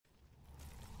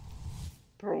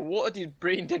what are these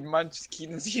brain dead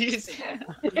munchkins using?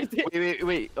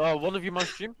 Wait. One of you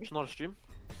must stream. It's not a stream.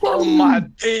 Oh my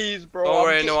days, bro. Don't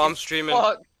worry, no, I'm streaming.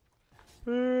 Oh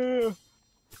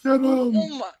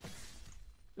my.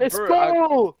 Let's Bro,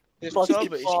 go! This Fuck server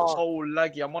you, is fuck. so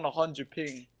laggy. I'm on 100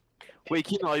 ping. Wait,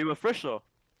 Keenan, are you a fresher?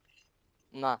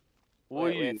 Nah. What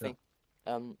are you?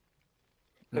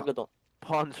 Megalodon.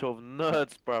 Bunch of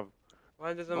nerds, bruv.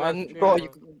 Why does a man Man, bro,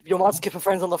 your mad skipper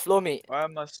friends on the floor, mate. Why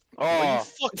am I? Oh. Are you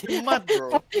fucking mad,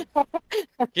 bro?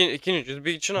 Can you just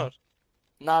beat you out?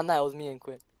 Nah, it was me and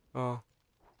Quinn. Oh.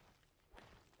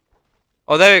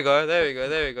 Oh, there we go.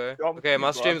 Okay, my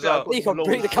stream's Yeah, out. You can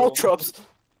bring the caltrops.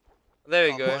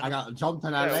 There we go. I got jumped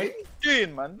on that, What are mate. you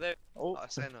doing, man? There- Oh, I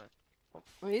say no.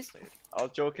 Please. I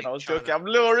was joking. I'm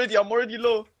low already. I'm already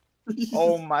low.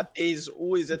 Oh my days,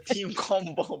 always a team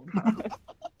combo, bro.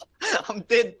 I'm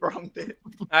dead, bro. I'm dead.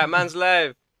 Alright, man's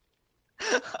live.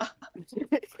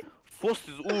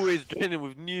 Foster's always joining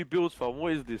with new builds, fam.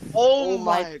 What is this? Oh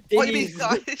my What do you mean, days.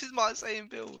 guys? This is my same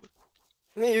build.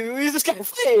 Who's this guy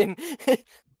fitting?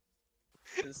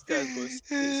 This guy's got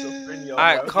schizophrenia.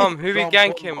 Alright, bro. come. Who we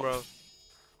ganking, bro?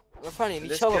 We're fighting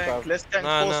Let's each other, gank, bro. let's gank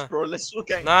Nah, Force, nah. bro. Let's all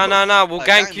gank. Nah. We'll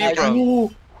gank Gank, you, gank.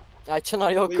 bro. Alright,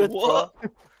 Chana, you're Wait, good, what? bro.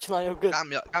 Chana, you're good. Damn,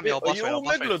 Wait, your are boss you rate, all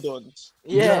boss rate. megalodons?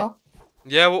 Yeah.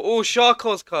 Yeah, we're all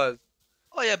Sharkos, cuz.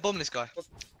 Oh yeah, bomb this guy.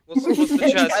 What's the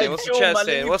chat saying? What's the chat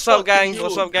saying? What's up, gang?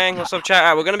 What's up, gang? What's up, chat?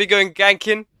 Alright, we're gonna be going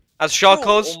ganking as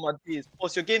Sharkos. Oh my days.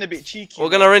 Boss, you're getting a bit cheeky. We're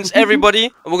gonna rinse everybody,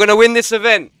 and we're gonna win this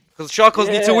event. Because Sharkos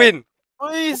need to Yeah. win.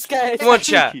 Please, guys. Come on,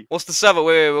 chat. What's the server?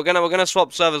 Wait. We're gonna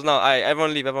swap servers now. Alright,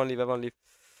 everyone leave.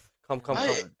 Come.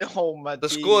 Oh my The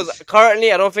days. scores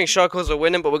currently, I don't think Sharkos are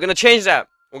winning, but we're gonna change that.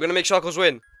 We're gonna make Sharkos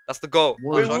win. That's the goal.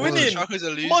 We're winning. Sharkos are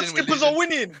losing. Mud we're skippers losing. are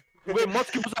winning. Wait,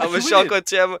 Mudskipper's I'm a actually Sharko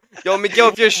team. Yo, Miguel,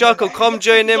 if you're a Sharko, come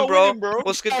join in, bro.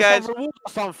 What's good, guys?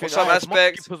 What's up,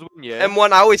 Aspect?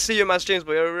 M1, I always see you in my streams,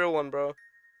 but you're a real one, bro.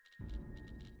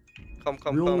 Come.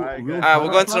 Alright, we're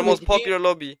going to the most popular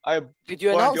lobby. Did you Do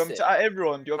you announce want me it? to add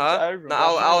everyone? Do you want me to add Huh? everyone?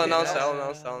 No, I'll announce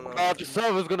it. The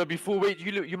server's gonna be full. Wait,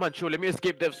 you man, chill. Let me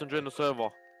escape devs and join the server.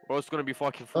 Or it's gonna be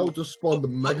fucking full. I'll just spawn the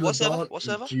What server? Megalodon. What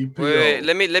server? Wait,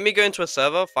 let me go into a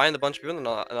server, find a bunch of people, and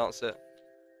I'll announce it.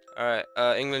 Alright,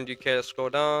 England, UK, let's scroll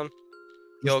down.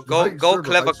 Yo, go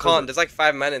clever con. There's like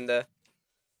 5 men in there.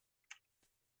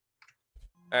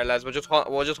 Alright, lads, we're just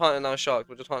hunting down sharks.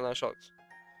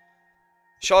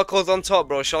 Sharkos on top,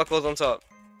 bro. Sharkos on top.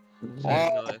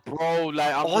 Oh, bro,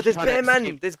 like I'm Oh, just there's trying to bear man.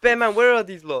 escape. There's bear man. Where are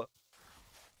these lot?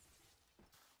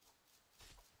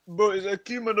 Bro, it's a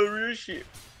Kim and a real shit.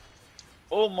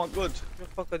 Oh my god. What the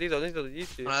fuck are these? These are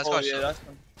these two. Let's Oh go. yeah, that's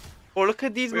one. Bro, look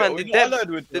at these Wait, man. are The you allied depths.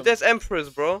 with them? There's emperors,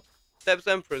 bro. Depths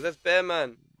emperors. That's bear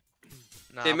man.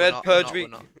 Nah, They we're made not, Purge we're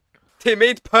Week. not. They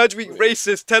made Purge Week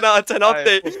racist. 10 out of 10 Alright,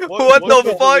 update. what What the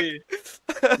killed fuck? Joey?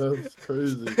 That's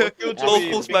crazy. What killed Joey Lawful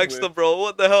in Big Smackster, Wave? bro.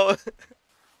 What the hell?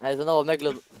 There's another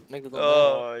Megalodon.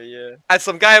 Oh. Oh yeah. And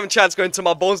some guy in chat's going to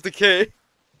my bones decay.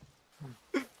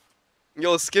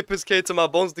 Yo, Skipper's K to my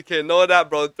bones decay. Know that,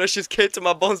 bro. Thresh's K to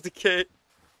my bones decay.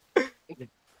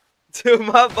 To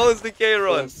my bones decay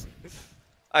runs.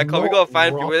 I can't. We gotta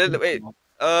find people. Wait.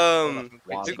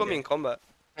 Who got me in combat?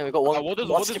 Yeah, we got one. What does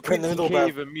one skipper in the middle, PTK bro.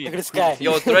 even mean? Look at this guy.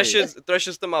 Yo,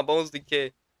 Thresh's to my bones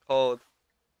decay. Cold.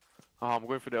 Oh, I'm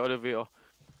going for the elevator.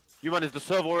 You man, is the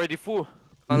server already full?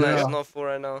 Can't lie, Yeah. it's not full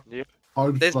right now.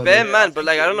 Hard There's flooded. bare man, but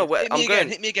like I don't know where. Hit I'm me going. again,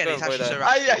 hit me again. Go It's and actually go so there.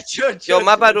 Ah yeah, church. Yo,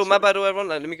 my bad, everyone.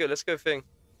 Like, let me go. Let's go thing.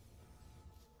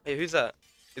 Hey, who's that?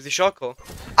 Is he Sharko?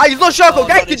 Ah, he's not Sharko.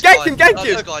 Gank him. Not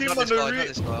this guy, not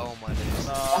this guy. Oh my days.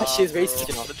 Ah, she's racist,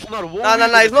 you know. It's not a war.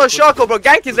 Nah, he's not Sharko, bro.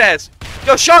 Gank his ass.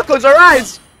 Yo, Sharko's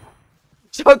arise.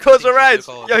 Sharko's arise.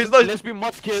 Yo, he's not. Let's be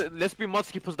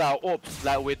mudskippers that are ops.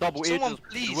 Like we're double Someone agents.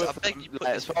 please, We're I beg you, put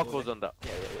like this Sharkos on that.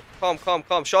 Come.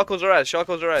 Sharko's arise.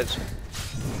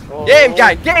 Oh. Get him,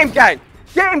 gang. Get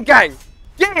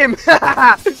him.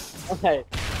 Okay.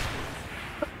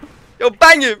 Yo,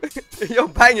 bang him.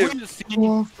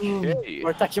 We're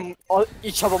attacking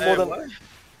each other more than.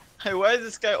 Hey, why is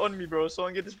this guy on me, bro?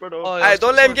 Someone get this brother off. Oh, Alright,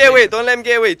 don't let him get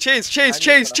away. Chase.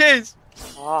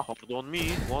 Ah, Hop on me.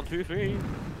 1, 2, 3.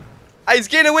 Ah, he's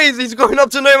getting away. He's going up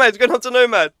to Nomad.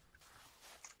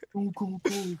 Cool.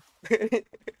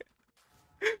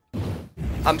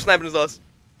 I'm sniping his ass.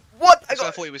 What? This guy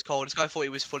thought he was cold. This guy thought he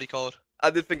was fully cold. I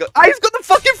did think. Ah, he's got the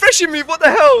fucking fresh in me. What the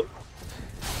hell?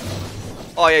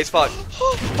 Oh yeah, he's fucked.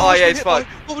 Oh yeah, he's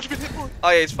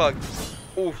fucked.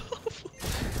 Ooh.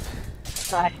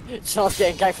 Sean's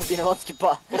getting ganked for being a hot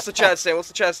skipper. What's the chat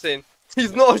saying?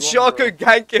 He's not a Sharko,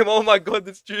 gank him. Oh my god,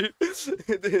 this true.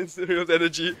 This real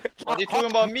energy. Are you talking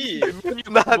about me?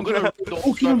 Nah.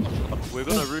 We're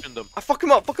gonna ruin them. I fuck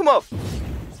him up, fuck him up.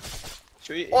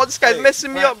 Oh, this guy's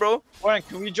messing me up, bro. Warren,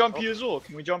 can we jump you as well?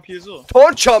 Can we jump you as well?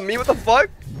 Don't jump me, what the fuck?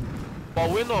 But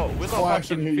we're not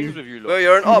fucking things with you, Bro, look.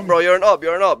 you're an up, bro. You're an up.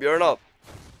 You're an up. You're an up.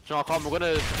 We're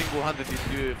gonna single-handedly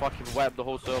do fucking wipe the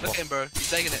whole server. Look at him, bro. He's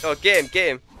taking it. Oh, get him, get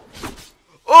him.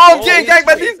 Oh, I'm getting ganked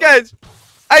by these guys.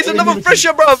 Hey, it's another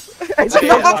fresher, bro. It's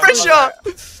another fresher.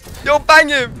 Yo, bang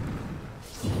him.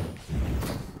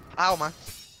 Ow, man.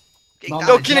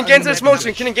 Yo, Keenan, get into the smoke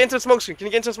screen. Keenan, get into the smoke screen.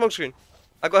 Keenan, get into the smoke screen.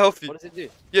 I got health for you. What does it do?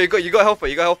 Yeah, you got helper.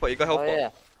 You got helper. You got helper. Oh, yeah.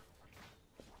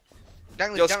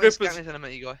 Gank Yo, this Scrippers. in a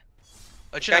minute, you guy.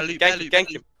 Oh, chill out, loot, Gank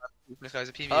him. This guy's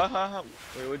a PV.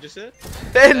 Wait, what'd you say?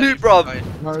 They're loot, bro.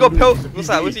 Let's go pelt. What's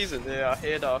that? What's season? Yeah, I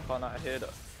hear that. I can't. I hear that.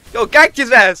 Yo, gank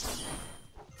his ass.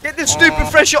 Get this stupid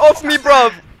fresher off me, bro.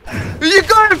 Who you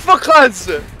going for, cuz?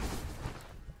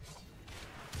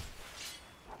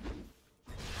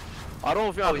 I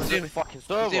don't think I'm doing fucking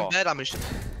server. He's doing bare damage.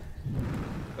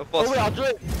 Oh wait, I'll do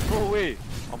it. No way.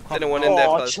 I'm coming. Anyone in there,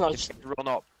 Oh, cuz? Chillax. Run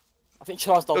up. I think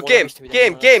Chillax done Yo, more get him. damage to me Get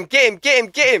him. than Get him. Get him. Get him.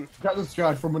 Get him. Get this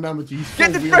guy from Anamity. He's Get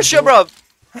so the weird, pressure, bro.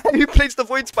 bruv! Who plays the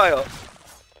Void Spire?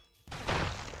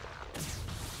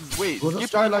 Wait, Bro, this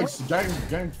guy likes gang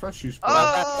freshies, bro.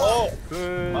 Oh,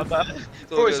 my bad.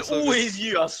 Bro, good, it's always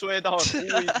you. I swear down. Always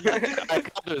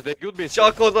you. they could be.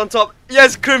 Sharko's on top.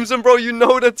 Yes, Crimson, bro, you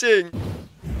know the thing.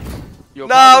 Yo,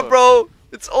 Nah, bro,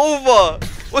 it's over.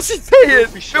 What's he saying?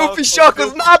 Filthy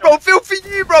Sharko's. Nah, bro, filthy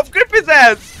you, bro. Grip his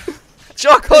ass.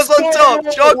 Sharko's on top.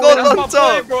 Sharko's That's on my boy,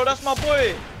 top. bro. That's my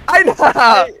boy. I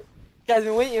know. Guys,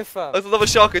 been waiting for. That's another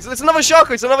Sharko. It's another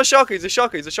Sharko. It's another Sharko. It's a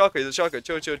Sharko. It's a Sharko. It's a Sharko.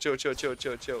 Chill, chill, chill, chill, chill,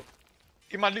 chill, chill.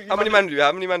 How many man do we have?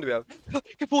 How many man do we have?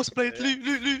 Get force blade,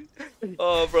 loot.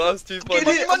 Oh, bro, that's too funny.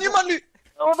 Get man, loot.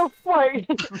 Oh, the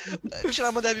fight! Chill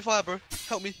out, my Debbie Fire, bro.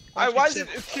 Help me. Why is it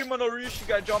Kimono Ryushi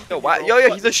guy jumping? Yo, me, bro?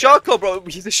 yo, he's a Sharko, bro.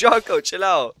 He's a Sharko. Chill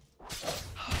out.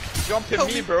 Jumping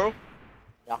me, bro.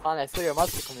 Yeah, I can't. I saw your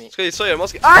mask for me. It's because you saw your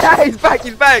Ah, he's back.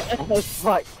 He's back. Oh,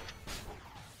 fuck.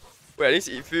 Wait, I need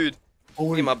to eat food.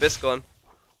 Oh, Eat my biscuit on.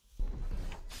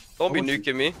 Don't be Oh,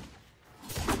 nuking me.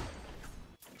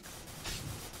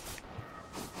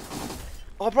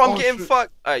 Oh, bro, I'm Oh, getting shit.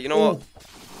 fucked. Alright, you know what?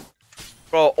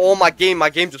 Bro, all my game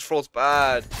just froze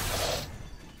bad.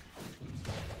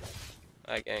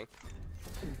 Alright, gang.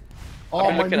 Oh, I've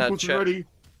been my looking at nipples chat. are ready. Is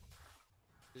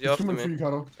he He's after coming me? for you,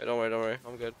 Caro. Wait, don't worry.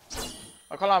 I'm good.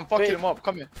 I can't lie, I'm fucking him up.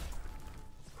 Come here.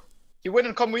 He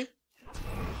wouldn't come with.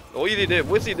 What he did?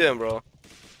 What's he doing, bro?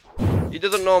 He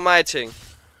doesn't know my thing.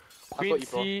 I got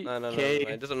you, bro. No.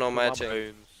 He doesn't know my thing.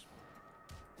 bones.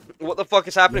 What the fuck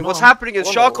is happening? No. What's happening is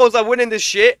Oh, no. Sharkos are winning this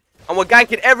shit, and we're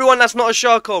ganking everyone that's not a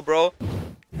Sharko, bro.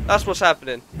 That's what's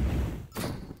happening.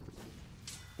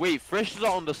 Wait, freshers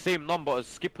are on the same number as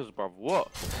skippers, bruv. What?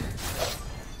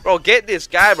 Bro, get this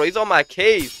guy, bro. He's on my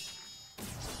cave.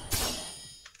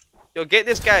 Yo, get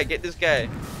this guy.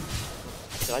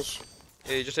 Gosh.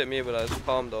 Yeah, you just hit me, but I was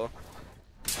calm though.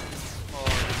 Oh,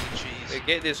 jeez. Hey,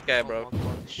 get this guy, bro.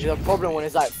 There's a problem when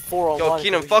it's like 4 on 1. Yo,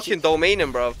 Keenan, fucking domain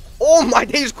him, bro. Oh my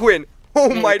days, Quinn.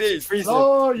 Oh my days.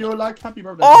 Oh, you're like happy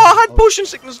birthday. Oh, I had potion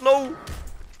sickness. No.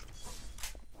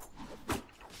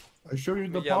 I show you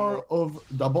the Yeah, power of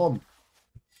the bomb.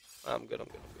 I'm good.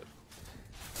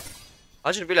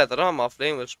 I just realized I don't have my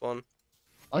flame with spawn.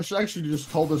 I should actually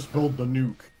just call this build the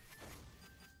nuke.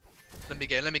 Let me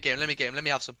get him. Let me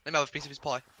have some. Let me have a piece of his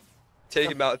pie.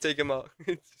 Take him out.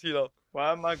 You know.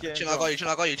 Why am I getting? Chill, I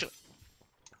got you. Chill.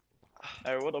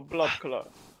 Hey, what a blood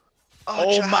clot.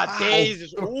 Oh, Oh my chill. days,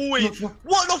 it's always.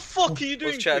 What the fuck are you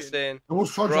doing? What's chat Quinn? saying? Bro,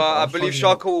 Bro, I believe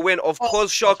Sharko will win. Of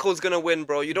course, Sharko's gonna win,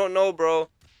 bro. You don't know, bro.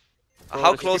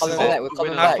 How close is coming it? back, we're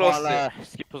coming How back. close is it?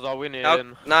 Skippers are winning.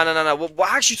 Nah. We're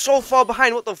actually so far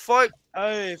behind. What the fuck?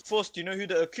 Hey, Force, do you know who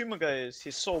the Akuma guy is?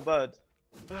 He's so bad.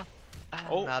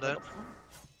 Oh, Nah, I don't.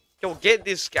 Yo, get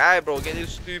this guy, bro. Get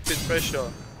this stupid pressure.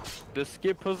 The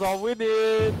skippers are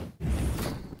winning.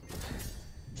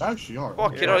 Actually, are.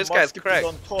 Fuck, you know, this guy's cracked.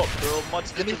 On top, bro.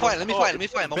 Let me fight. I'm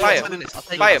Fire. winning this. I'll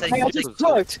take Fire. it. Hey, I just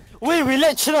cloaked. Wait, we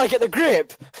let Chillax get the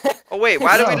grip. Oh wait,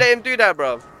 why did we let him do that,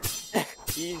 bro?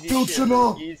 Easy Dude, shit,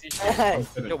 Chino. easy shit. Hey.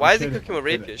 Yo, why is he cooking with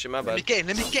rapier? My Let me bad. get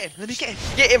him. Get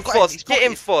him Got him, first. he's Get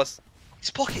him pocketed. first.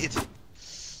 He's pocketed.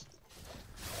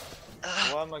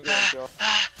 Why am I getting Joe?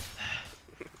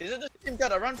 Is it the same guy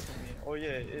that ran from me? Oh yeah,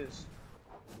 it is.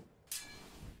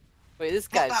 Wait, this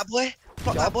Block guy's. that boy.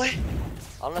 Block that boy.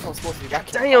 I don't know if I'm supposed to be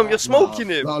back. Damn, you're smoking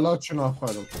him. No, let you know,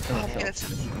 Fido. Oh,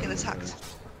 get attacked.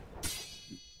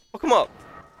 Fuck him up.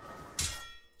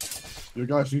 Yo,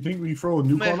 guys, do you think we throw a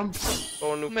nuke Meh. on him?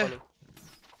 Throw a nuke Meh. on him.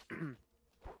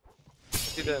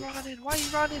 What's he doing? Why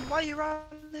are you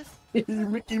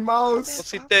running? Mickey Mouse.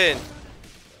 What's he doing?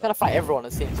 Gotta fight everyone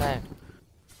at the same time.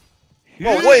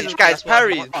 Bro, what is this guy's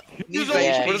parry?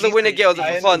 Yeah. What does the winner get?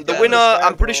 For fun? The I winner, understand,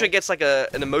 I'm pretty bro. sure gets like an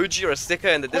emoji or a sticker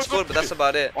in the Discord, but that's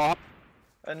about it.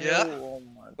 And Yeah. oh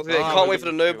my Okay, God. can't wait for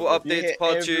the Noble You updates, hit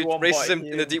part 2, everyone but racism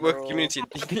in the him, Deepwoken bro. community.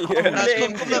 Let Yeah,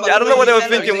 him I don't know what they were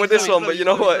Let him thinking with this go, one, but you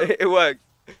know what? It worked.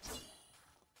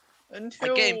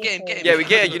 Until... Game. Yeah, we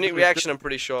get a unique reaction, I'm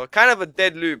pretty sure. Kind of a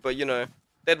dead loot, but you know,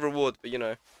 dead reward, but you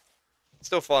know,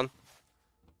 still fun.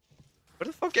 Where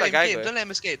the fuck did that guy Game. go? Don't let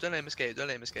him escape. Don't let him escape. Don't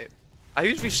let him escape.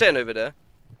 Who's resetting over there?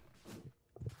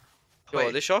 Yo,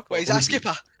 Wait, this shark? Wait, is that a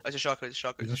skipper? Oh, it's a shark. It's a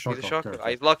shark. He's a He's shark. a shark.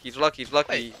 Okay. He's lucky, he's lucky, he's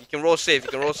lucky. Wait. You can roll safe, you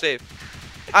can roll safe.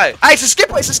 Aye, it's a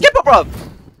skipper, bruv!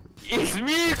 It's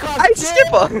me, Aye, it's a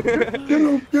skipper! Get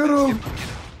him! Get him!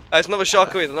 It's another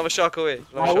shark away, another shark away.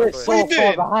 Oh, we're so far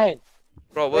doing? behind.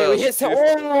 Bro, Wait, what we hit else? some.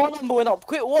 Oh, one number went up.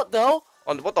 Quick, what the hell?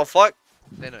 What the fuck?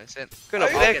 No, it's in. Going up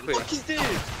Hey, there what the quick. fuck is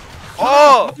this?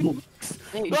 Oh!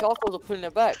 Hey, Sharkos are pulling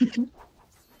it back.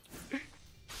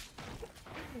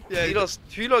 Yeah, who lot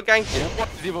ganking? What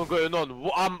is even going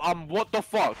on? What the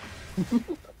fuck?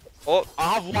 Oh.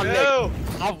 I have one leg. Yo.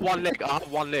 I have one leg. I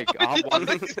have one leg. I have one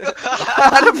leg.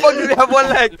 How the fuck did he have one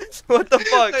leg? What the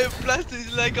fuck? They blasted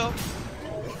his leg off.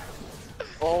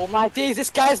 Oh my days, this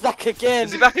guy's back again.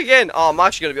 Is he back again? Oh, I'm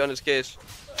actually gonna be on his case.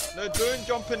 No, don't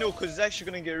jump in no, because it's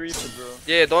actually gonna get reaper, bro.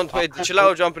 Yeah, don't wait. Chill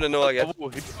out, jump in the no, I guess. Oh,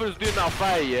 he was doing that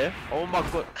fire, yeah? Oh my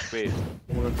god. Wait.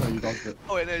 I'm gonna tell you that's it.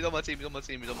 Oh wait, no, he's on my team. He's on my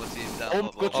team. He's on my team. Damn,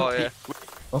 Oh my god. Oh, yeah.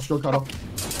 Let's go, cut up.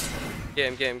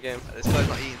 Game. This guy's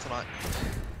not eating tonight.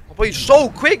 Oh, but he's so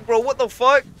quick, bro. What the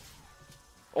fuck?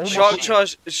 Oh my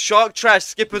Shark trash.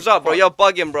 Skippers up, bro. You're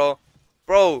bugging, bro.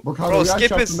 Bro, Ricardo, we actually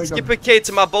have to make skipper K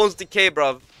to my bones decay,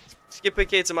 bro. Skipper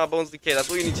K to my bones decay. That's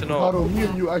all you need to know. Ricardo, me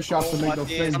and you actually have to make my the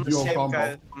days, same I'm the duo same combo.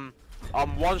 guy.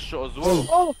 I'm one shot as well.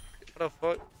 Oh, What the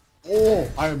fuck? oh,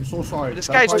 I am so sorry. This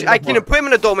That's guy's. why I can put him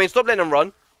in the domain. Stop letting him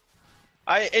run.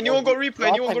 Anyone got reaper?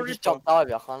 Anyone got Just reaper? jumped out of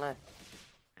it, I can't lie.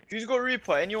 Who's got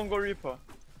reaper? Anyone got reaper?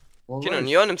 Well, Kinon, right.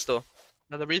 you on him still?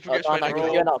 No, the Reaper Oh, goes no, right no, now. bro.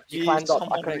 he went up. He Please, climbed up. I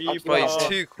someone couldn't reaper. Bro, catch he's him.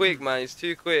 too quick, man. He's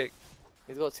too quick.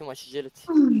 He's got too much agility.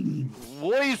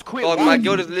 What is quick? God, Why my is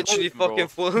guild he is literally going, bro? fucking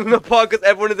falling apart because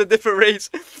everyone is a different race.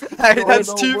 Hey, that's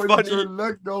Oh, no, too where did funny. your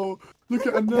leg go? Look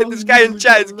at This guy in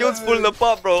chat, his guild's falling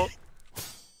apart, bro.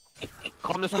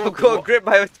 Come let's I've go. got grip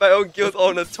my own guild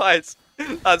owner twice.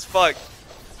 That's fuck.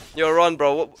 You're on,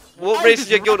 bro. What race is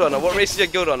your guild on? What race is your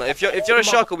guild on? If you're a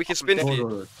sharker, we can spin for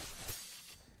you.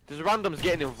 There's randoms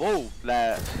getting involved.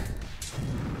 Like,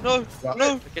 No, Yeah.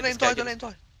 no, Get don't let this him guy, die. get Don't let him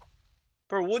die.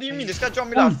 Bro, what do you mean? This guy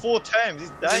jumped me like 4 times. He's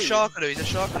He's a dying. shark though. He's a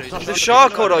shark though. He's a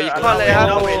shark though. You can't let it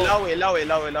happen. Allow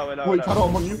it. Wait, Ricardo,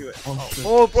 I'm on you. Oh, shit.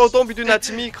 Oh, bro, don't be doing that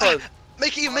to me, cuz.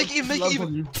 Make it even. Make it even. Make it Lands even.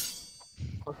 on you.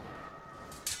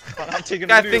 I'm taking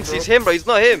Guy the loot, thinks bro. he's him, bro. He's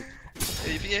not him.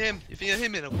 Hey, you think you're him? You think you're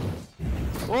him, you know?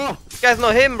 oh, This guy's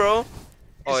not him, bro.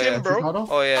 Oh It's yeah. him, bro. Ricardo?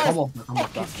 Oh yeah. Come off, man. Come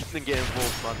off that. fucking get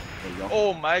involved, man. There you go.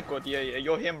 Oh my god, yeah,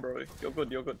 you're him, bro. You're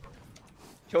good.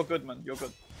 You're good, man. You're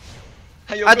good.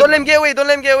 Hey, you're I good, don't let him get away. Don't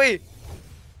let him get away.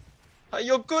 Hey,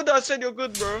 you're good. I said you're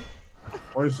good, bro.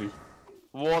 Where is he?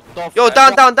 What the Yo,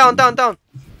 fuck? down.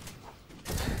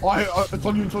 Oh, it's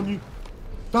on you, it's on you.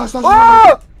 That's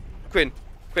Oh! Quinn,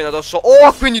 that does so.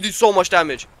 Oh, Quinn, you do so much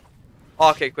damage. Oh,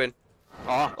 okay, Quinn.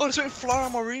 Ah, Oh, there's something flying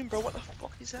on my room, bro. What the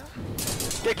fuck is that?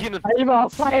 get Keenan. I even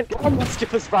fired on the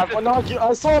skippers, bruv.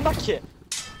 I saw him back here.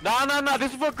 Nah.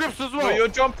 This is for grips as Bro, well. you're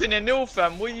jumping in nil,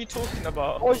 fam. What are you talking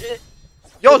about? Oh, shit.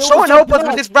 Yo, You know someone what's help up, us with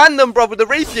man? this random, bro, with the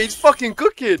rapier. He's fucking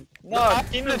cooking. Nah,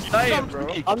 Keenan's dying, bro.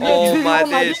 I'm Oh, getting my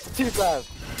on my days. YouTube, bruv.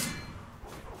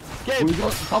 Get We him.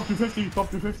 got top 250, top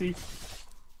 250.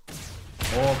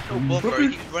 Oh, Oh, bro, he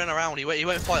keeps running around. He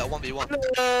won't fight at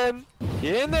 1v1.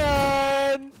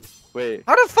 Keenan. Wait.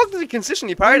 How the fuck does he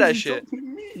consistently parry that shit?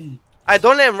 Me. I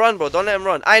don't let him run, bro. Don't let him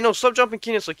run. I know. Stop jumping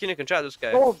Keenan so Keenan can trap this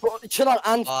guy. Oh, bro, chill out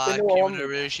and Ah, you know what,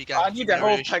 Kimunarushi gang. I need a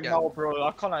health Kimunarushi pack gang. now, bro.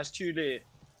 I can't. It's too late.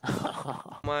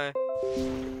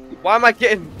 Why am I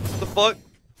getting? What the fuck?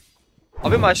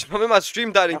 I'm in my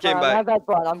stream died and came My back. bad,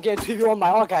 bro. I'm getting 2v1 my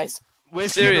heart, guys. Wait,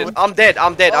 Serious. I'm dead.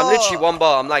 I'm literally one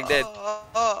bar. I'm like dead.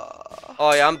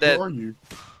 Oh yeah, I'm dead. Where are you?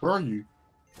 Where are you?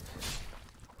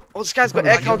 Oh, this guy's got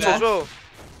air counter as well.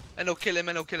 And they'll kill him.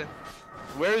 And they'll kill him.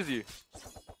 Where is he?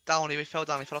 Down. He fell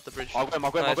down. He fell off the bridge. I got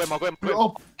him. You're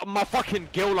up. My fucking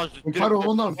gill lunge. Ricardo,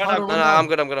 run down. Ricardo, No, run I'm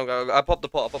down. good. I popped the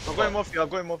pot. I'm going off you. I'm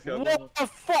going off you. What the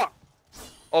fuck?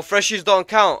 Oh, freshies don't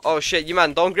count. Oh shit, you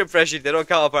man, don't grip freshies. They don't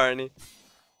count apparently.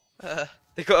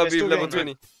 They gotta They're be still level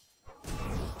going, 20.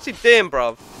 See, damn,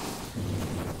 bruv.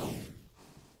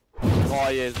 Oh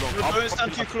yeah, it's long. Bro, don't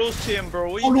stand too close to him,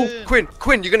 bro. What are Oh, you no. doing?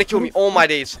 Quinn, you're gonna kill me all my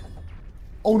days.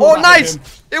 Oh, no, Oh, that hit nice! him.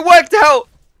 It worked out!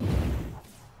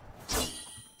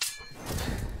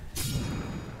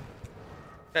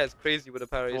 Guy's crazy with the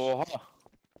parries. Oh, fuck,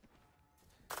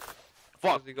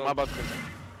 Where's he going? my bad.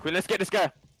 Quinn, let's get this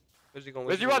guy. Where's he going?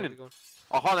 Where's he running?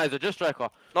 Oh, Hana is a jet striker.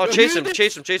 No, Yo, chase who him, is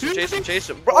chase him, chase him, Who chase is him, this? chase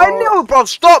him. Bro, I knew, bro.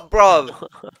 Stop, bro.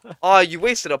 Oh, you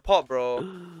wasted a pot, bro.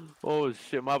 Oh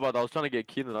shit, my bad. I was trying to get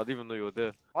Keenan. I didn't even know you were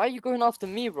there. Why are you going after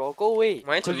me, bro? Go away.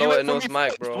 I need to 'Cause you lower went it for nose me mic,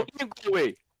 first. bro. What do you mean go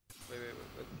away?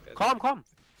 Wait. Calm.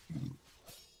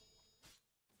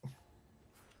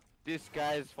 This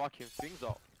guy's fucking things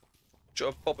up. Shut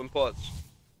up, popping pots.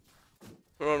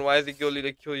 Ron, why is the girl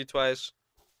leader kill you twice?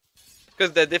 It's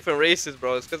because they're different races,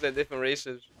 bro. It's because they're different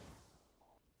races.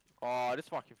 Oh, this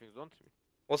fucking thing's onto me.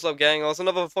 What's up, gang? Oh, it's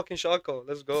another fucking Sharko.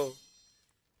 Let's go.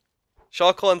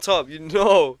 Sharko on top, you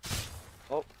know.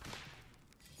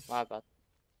 My bad.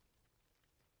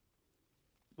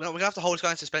 We're gonna have to hold this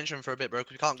guy in suspension for a bit, bro,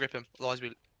 because we can't grip him. Otherwise,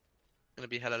 we're gonna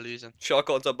be hella losing.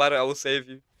 Sharko on top, Barry, I will save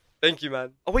you. Thank you,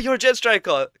 man. Oh, wait, you're a jet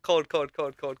striker. Cold.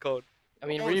 I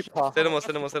mean, Oh, Reaper. Send him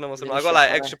on. I got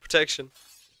like extra protection.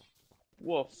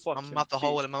 What fuck? I'm gonna have to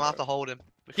hold him. I'm gonna have to hold him.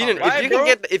 We Keenan, can't Why,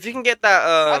 if you can get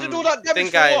that Why'd you do that thing damage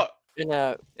for guy what? In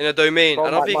a. in a domain, Bro,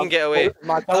 I don't think you can get away.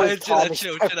 My grip belt him. is tarnished.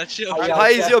 Chill. Oh, yeah. Why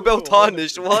is your belt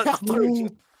tarnished? What?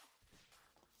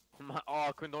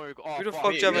 Oh, Quinn, don't worry. Oh, Who the fuck.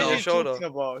 fuck Wait, jamming who's your he shoulder? talking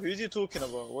about? Who's he talking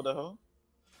about? What the hell?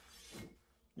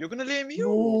 You're gonna let me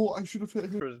No, I should have hit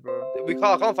him. bro.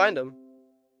 I can't find him.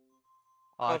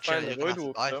 Oh, Can't chill, find you're it. gonna Void have to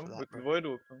walk die for them. We that, can bro. void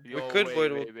walk them. Yo, could wait,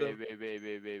 void wait, walk them.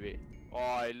 wait. Oh,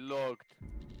 I looked.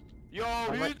 Yo,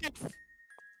 who's this?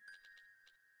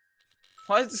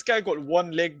 Why has this guy got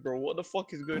one leg, bro? What the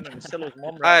fuck is going on? He's Celo's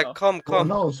mom right Alright, now. come. Oh, that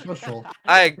was special.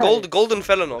 Alright, golden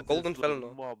fellow. Golden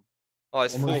fellow. Mob. Oh,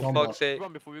 it's Oh my full. God. Fuck's sake.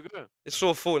 Run before we go. It's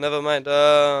so full. Never mind.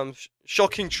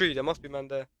 Shocking tree. There must be man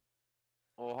there.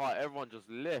 Oh, hi, everyone just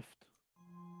left.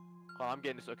 Oh, I'm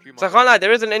getting this Akuma. So I can't lie.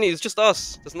 There isn't any. It's just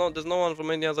us. There's no one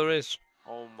from any other race.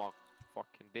 Oh my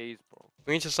fucking days, bro.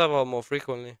 We need to serve out more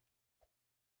frequently.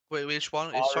 Wait, which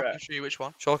one? It's Alright. Shocking Tree, which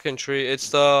one? Shocking tree. It's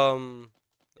the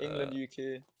England,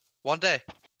 UK. One day.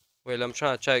 Wait, I'm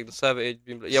trying to check the server age.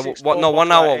 Yeah, Six what? No, top 1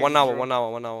 of hour. that 1 hour. age, 1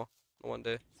 hour. 1 hour. One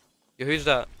day. Yo, who's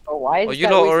that? Oh, why is Oh, this you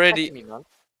guy lot always already- attacking me, man?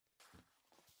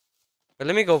 Wait,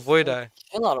 let me go void eye.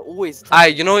 You're not always. Aye,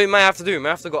 you know what we might have to do? We might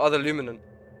have to go other luminant.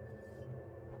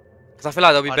 Cause I feel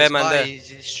like there'll be Oh, bear this man guy, there.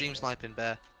 He's stream sniping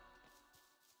bear.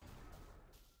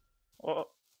 Oh,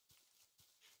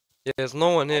 Yeah, there's no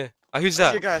one here. Who's see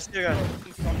you that? guys, see you guys.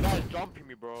 Some guy's jumping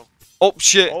me, bro. Oh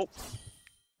shit! Oh,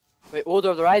 Wait, Order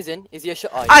of the Rising? Is he a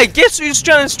shot? I guess who's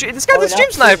trying to stream. This guy's a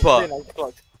stream sniper.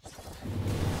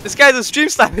 This guy's a stream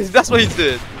sniper. That's what he's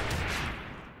doing.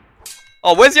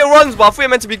 Oh, where's your runs, bro? I thought you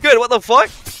meant to be good. What the fuck?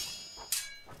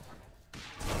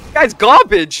 This guy's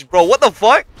garbage, bro. What the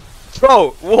fuck?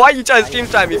 Bro, why are you trying to stream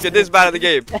snipe me if you're this bad at the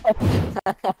game?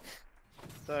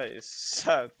 that is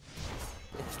sad.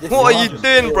 What are you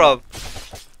doing, bro?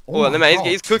 Oh, my never mind. God.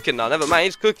 He's cooking now. Never mind.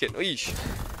 He's cooking. Eesh.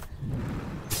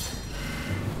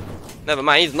 Never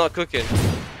mind. He's not cooking.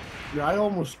 Yeah, I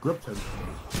almost gripped him.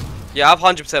 Yeah, I have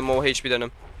 100% more HP than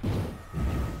him.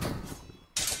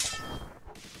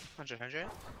 100.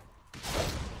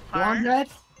 100?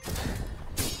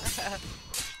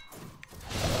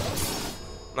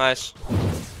 Nice.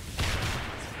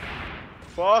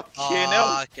 Fuck,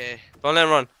 Ah, okay. Don't let him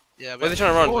run. Yeah, Where's he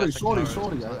trying to run? Sorry.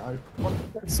 Sorry.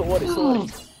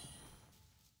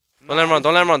 Don't let him run.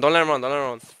 Don't let him run. Don't let him run. Don't let him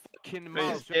run. Fucking Please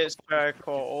mouse. get striker.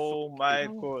 Oh my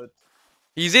god.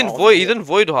 He's in void. He's in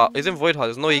void heart. He's in void heart.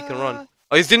 There's no way he can run.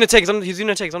 Oh, he's doing the tech. He's doing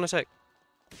the tech. He's on the tech.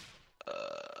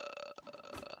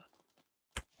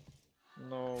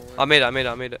 No way. I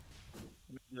made it.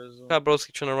 There's That bro's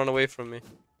keep trying to run away from me.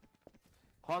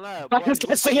 Hala, I was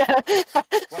guessing, yeah.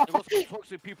 What's some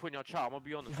toxic people in your chat? I'm gonna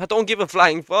be honest. I don't give a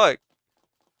flying fuck.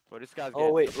 Bro, this guy's Oh,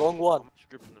 getting- wait, wrong one. I'm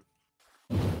stripping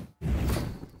him.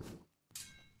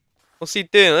 What's he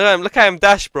doing? Look at him. Look at him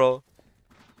dash, bro.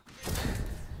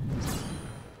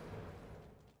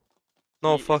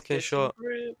 No He is fucking getting shot.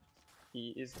 grip. He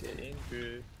is getting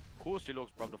good. Of course he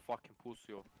looks, bro, the fucking pussy.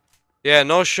 Yo. Yeah,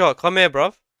 no shot. Come here,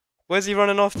 bruv. Where's he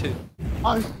running off to?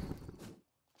 I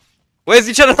Where's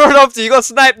he trying to run off to? You got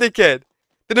sniped, dickhead.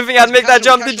 Didn't think I'd make that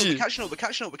jump, did you? We're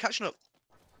catching up.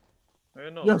 I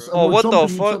don't know, yes. bro. Oh, we're what the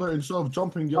jumping each fuck? other instead of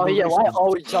jumping the Oh, other yeah, why races.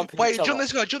 are we jumping Wait, each other? jump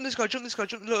this guy.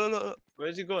 Look.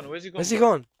 Where's he going? Where's he bro?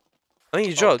 gone? I think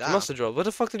he dropped. He damn. must have dropped. Where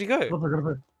the fuck did he go? Get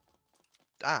up.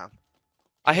 Damn.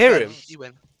 I hear him. You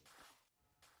win.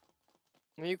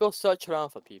 When you go search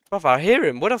around for people. Bruv, I hear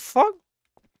him. What the fuck?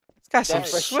 This guy's some They're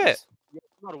sweat. freshies.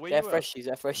 No, where They're you at? freshies,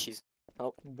 they're freshies.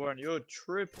 Born, you're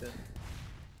tripping.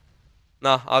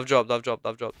 Nah, I've dropped.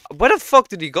 Where the fuck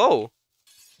did he go?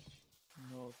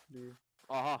 No, please.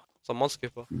 Uh-huh. Some mod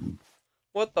skipper.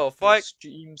 What the fuck?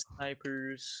 Stream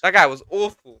snipers. That guy was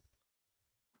awful.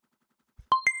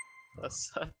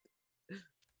 That's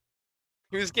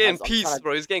He was getting I'm pieced, trying to-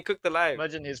 bro. He was getting cooked alive.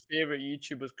 Imagine his favorite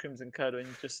YouTuber was Crimson Card when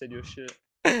you just said your shit.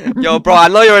 Yo, bro, I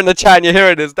know you're in the chat and you're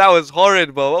hearing this. That was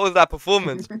horrid, bro. What was that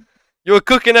performance? You were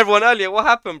cooking everyone earlier. What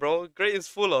happened, bro? Great is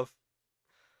full of.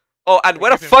 Oh, and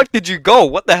where the fuck did you go?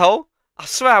 What the hell? I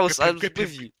swear I was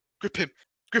with you. Grip him.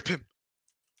 Grip him.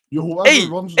 Yo, whoever Hey,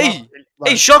 runs hey, that, like,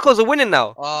 hey, Sharkos are winning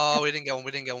now. Oh, we didn't get one.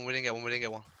 We didn't get one. We didn't get one. We didn't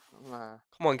get one. Nah.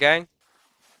 Come on, gang.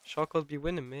 Sharkos be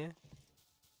winning, man.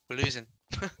 We're losing.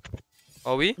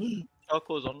 Are we?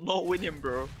 Tacos are not winning,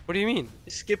 bro. What do you mean?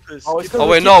 It's skippers. Oh, it's skippers. Oh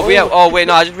wait, no, we have. Oh wait,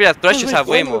 no, I just realized Threshers have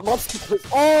way more.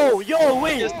 Oh, yo,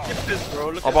 wait. It's skippers, bro.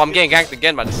 Look Oh, at but I'm getting ganked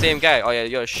again by the same guy. Oh yeah,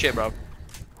 you're a shit, bro.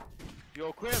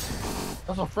 Yo, Quim.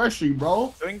 that's a freshie,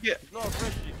 bro. Don't get. It's not a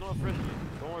freshie. It's not a freshie.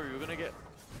 Don't worry, we're gonna get.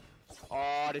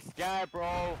 Oh, this guy,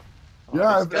 bro.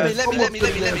 Yeah, Let me.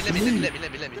 Grip him, just grip him,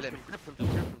 just grip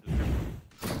him.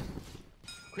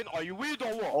 Quinn, are you weird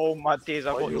or what? Oh my days,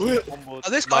 I got two combos. Oh,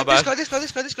 this My guy. bad. This guy.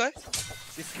 This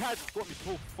guy just got me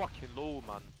so fucking low,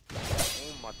 man.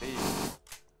 Oh my days.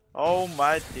 Oh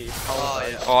my days. Oh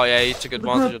yeah. Oh yeah, he took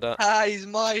advantage of that. Ah, he's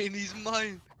mine. He's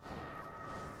mine.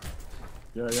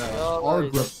 Yeah, yeah. No Our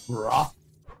worries. grip, bruh.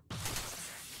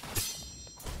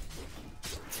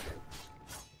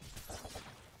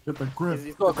 Get the grip.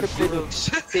 He's got a quick little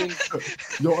thing.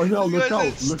 Yo, Anel, You look guys are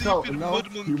out, look out, stupid Anel. mud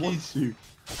He monkeys. wants you.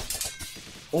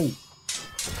 Oh,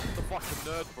 The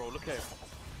fucking nerd, bro. Look at him.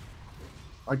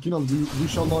 Akinan, we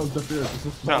shall not interfere. This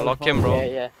is Can't lock him, bro. Yeah,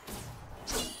 yeah.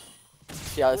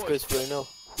 See how this goes for no.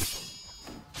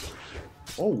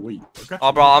 Oh, wait. Okay.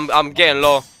 Oh bro, I'm getting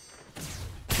low.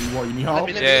 What, you need help?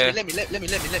 Let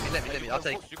me. I'll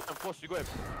take. You got him, force, you got him.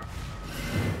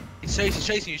 He's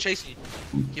chasing you.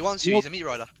 He wants you. He's a meat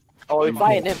rider. Oh, we're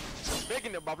fighting him.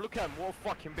 Begging him, bruv. Look at him. What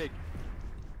fucking big.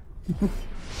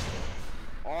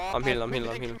 Oh, I'm healing, man,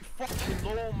 I'm healing. Fucking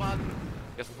low, man.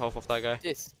 Get some health off that guy.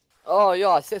 This. Oh,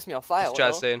 yo, it sets me on fire. What's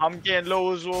Chad saying? I'm getting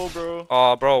low as well, bro.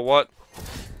 Oh bro, what?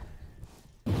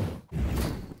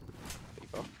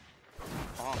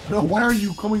 No, why are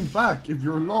you coming back if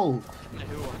you're low?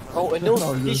 Oh, and No,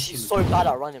 no, you're- she's so bad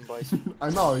at running, boys. I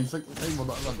know, he's like the same with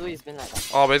that. Louis been like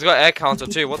that. Oh, but he's got air counter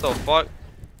too. What the fuck?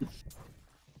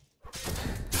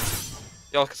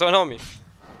 Yo, can someone help me?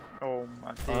 Oh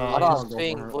my days. I I'll don't go have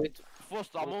swing, for it. void.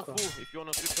 First, I'm on full if you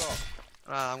wanna switch up.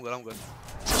 Ah, I'm good.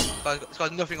 This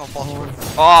guy's nothing on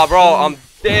phosphorus. Oh bro, I'm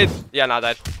dead. Yeah, nah,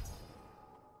 dead.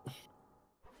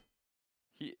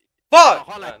 He- Fuck!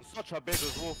 Holland, such a big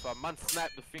as well, fam. Man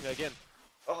sniped the thing again.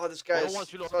 Oh, this I guy don't is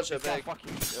want you lot such to a think big. that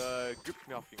fucking gripped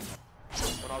me, I think.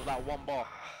 When I was like 1 bar.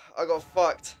 I got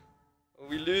fucked.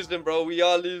 We losing, bro. We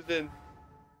are losing.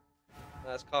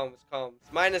 Nah, it's calm. It's calm.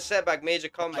 It's minor setback, major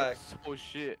comeback. Oh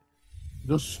shit.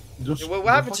 Just. Yeah, what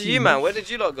happened to you, man? Where did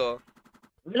you lot go?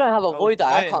 We don't have a void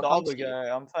that I can't come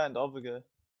to. I'm fighting the other guy.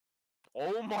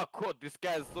 Oh my god, this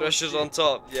guy's so Pressure's shit. on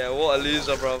top. Yeah, what a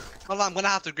loser, bro. Well, I'm gonna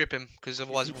have to grip him because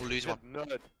otherwise we'll lose one.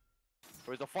 Nerd.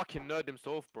 Bro, he's a fucking nerd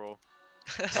himself, bro.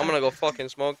 I'm gonna go fucking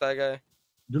smoke that guy.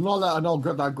 Do not let Anel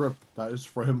get that grip. That is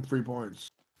for him 3 points.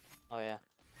 Oh, yeah.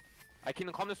 I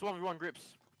can come this 1v1 grips.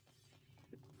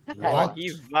 What? He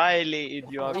violated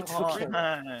you. I He took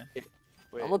can't.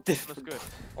 Wait, I'm not let's different. go.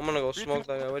 I'm gonna go smoke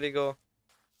that guy. Where'd he go?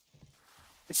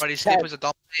 Buddy, Chad, Sleeper's a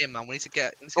dumb player, man. We need to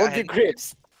get. Don't do ahead.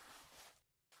 grips.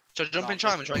 So jump in,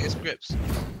 try and try and get some grips. Does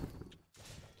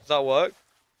that work?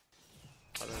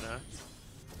 I don't know.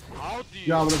 How do you...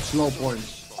 Yeah, but it's slow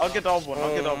points. I'll get the other one.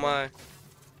 I'll get the Oh other one. my.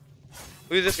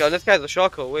 Who's this guy? This guy's a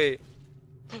Sharko. Wait.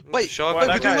 Wait, Sharko. Well, Wait, we're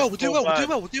that doing guy's well. We're doing so well. We're bad. doing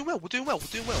well. We're doing well. We're doing well. We're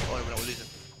doing well. Oh, no, we're losing.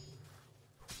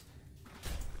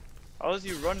 How is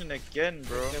he running again,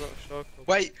 bro? Yeah, not Sharko.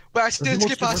 Wait, I see a There's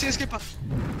skipper. I much see a skipper.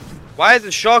 Why is the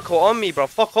Sharko on me, bro?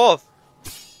 Fuck off.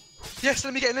 Yes,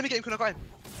 let me get him. Can I got him?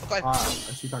 I got him. Ah,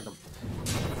 I see tag him.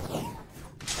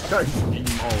 Guys,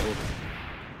 oh.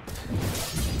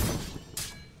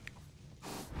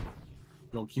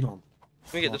 Yo, Keelan.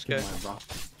 Let me get this guy.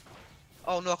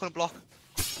 Oh no, I couldn't block.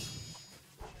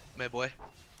 My boy.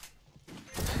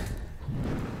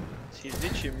 He's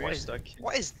literally mirror stuck.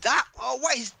 What is that? Oh,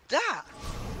 what is that?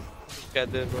 This guy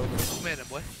did, bro. Come here, then,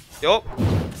 boy. Yup.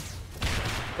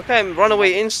 Look at him run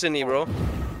away instantly, bro.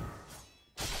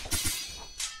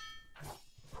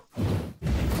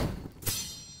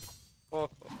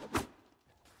 Fuck.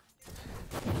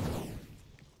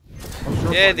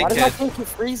 Yeah, Why did I dickhead. think you're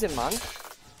freezing, man? Wait,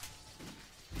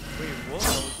 what? I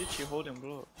was literally holding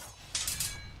block.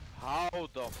 How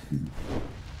the...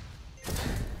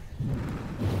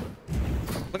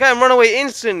 Look at him run away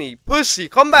instantly. Pussy,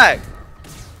 come back.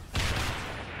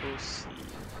 We'll see.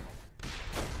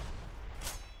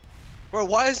 Bro,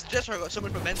 why is Jetro got so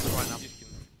much momentum right now?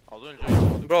 I was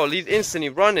enjoying it. Bro, he's instantly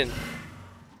running.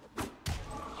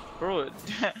 Bro,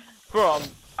 bro, I'm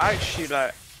actually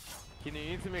like. You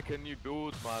need to make a new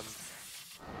build, man.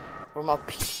 Bro, my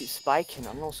PC is spiking.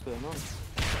 I don't know what's going on.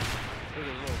 There's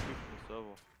a lot of people on the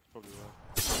server. Probably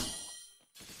why.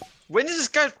 When is this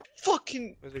guy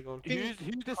fucking? Where's he going? Who's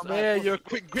this? Yeah, you're a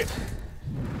quick grip.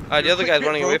 Alright, the other guy's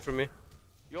running away from me.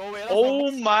 Yo, wait,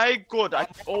 Oh my god!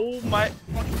 Oh my!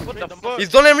 What the fuck? He's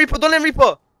don't let him Reaper, don't let him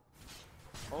Reaper!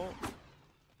 Oh.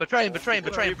 Betray him,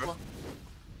 bro.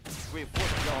 Wait,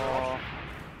 what?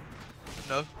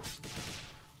 No.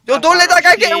 Yo, don't let that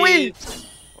guy get away!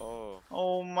 Oh.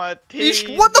 Oh my He's,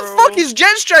 days, what the bro. fuck is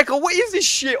Jet Striker? What is this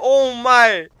shit? Oh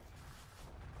my!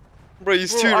 Bro,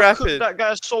 he's Bro, too I cooked rapid. that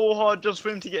guy so hard just for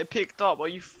him to get picked up. Are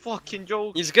you fucking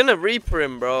joking? He's gonna Reaper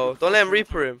him, bro. Don't let him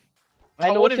Reaper him. I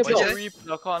want him to your get build? reaped.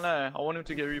 I can't lie. I want him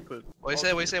to get reaped. What you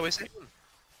say? What's your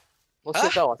Huh?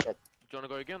 goal, I said? Do you wanna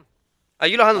go again? Are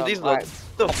you lot handle these lot? Alright.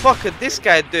 What the fuck is this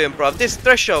guy doing, bro? This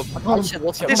threshold. I said,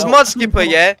 what's your This goal? mud skipper,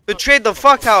 yeah? Betrayed the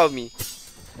fuck out of me.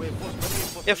 Wait,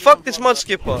 Yeah, fuck this mud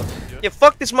skipper. Yeah,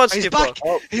 fuck this mud He's skipper. back.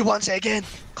 He wants it again.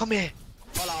 Come here.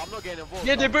 I'm not getting involved.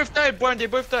 Yeah, they both died, Brian. They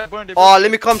both died, Brian. Oh, let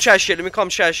me come chat shit. Let me come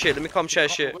chat shit. Let me come chat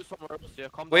shit.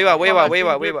 Wait,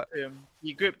 wait.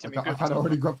 He gripped him. He I gripped had him.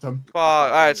 already grabbed him.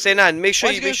 Alright, say nine. Make sure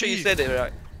Why's you he make sure going you for said it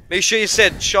right. Make sure you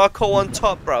said Sharko on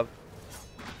top, bruv.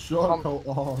 Sharko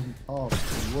on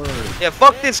word. Yeah,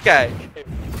 fuck this guy.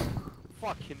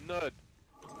 Fucking nerd.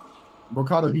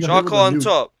 Ricardo, he got hit Sharko with a on nuke.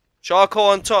 top. Sharko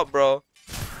on top, bro.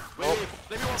 Wait,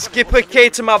 let me Skipper K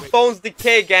to my bones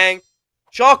decay, gang.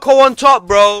 Sharko on top,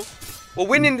 bro. We're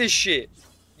winning this shit.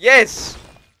 Yes.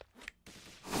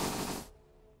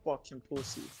 Fucking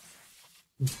pussy.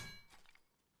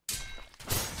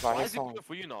 Right, Why he's is it on. good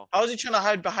for you now? How is he trying to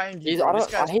hide behind you? He's- Bro? I This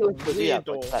don't- I guy's hate when people do that, weirdo.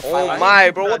 but it's like- Oh I my,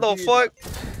 hate bro. What the that dude.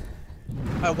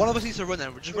 fuck? One of us needs to run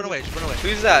then. Just run away. Just run away.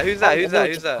 Who's that? Who's that? Who's that?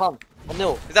 Who's that? Come.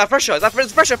 No, Is that fresher? Is that fresher?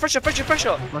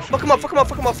 Fuck him up, fuck him up,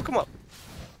 fuck him up, fuck him up.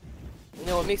 you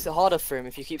know, it makes it harder for him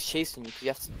if he keeps chasing you, 'cause you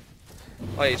have to...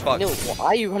 Oh, yeah, he's fucked. No, why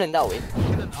are you running that way?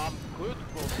 I'm good,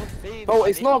 bro. Stop saying Bro, my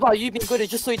it's name. not about you being good, it's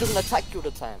just so he doesn't attack you all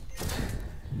the time.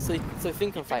 So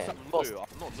think and fight him. I'm Boss. new.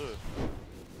 I'm not new.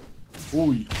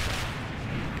 Ooh.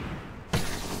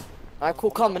 Alright,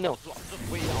 cool, calm and no.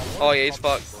 Oh, yeah, he's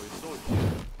fucked.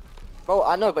 Bro,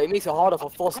 I know, but it makes it harder for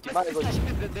Force. You might as well just...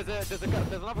 There's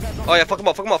another guy. Oh, yeah, fuck him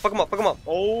up, fuck him up, fuck him up, fuck him up.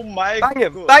 Oh my Bang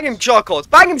him, god. bang him, Sharkos.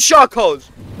 Bang him, Sharkos.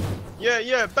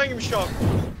 Yeah, bang him, Shark.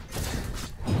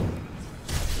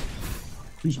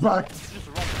 He's back.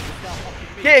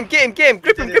 Get him.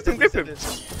 Grip him.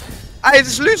 Ah, is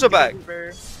this loser back?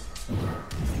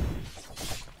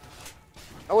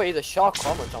 Oh wait, he's a shark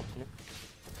armor jumping.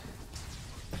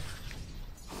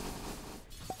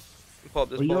 Pop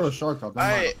this But you're a bullshit. shark up.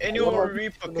 Hey, anyone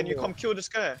Reaper, can you come kill this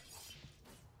guy?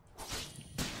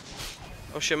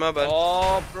 Oh shit, my bad.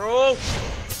 Oh, bro.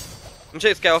 I'm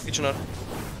taking this guy off each other.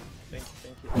 Thank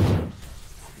you.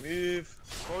 Move.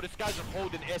 Bro, this guy's just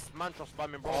holding S mantra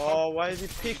spamming, bro. Oh, why is he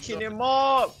picking him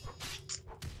up?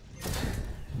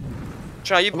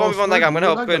 Try, you go on that guy. I'm gonna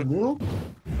help. Quinn.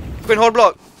 Quinn, hold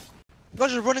block. You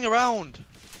guys are running around.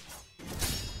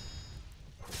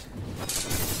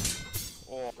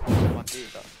 Oh, my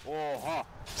days. Oh, ha.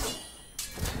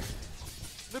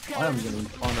 Look I am at gonna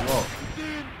find a lot.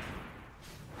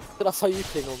 So that's how you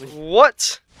play, Obi.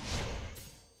 What?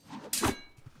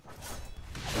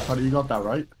 Ricardo, you got that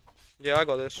right? Yeah, I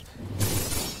got this.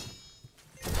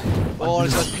 Oh,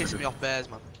 this guy's pissing me off bears,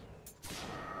 man.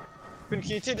 Quinn,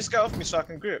 can you take this guy off me so I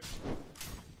can grip?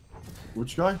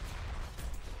 Which guy?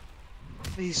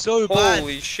 He's so bad.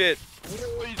 Holy shit.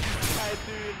 What is this guy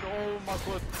doing? Oh my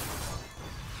god.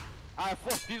 I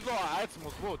forced these lot items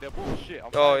as well. They're bullshit. I'm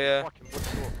Oh, trying to yeah. fucking watch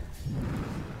it all.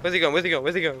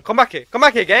 Where's he going? Come back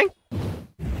here, gang.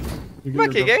 You Come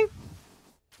back here, gang.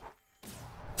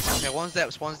 Okay, one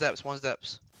steps.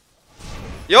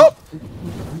 Yup.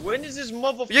 When is this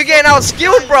motherfucker? You're getting out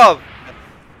skilled, bruv.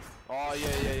 Oh,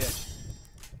 yeah.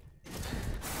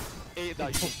 Ate that,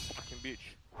 you fucking bitch.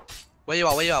 Where you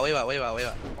at?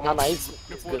 Nah, he's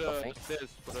Before good, I the think. stairs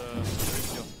for the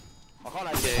video. I can't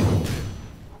like Yeah.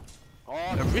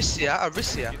 Oh,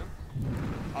 Arisia.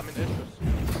 I'm in interest.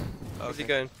 Where's he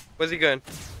going? Where's he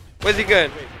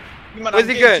going? Man, Where's I'm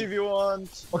he getting going? If you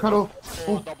want. Ricardo.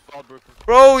 Oh, double guard broken.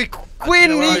 Bro,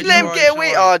 Quinn, You're he right, let him you're get right, away.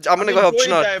 you're Oh, right. I'm gonna go help enjoying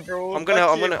Chinad. that, bro. I'm Back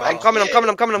coming. here.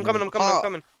 Come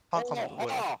on.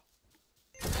 Ah,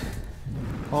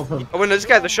 Help him. Oh, wait, no, this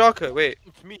guy's the sharker. Wait.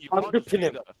 it's me. You I'm can't gripping say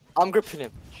him. that. I'm gripping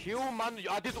him. Chill, man.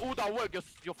 I did all that work.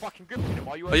 You're fucking gripping him.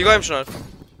 Are you? Oh, you got him, Chinad.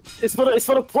 It's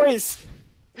for the points.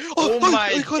 Oh my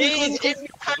he caught days! it. Every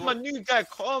time a new guy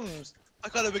comes, I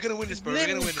got it. We're gonna win this, bro. We're let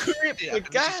gonna me win grip this. the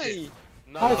guy.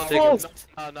 Nah.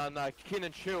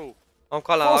 Keenan, chill. I'm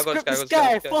calling. I got this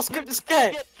guy. Full script this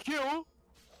guy. Kill.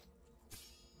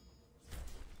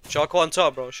 Sharko on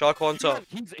top, bro. Sharko on top.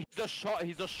 He's a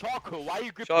sharko. Why are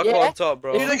you gripping? Sharko on top,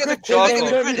 bro. You don't get the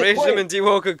Sharko. Raise him in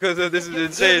Deepwoken because this is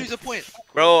insane. Lose a point.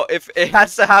 Bro, if it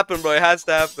has to happen, bro, it has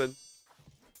to happen.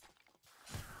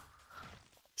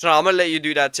 So I'm gonna let you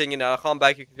do that thing, you know. I can't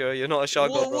back you, girl. You're not a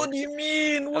Sharko, bro. What do you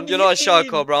mean? You're not a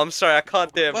Sharko, bro. I'm sorry, I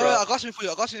can't do it, Wait, bro. I got something for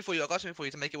you. I got something for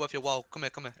you to make it worth your while. Come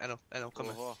here. Eno, come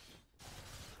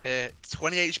here.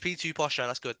 20 HP, 2 posture.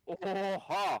 That's good.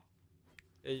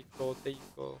 There you go.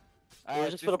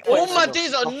 Oh my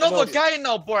days! Another guy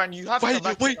now, bro, and you have to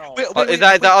back it now. Wait, is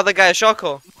that other guy a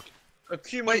Sharko? I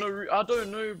don't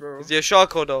know, bro. Is he a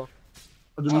Sharko though?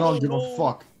 I do not give a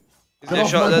fuck.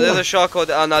 There's a Sharko.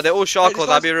 No, they're all Sharko.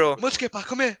 That'd be real. Let's get back.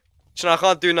 Come here. I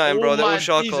can't do nothing, bro. They're all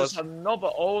Sharkos. Jesus, another.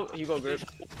 Oh, he got grip.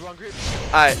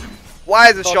 Alright. Why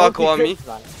is a Sharko on me?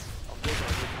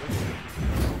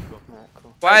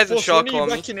 Why is a Sharko on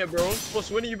me? Back in it, bro.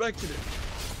 Boss, when are you back in it?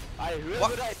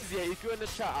 Whoever that is here, if you're in the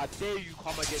chat, I dare you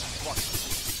come against fuck.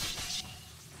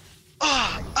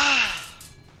 I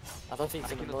don't think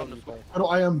it's gonna go.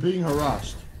 I am being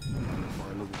harassed.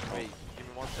 Wait, give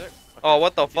me 1 sec. Oh,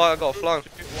 what the fuck? I got flung.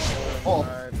 Oh,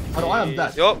 I am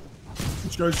dead. Yup.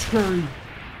 This guy's scary.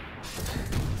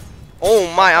 Oh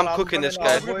my, I'm cooking this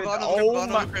guy. Oh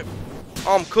my.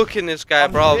 I'm cooking this guy,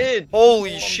 bro.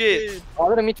 Holy shit.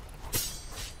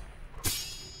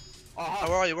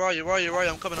 Where are you?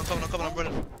 I'm coming, I'm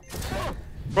running.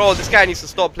 Bro, this guy needs to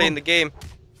stop playing the game.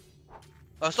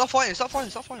 Stop fighting. No, we're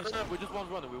just one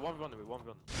runner. We're one runner.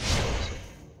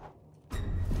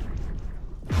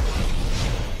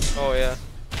 Oh yeah.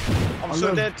 I'm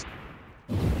so dead.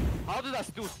 How did I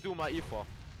still steal my ether?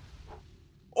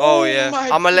 Oh yeah.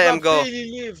 I'ma let him go.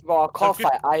 Bro, I can't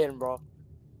fight iron, bro.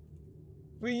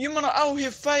 You man are out here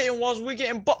fighting whilst we're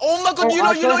getting oh my god, you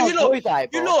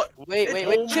lot. Wait,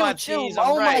 chill.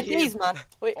 Oh my days, man.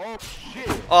 Wait. Oh shit.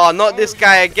 Oh, not this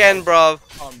guy again, bro.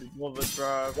 Can't be bothered,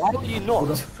 bro. Why would you not?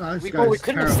 We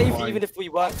couldn't have saved you even if we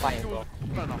weren't fighting, bro.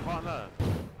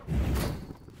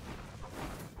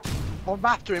 I'm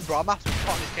after him, bro. I'm after him.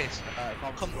 Fuck this case.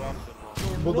 Come on.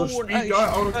 Well, the speed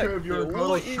guy, I don't care if you're a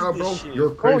girl, bro. You're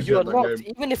Bro, crazy you're at that not. game.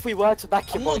 Even if we were to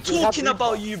back you, I'm bro, not talking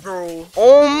about you, bro.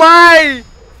 Oh my!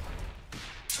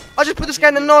 I just put this guy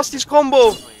in the nastiest combo.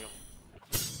 Let's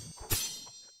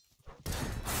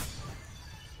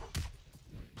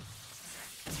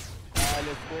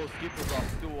go. Skipper, bro.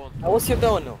 Still on. What's your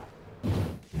bell now?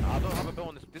 I don't have a bell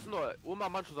on this. This is not. All my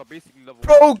mantras are basically level.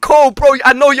 Bro, Cole, bro,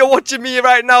 I know you're watching me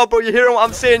right now, bro. You hearing what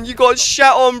I'm saying? You got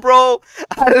shat on, bro.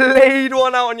 I laid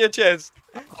one out on your chest.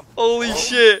 Holy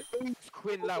shit.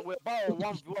 Quinn, like, we're about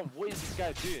 1v1. What is this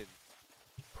guy doing?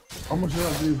 How much did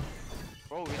I do?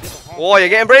 Bro, we did a half. Oh, you're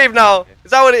getting brave now.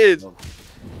 Is that what it is?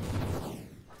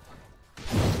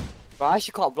 Bro, I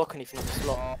actually can't block anything on this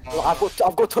lot.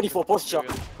 I've got 24 posture.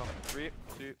 3,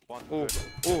 2, 1. Ooh,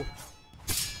 ooh.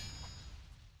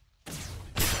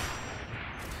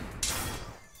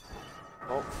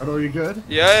 Are you good?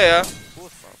 Yeah. This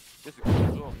is good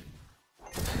as well.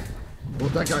 Well,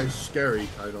 that guy's scary,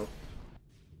 kind of.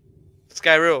 This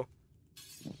guy real.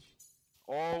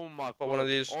 Oh my god. One of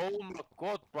these. Oh my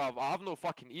god, bruv. I have no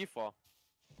fucking ether.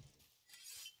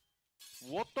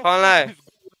 What the Can't fuck lie. is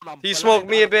going on? He smoked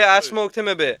me a bit, I smoked him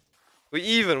a bit. We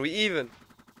even.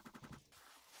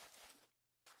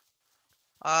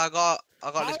 I got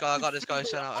this guy.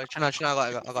 Chill out,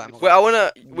 I got him. Wait, I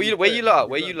wanna. Where you lot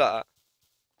at?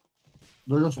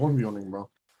 They're just 1v1ing, bro.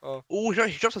 Oh,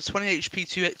 he drops a 20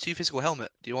 HP, 2 physical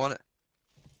helmet. Do you want it?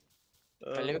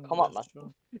 Let me come up, man.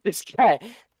 This guy.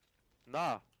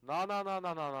 Nah. I can't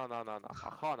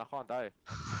die.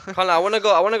 Can't lie, I wanna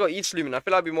go East Lumen. I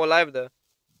feel like I'd be more live there.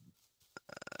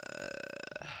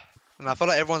 And I feel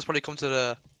like everyone's probably come to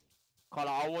the.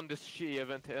 Carla, I want this shitty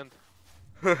event to end.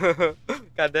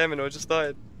 God damn it, it just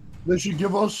started. They should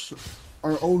give us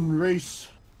our own race.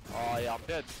 Oh yeah, I'm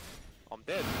dead. I'm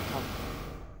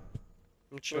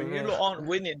Bro, chilling you here. lot aren't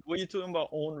winning. What are you talking about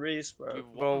own race, bro?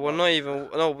 Bro, we're not even.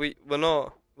 No, we're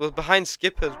not. We're behind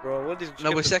skippers, bro. What is?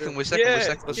 No, we're second. We're second. Yeah, We're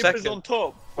second. Skippers on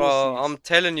top. Bro, I'm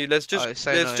telling you, let's just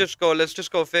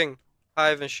go thing,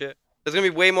 hive and shit. There's gonna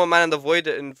be way more man in the void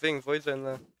in thing, void in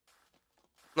there.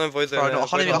 No void Bro, in no, I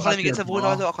there. can't even get to Void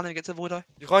Eye though. I can't even get to Void Eye.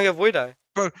 You can't get void eye.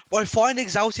 Bro, find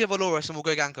Exaltia Valorous and we'll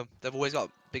go gank them. They've always got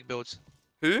big builds.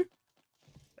 Who?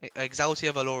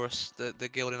 Exaltia Valorous, the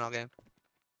guild in our game.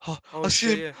 Oh, Oh, I see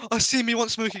shit, him. yeah. I see him. He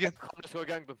wants smoke again. Let's go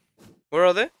gang them. Where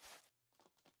are they?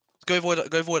 Go void.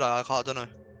 I don't know.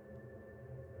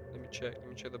 Let me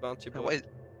check the bounty Wait, board. what is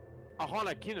I can't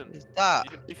like Keenan. that?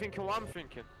 You thinking what I'm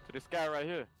thinking? To this guy right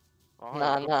here. Oh,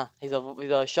 Nah. He's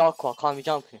a shark. I can't be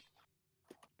jumping.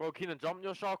 Bro, Keenan, jump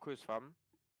your Sharkos, fam.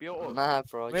 Be your Nah,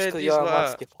 bro. Where Just are because these you're a lot mud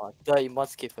at? skipper. Dirty mud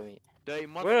skipper, me.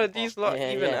 Where are these lot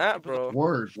even at, bro?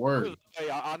 Word.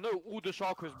 Hey, I know all the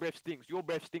Sharkos' breath stinks. Your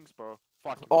breath stinks, bro.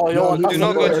 Fuck. Oh, No, you're Do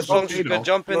not go to It's Song okay, Seeker. though.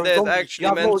 Jump in you're there. It's zombie. actually you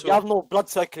have mental. you have no blood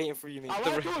circulating through you, me. Why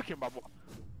are you working, bro?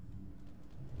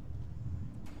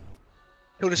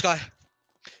 Kill this guy.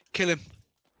 Kill him.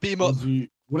 Beat him up.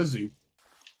 What is he?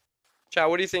 Chat,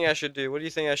 what do you think I should do? I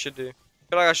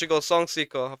feel like I should go Song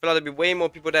Seeker. I feel like there'd be way more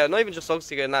people there. Not even just Song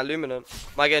Seeker in that Luminant.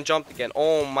 Am I getting jumped again?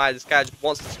 Oh my, this guy just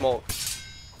wants to smoke.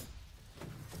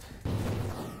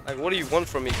 Like, what do you want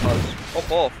from me, cuz?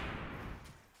 Hop off.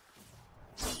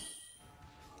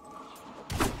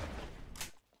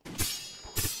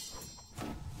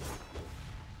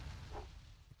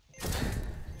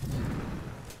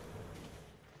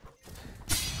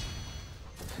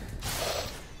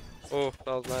 Oh,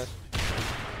 that was nice.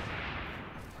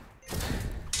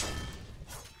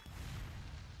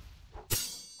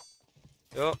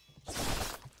 Yo.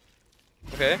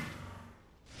 Okay.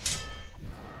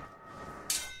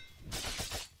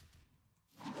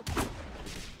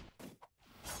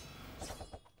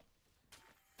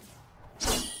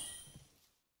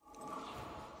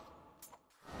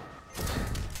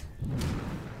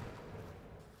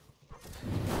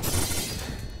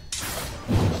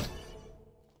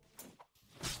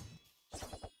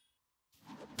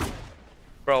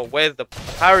 Bro, where's the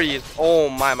parry is? Oh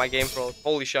my game froze.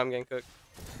 Holy shit, I'm getting cooked.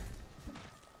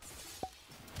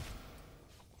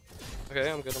 Okay,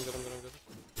 I'm good.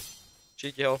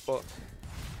 Cheeky health pot.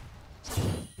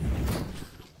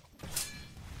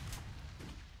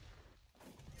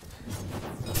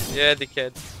 Yeah,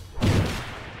 dickhead.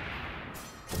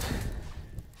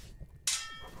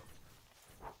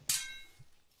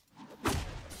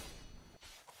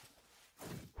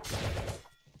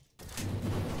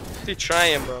 What's he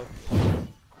trying, bro?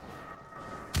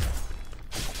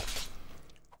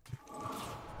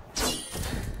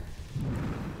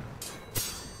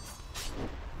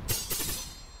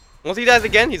 Once he dies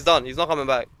again, he's done. He's not coming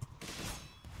back.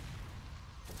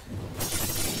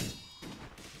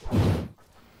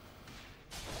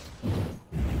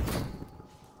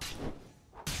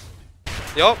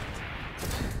 Yup.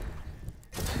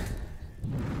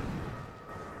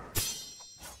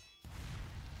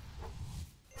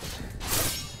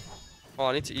 Oh,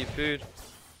 I need to eat food.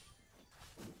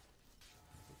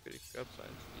 Grab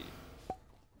something to eat.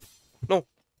 No!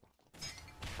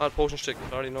 I had potion stick,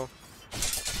 I already know.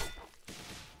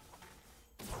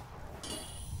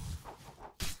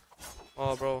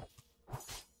 Oh, bro.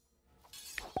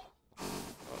 Oh,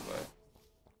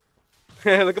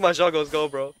 look at my Shogos go,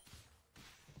 bro.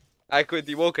 I quit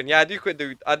Deepwoken. Yeah, I did quit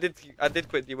I did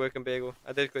quit Deepwoken, Bagel.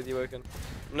 I did quit Deepwoken.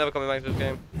 I'm never coming back to this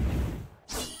game.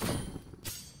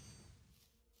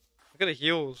 Look at the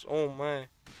heals. Oh my.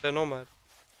 They're nomad.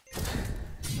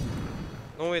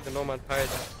 No way the nomad pirate.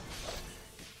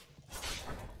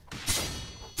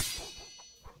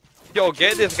 Yo,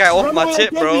 get this guy off my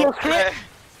tip, bro.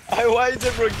 Why is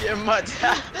it bro getting mad?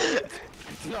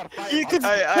 This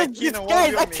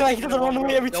guy's acting like he doesn't run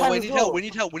away every time. No, we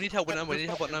need help. We need help at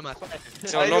nomad.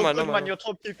 Yo, nomad. Man, you're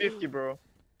top 250, bro.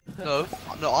 No,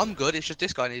 I'm good. It's just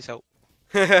this guy needs help.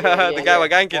 The guy we're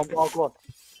ganking. Go on.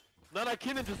 No,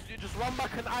 Keenan, just run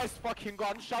back an ice fucking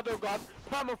gun, shadow gun,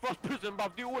 permafrost prison,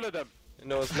 bruv, do all of them.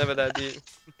 No, it's never that deep.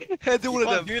 Do all of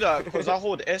them. Do that because I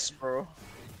hold S, bro.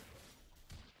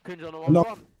 Cringe on the one No.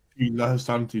 run. He let his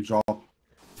sanity drop.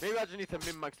 Maybe I just need to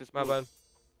min-max this. My bad.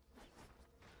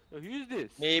 Yo, who's this?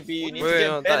 Maybe you need Wait, to get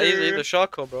no, better. that is the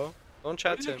Sharko, bro. Don't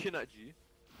chat What to are you him. looking at, G?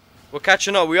 We're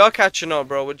catching up. We are catching up,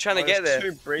 bro. We're trying to get there.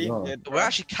 Too brain No. dead, We're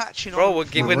actually catching Bro, on.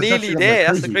 we're We're nearly catching up there. like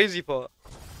That's the crazy. crazy part.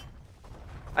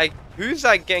 Like, who's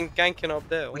that ganking up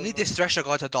there? We need this Thresher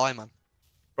guy to die, man.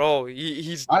 Bro,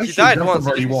 he I died actually grabbed once.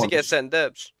 him He already just needs to get once. sent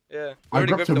depths. Yeah. We I already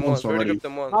grabbed gripped him him once. once We already already. gripped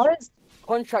him once. How does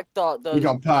contract He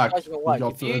got packed. He judgment work?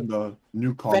 got If put you in the new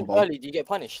vent combo. early, do you get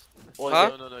punished? Or is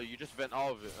Huh? it- No, you just vent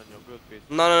out of it and you're good,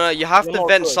 basically. No. You have You're to not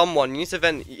vent good. someone. You need to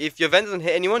vent. If your vent doesn't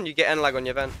hit anyone, you get N-lag on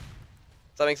your vent.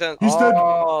 Does that make sense? He's dead.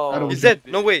 Oh. I don't- He's dead.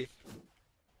 No way.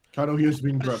 Kano, he has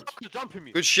been The gripped. Shark is jumping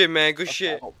me. Good shit, man. Good Okay,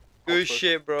 shit. hope- Good hope so.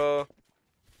 shit, bro.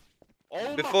 Oh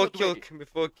my Before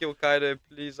God, kill Kaido,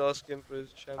 please ask him for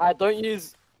his channel. I don't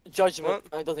use judgment.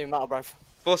 It doesn't even matter, bruv.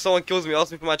 Before someone kills me,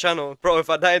 ask me for my channel. Bro, if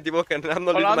I die in Deepwoken, I'm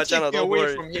not Well, losing I'm my channel, taking don't away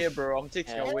worry. from here, bro. I'm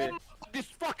taking Yeah. away. This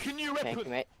fucking new Thank you,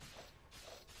 weapon. mate.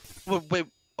 Wait.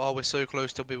 Oh, we're so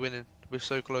close to be winning. We're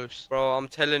so close. Bro, I'm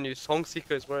telling you, Song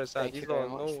Seeker is where it's at. Thank These you lot very are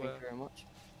much. nowhere. Thank you very much.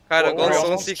 Kaido, go on I'm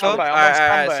Song on Seeker. standby, I'm on Alright,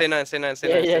 standby. say nine, say nine, say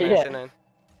Yeah, nine, say yeah, nine, yeah. say nine.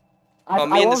 I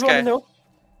me and was this guy. running though.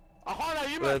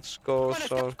 Let's go,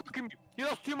 Song. He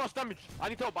does too much damage. I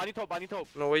need help, I need help, I need help.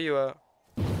 No, where you at?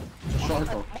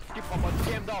 Sharko.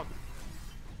 Get him down.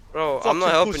 Bro, Fucking I'm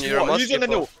not helping pussy, you. You're a what? He's on the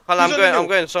musket. new. I'm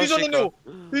going Song He's on the Seeker.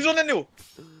 new. He's on the new.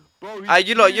 Bro, Ah,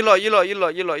 you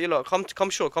lot. Come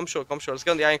short. Let's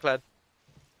get on the ironclad.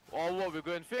 Oh, what, we're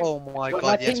going fifth? Oh my But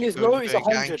god, my yes, thing is we're low going is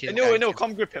 100. ganking, No, ganking.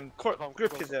 come grip him.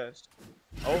 Grip his ass.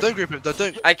 Don't grip him, don't.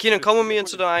 Alright, Keenan, come with me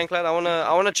into the ironclad. I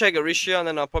wanna check Arisha and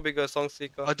then I'll probably go Song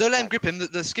Seeker. Oh, don't let him grip him,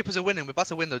 the skippers are winning, we're about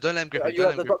to win though, don't let him grip Are him, you don't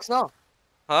at let the him grip. docks now?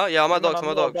 Huh? Yeah, I'm at dogs. I'm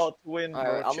not about to win, bro.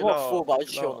 Alright, I'm Chill not out, full, but I'll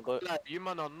just chill chill on out. the boat. Like, you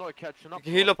man are not catching up. You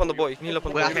can heal up on the boat. Okay,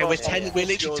 We're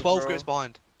literally 12 grips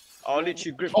behind. I'll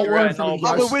literally grip Oh, you we're right in now. for the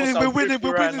bro. guys. We're winning, I'll grip you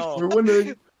we're right winning. now. We're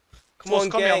winning. Come on,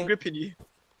 Come here, I'm gang. gripping you.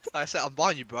 I said, I'm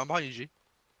behind you, bro, I'm behind you, G.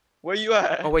 Where you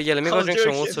at? Oh wait, yeah, let me go I'm drink some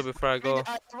joking. water before I go.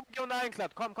 Get on the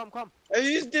ironclad. Come. Hey,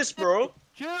 who's this, bro?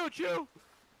 Chill.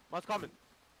 What's coming?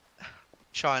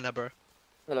 China, bro.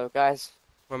 Hello, guys.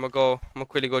 Where am I go? I'm gonna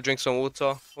quickly go drink some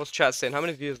water. What's chat saying? How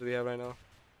many viewers do we have right now?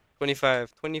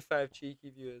 25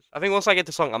 cheeky viewers. I think once I get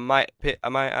the song, I might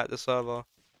add the server.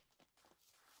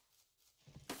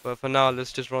 But for now,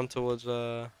 let's just run towards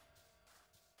Got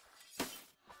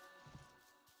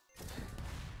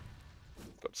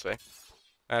to say.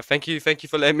 Thank you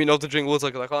for letting me know to drink water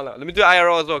because I can't. Let me do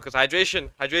IRL as well because hydration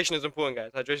is important,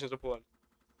 guys. Hydration is important.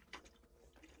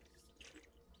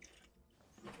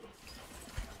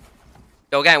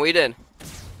 Yo, gang, what you doing?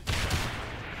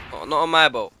 Oh, not on my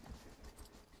boat.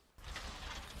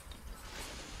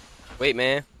 Wait,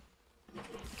 man.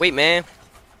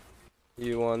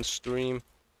 You on stream?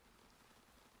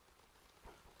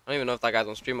 I don't even know if that guy's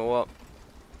on stream or what.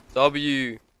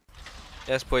 W.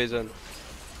 Yes, poison.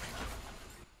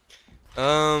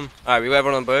 Alright, we got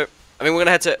everyone on boat. I mean, we're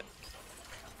gonna head to.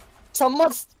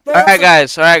 Alright,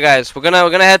 guys. We're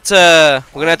gonna head to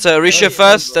Arisha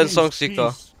first, then Song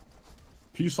Seeker.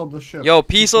 Peace on the ship. Yo,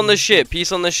 peace on the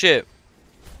ship.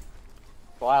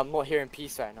 Well, I'm not hearing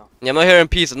peace right now. Yeah, I'm not hearing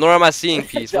peace, nor am I seeing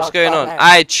peace. What's going on? man.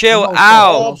 Alright, chill No,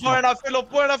 out. Oh, point, I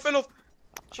fell off.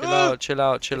 Chill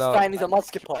out. It's fine, he's a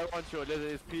musket I pot. want you.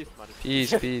 It's peace, man. Peace.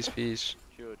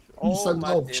 Chill. Peace and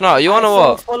love. Shana, you wanna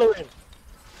what? Following.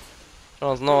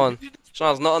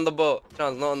 Shana's not on the boat.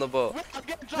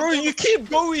 Bro, you keep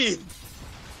going.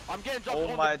 I'm getting jumped Oh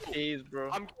on my the boat. days, bro.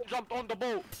 I'm getting jumped on the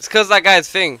boat. It's cause that guy's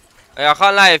thing. Like, I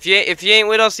can't lie. If you ain't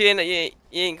with us, you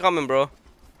ain't coming, bro.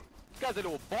 This guy's a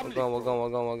little bomb.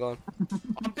 We're gone.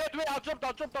 I'm dead. Wait, I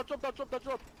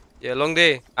dropped. Yeah, long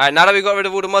day. Alright, now that we got rid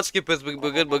of all the mud skippers, we're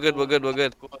good. God,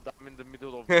 I'm in the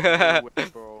middle of nowhere,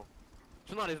 bro.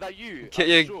 Sinan, is that you?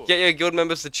 Get your guild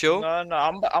members to chill. No,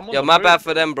 I'm on Yo, the my bridge, bad for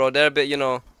bro. them, bro. They're a bit, you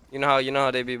know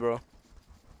how they be, bro.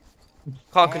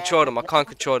 Can't control them. I can't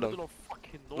control them.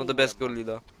 Not the best goalie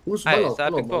though. Who's Hey, Mello? is that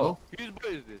Hello, Epic Ball? Mello. Whose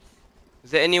boat is this?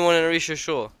 Is there anyone in Arisha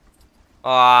Shore?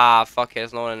 Ah, fuck it.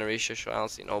 There's no one in Arisha Shore. I don't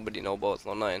see nobody, no boats,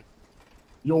 no nothing.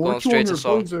 Yo, Going we're straight killing to your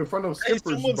song. guns in front of Hey,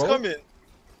 skippers, someone's bro. coming.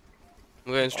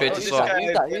 I'm going straight Not to this song. guy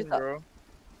Use that, again, use that. bro.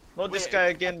 Not this guy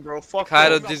again, bro. Fuck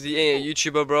Kaido off. Dizzy ain't a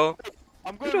YouTuber, bro.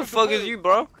 I'm Who going the with fuck boat. is you,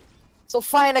 bro? So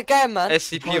fine again, man.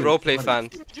 SCP Fine, roleplay fine. fan.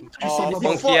 Peace on the boat.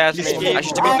 Monkey ass Peace on name. the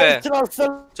Actually,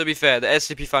 boat. to be fair, the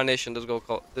SCP Foundation does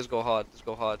go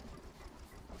hard.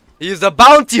 He is the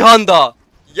bounty hunter.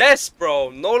 Yes, bro.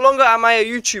 No longer am I a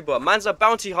YouTuber. Man's a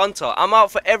bounty hunter. I'm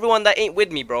out for everyone that ain't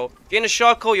with me, bro. If you're in a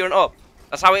Sharko, you're an up.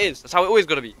 That's how it is. That's how it always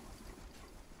gotta be.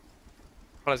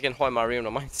 It's getting hot in my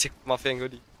room. Mine's sick of my thing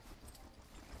hoodie.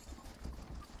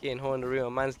 Getting hot in the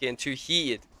room. Mine's getting too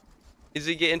heated. Is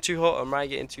it getting too hot or am I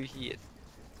getting too heated?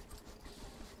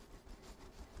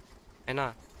 Hey,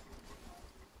 nah.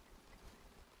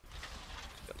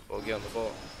 Get on the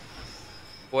ball.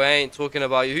 Boy, I ain't talking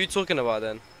about you. Who you talking about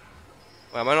then?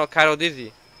 Wait, am I not Kaido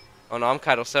Dizzy? Oh no, I'm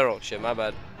Kaido SHAROKS. Shit, my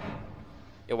bad.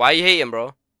 Yo, why you hating,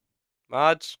 bro?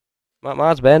 Mods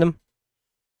ban him.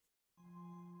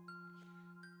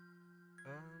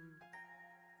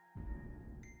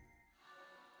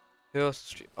 Who else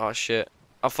stream? Oh shit.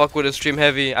 I fuck with the stream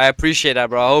heavy. I appreciate that,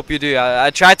 bro. I hope you do. I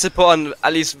tried to put on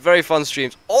at least very fun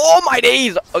streams. Oh my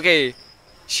days! Okay.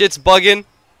 Shit's bugging,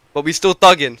 but we still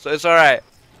thugging. So it's alright.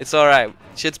 It's alright.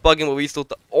 Shit's bugging, but we still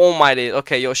oh my days.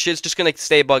 Okay, yo, shit's just gonna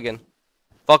stay bugging.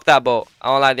 Fuck that boat. I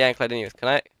don't like the anklet anyways. Can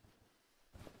I?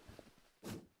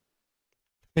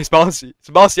 It's bouncy. It's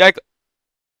a bouncy anklet.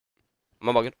 Am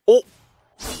I bugging? Oh!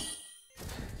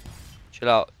 Chill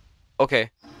out. Okay.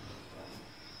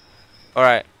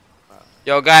 Alright.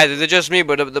 Yo, guys, is it just me?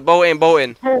 But the boat ain't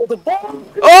boating. Oh, the ball!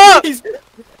 Oh!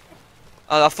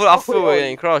 I thought we were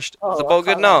getting crushed. Is the boat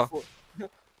good now?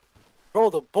 Bro,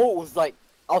 the boat was like,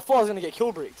 I thought I was gonna get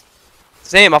kill bricked.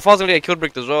 Same, I thought I was gonna get kill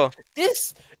bricked as well.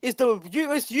 This is the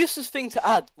most useless thing to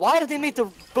add. Why did they make the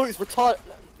boats retard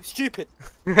stupid?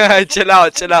 Chill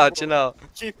out.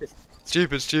 Stupid.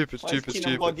 Stupid.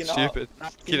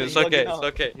 Keenan, it's okay.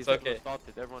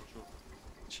 Everyone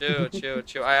Chill.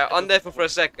 I on there for a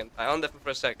second. Hey,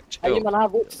 Chill. man, I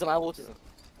have autism.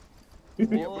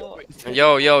 Yo.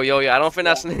 I don't think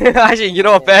that's actually. You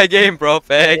know, fair game, bro.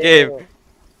 Fair game.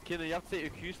 Keenan, you have to say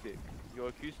acoustic. You're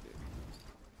acoustic.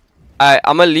 Alright,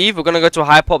 I'm gonna leave. We're gonna go to a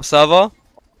high pop server,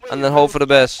 and then hope for the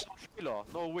best.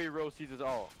 No way, Rose sees us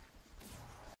all.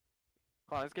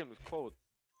 Oh, this game is cold.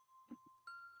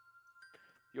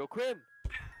 Yo, Quinn.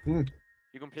 Hmm.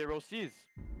 You can play Rose sees.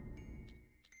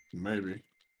 Maybe.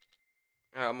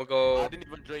 Alright, I'm gonna go. I didn't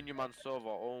even join you, man, server.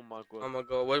 Oh my god. I'm gonna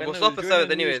go. We'll stop the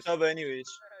server anyways. anyways.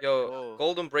 Yo,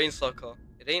 Golden Brain Sucker.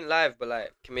 It ain't live, but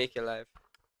like, can make it live.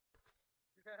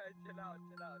 Chill out.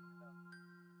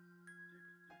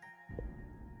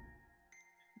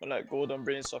 But like Golden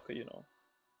Brain Soccer, you know.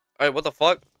 Alright, what the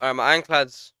fuck? Alright, my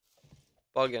ironclad's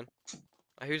bugging.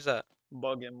 Who's that?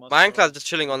 Bugging. My ironclad's just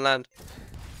chilling on land.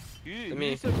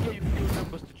 You said get your few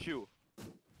numbers to chew.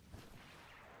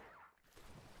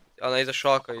 Oh no, he's a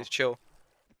sharker, he's chill.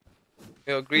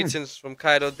 Yo, greetings from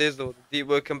Kaido Dizzle, the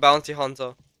Deepwoken bounty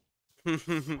hunter.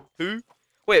 Who?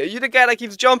 Wait, are you the guy that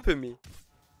keeps jumping me?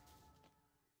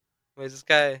 Where's this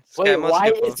guy? This guy must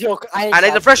why be, bro. is your... And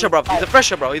he's a fresher, bro. He's a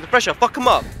fresher. Fuck him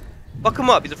up.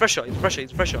 He's a fresher.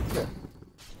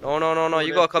 No.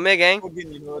 You gotta come here, gang.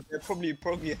 You know, they're probably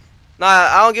proggy. Nah,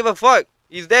 I don't give a fuck.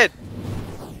 He's dead.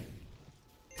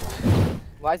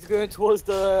 Why is he going towards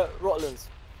the Rotlands?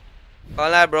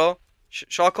 Can't lie, bro.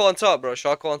 Sharko on top, bro.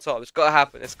 Sharko on top. It's gotta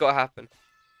happen.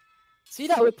 See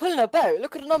that? We're pulling it back.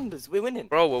 Look at the numbers. We're winning.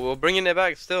 Bro, we're bringing it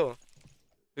back still.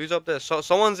 Who's up there?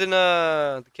 Someone's in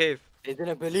the cave. They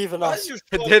didn't believe in us.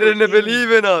 They didn't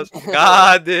believe in us.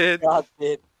 God did.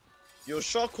 Your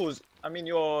Sharkos, I mean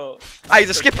your... Ah, he's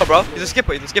a skipper, bro. He's a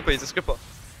skipper.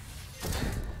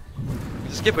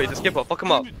 Fuck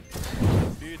him up.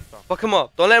 Fuck him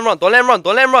up. Don't let him run. Don't let him run,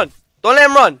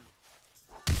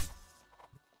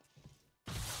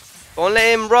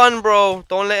 bro.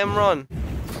 Don't let him run.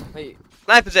 Wait.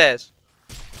 Snipe his ass.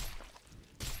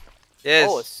 Yes.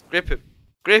 Oh, Grip him.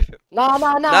 Nah.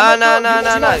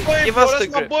 Give us the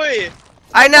grip.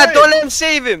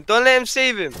 Don't let him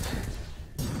save him.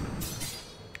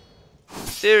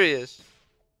 Serious.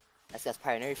 That's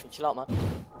paranoid. Chill out, man.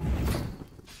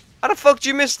 How the fuck did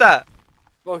you miss that?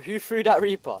 Bro, who threw that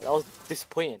Reaper? That was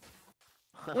disappointing.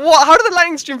 What? How did the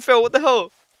lightning stream fail? What the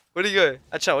hell? Where'd he go?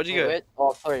 Achha, where'd you go?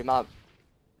 Oh, sorry, my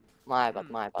bad.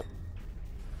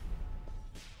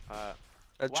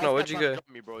 Achha, where'd you go?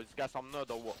 Me, bro? This guy's some nerd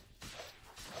or what?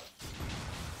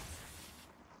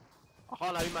 I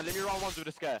can't lie, man. Let me round one with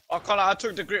this guy. I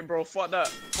took the grip, bro. Fuck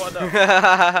that.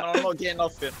 I'm not getting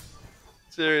nothing.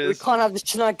 Serious. We can't have this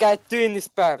Chinook guy doing this,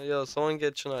 bro. Yo, someone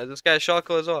get Chinook. Is this guy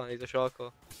Sharko as well? He's a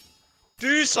Sharko.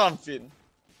 Do something.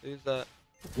 Who's that?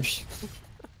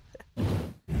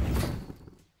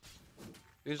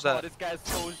 Who's that? This guy's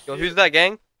so Yo, who's that,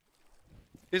 gang?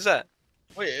 Who's that?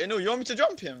 Wait, no, you want me to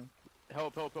jump him?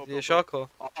 Help. He's a Sharko.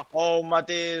 Oh my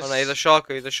days. Oh no, he's a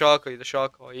Sharko.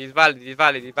 He's valid.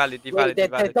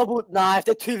 They're double. Nah, if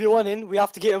they're 2v1 in, we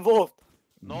have to get involved.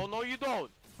 No, you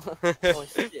don't. Oh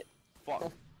shit.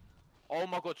 Fuck. Oh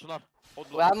my god, Chana.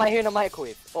 Why am I hearing a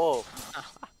microwave? Oh.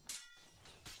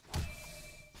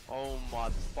 Oh my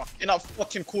fuck. In that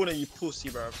fucking corner, you pussy,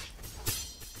 bro.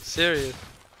 Serious.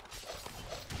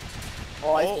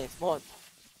 Oh, I can't spawn.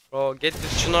 Bro, get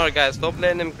this Chinar, guys. Stop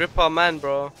letting him grip our man,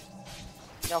 bro.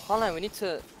 Yo, Conlan, we need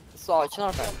to sort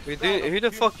Chinar, fam. We do. Who the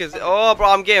fuck is it? Oh, bro,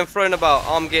 I'm getting thrown about.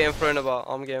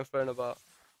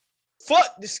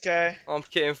 Fuck this guy. I'm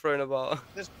getting thrown about.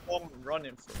 This bomb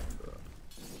running for him, bro.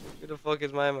 Who the fuck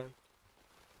is my man?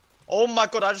 Oh my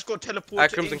god, I just got teleported.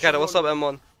 Alright, Crimson Cat, what's up,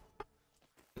 M1?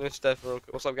 No Steph, real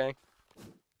quick. What's up, gang?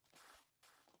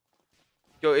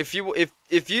 Yo, if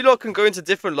you lot can go into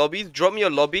different lobbies, drop me a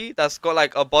lobby that's got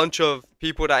like a bunch of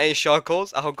people that ain't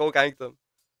Sharkos. I'll go gank them.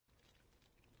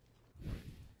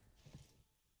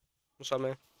 What's up,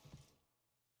 man?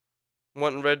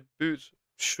 Want red boots?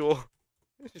 Sure.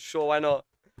 Sure, why not?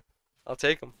 I'll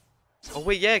take them. Oh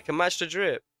wait, yeah, can match the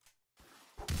drip.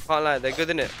 Can't lie, they're good,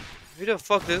 innit? Who the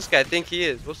fuck does this guy think he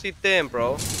is? What's he doing,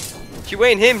 bro? You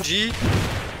ain't him, G.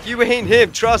 You ain't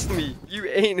him, trust me. You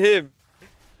ain't him.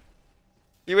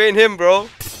 You ain't him, bro.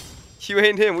 You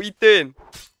ain't him. What you doing?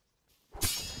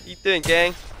 What you doing,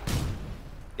 gang?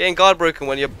 Getting guard broken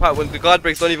when the guard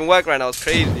breaks don't even work right now. It's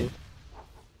crazy.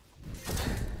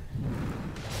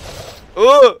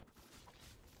 Oh!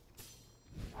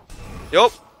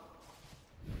 Yup.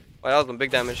 Oh, that was some big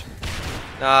damage.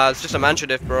 Nah, it's just a mantra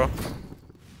diff, bro.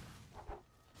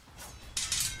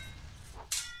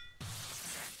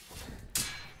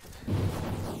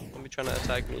 Don't be trying to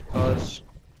attack me, cause.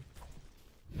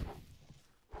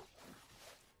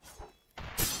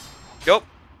 Yup.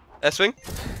 S-wing.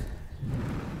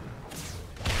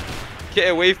 Get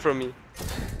away from me.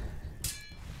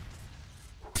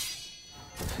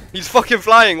 He's fucking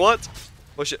flying, what?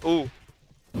 Oh shit, ooh.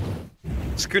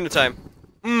 Schooner time.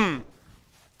 Mmm.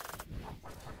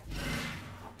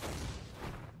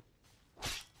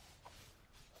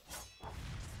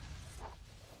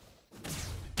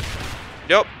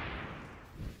 Yup.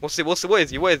 What is he?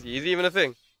 Is he even a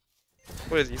thing?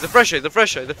 What is he? He's a fresher, he's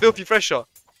a filthy fresher.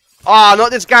 Ah,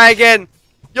 not this guy again.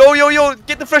 Yo,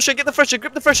 get the fresher, grip the fresher.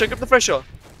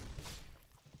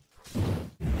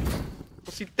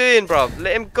 What's he doing, bruv?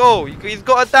 Let him go, he's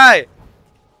gotta die.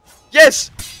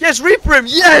 Yes, Reaper him,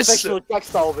 yes!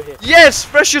 Yes,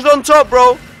 Fresher's on top,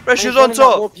 bro. Fresher's on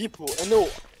top. More people, I know.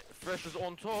 Fresher's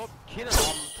on top. Killing him,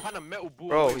 I'm trying to metal ball.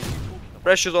 Bro,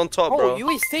 Fresher's on top, bro. Oh, you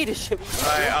always say this shit.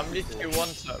 Alright, I'm literally one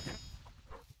tap.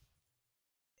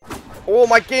 Oh,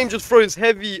 my game just froze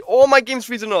heavy. Oh, my game's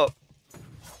freezing up.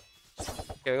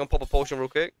 Okay, we're gonna pop a potion real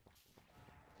quick.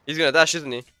 He's gonna dash,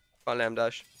 isn't he? Can't let him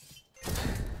dash.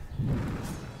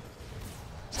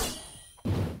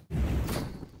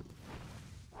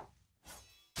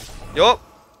 Yup.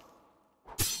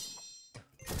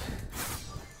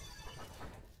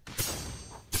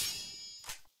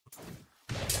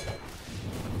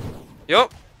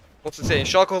 Yup. What's it saying?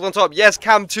 Sharko's on top. Yes,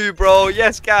 Cam too, bro.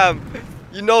 Yes, Cam.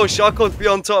 You know Sharko's be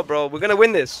on top, bro. We're gonna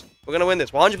win this. We're 100% gonna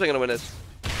win this.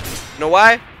 You know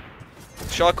why?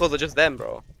 Sharkos are just them,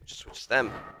 bro. Just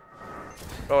them.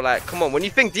 Bro, like, come on. When you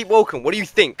think Deepwoken, what do you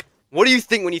think? What do you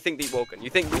think when you think Deepwoken? You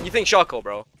think Sharko,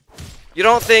 bro. You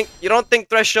don't think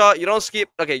Thresher, you don't skip.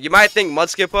 Okay, you might think Mud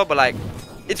Skipper, but like,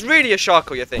 it's really a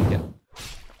Sharko you're thinking.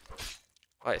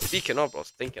 Alright, speaking of, bro,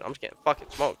 thinking, I'm just getting fucking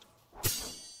smoked.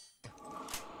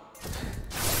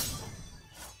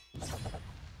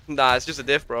 Nah, it's just a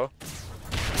diff, bro.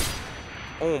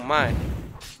 Oh my.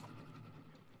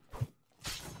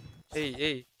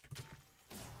 Hey.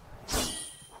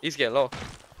 He's getting low.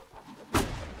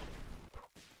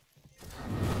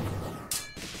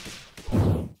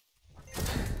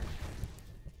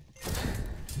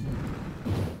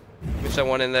 Wish I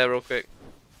went in there real quick.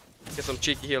 Get some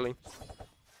cheeky healing.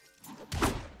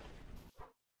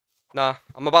 Nah,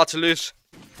 I'm about to lose.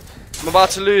 Pop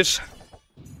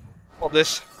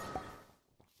this.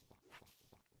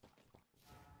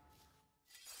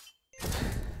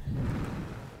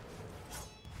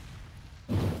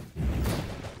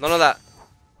 None of that.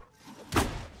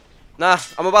 Nah,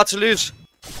 I'm about to lose.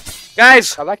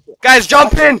 Guys! Guys,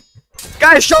 jump in!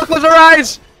 Guys, Sharko's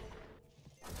arise!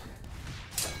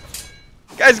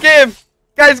 Guys, get him!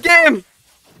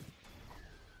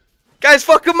 Guys,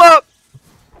 fuck him up!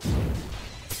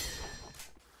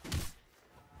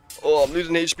 Oh, I'm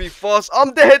losing HP fast.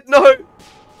 I'm dead, no!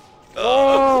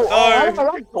 Oh,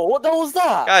 no! What the hell was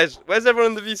that? Guys, where's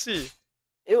everyone in the VC?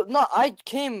 No, I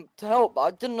came to help, but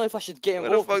I didn't know if I should get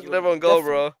involved. Where the fuck did everyone go,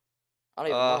 bro? I don't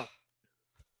even know.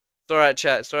 It's alright,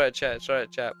 chat.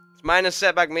 It's minus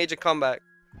setback, major comeback.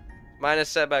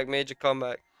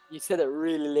 You said it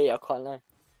really late, I can't lie.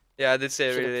 Yeah, I did say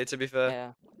it really late, to be fair.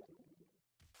 Yeah.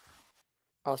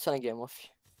 I was trying to get him off you.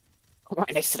 I'm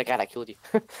right next to the guy that killed you.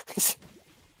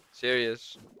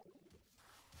 Serious.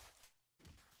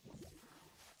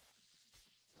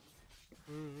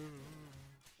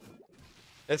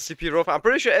 SCP Rofan. I'm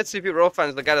pretty sure SCP Rofan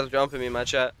is the guy that's jumping me in my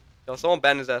chat. Yo, someone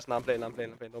ban his ass. Nah, I'm playing. Don't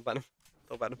ban him.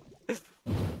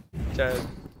 Chat.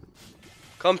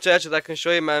 Come chat, I can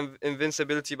show you my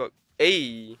invincibility, but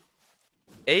hey,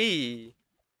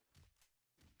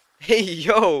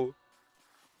 yo.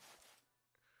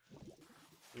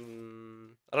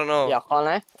 I don't know. Yeah, I can't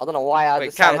lie. I don't know why I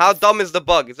Wait, Cam, how dumb is the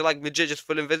bug? Is it like legit just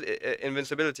full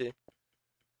invincibility?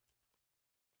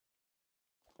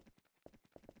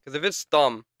 Because if it's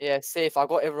dumb... Yeah, safe. I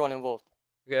got everyone involved.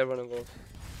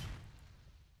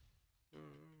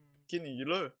 Kenny, you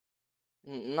low?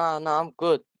 Nah, I'm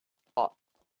good. But...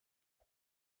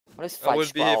 I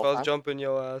would be if I was jumping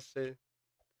your ass.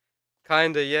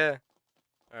 Kinda, yeah.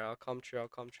 Alright, I'll come true.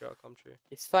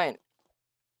 It's fine.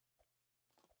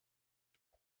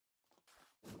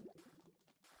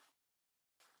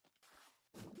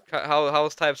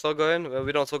 How's type still going? Well,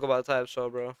 we don't talk about type so,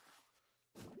 bro.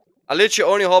 I literally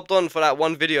only hopped on for that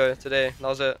one video today. That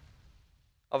was it.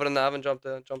 Other than that, I haven't jumped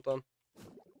on.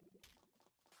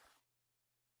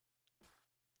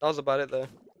 That was about it though.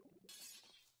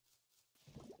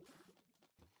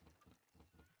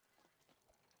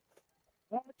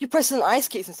 You pressing ice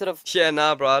skates instead of. Yeah,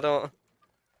 nah, bro. I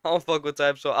don't fuck with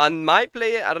type. So I might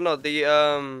play it. I don't know. The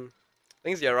I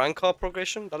think it's the rank car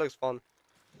progression. That looks fun.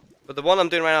 But the one I'm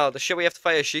doing right now, the shit we have to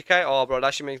fight a Shikai. Oh, bro, that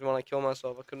actually makes me want to kill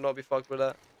myself. I could not be fucked with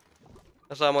that.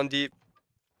 That's why I'm on deep.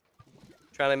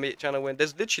 Trying to win.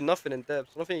 There's literally nothing in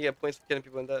depths. I don't think you get points for killing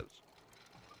people in depths.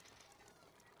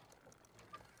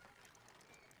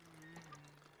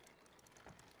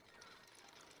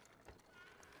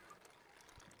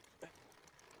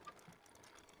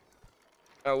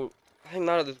 I think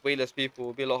now that there's way less people,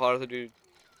 it'll be a lot harder to do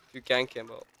ganking,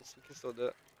 but we can still do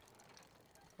it.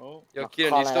 Oh. Yo,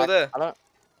 Kieran, you still there? I don't.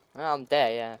 I'm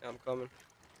there, yeah. Yeah, I'm coming.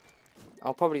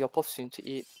 I'll probably go off soon to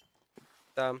eat.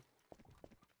 Damn.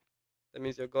 That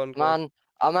means you're gone. Man,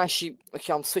 I'm actually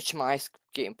okay. I'm switching my ice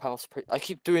skating panels. I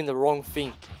keep doing the wrong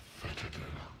thing.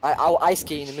 I'll ice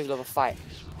skate in the middle of a fight.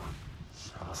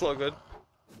 That's not good.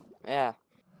 Yeah.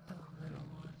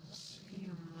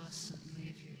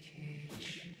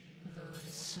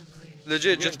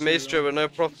 Legit, just Maestro with no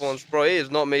proper ones. Bro, it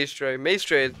is not Maestro.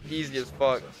 Maestro is easy as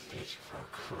fuck.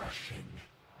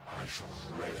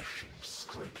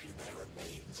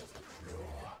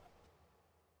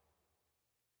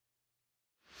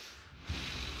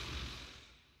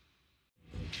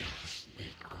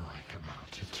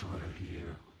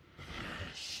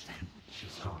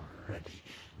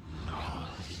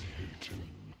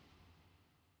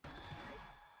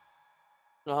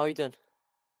 No, how you doing?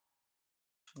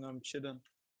 No, I'm chilling.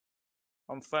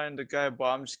 I'm fighting the guy, but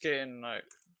I'm just getting like,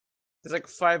 there's like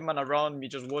 5 men around me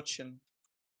just watching,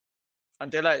 and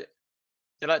they're like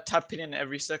tapping in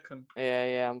every second.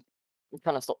 Yeah. I'm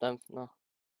trying to stop them. No.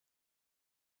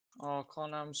 Oh,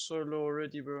 Connor, I'm so low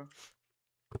already, bro.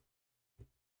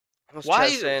 What's Why?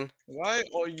 chat saying? Why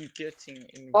are you getting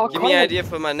in? Oh, Give me an idea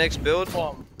for my next build.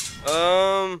 What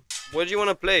What do you want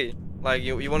to play? Like,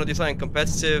 you want to do something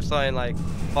competitive, something like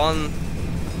fun?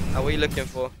 What are you looking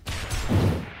for?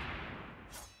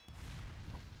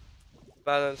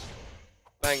 Balance.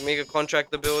 Bank, make a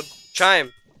contractor build.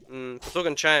 Chime. We're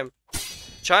talking Chime.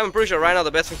 Chime, I'm pretty sure right now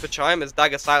the best thing for Chime is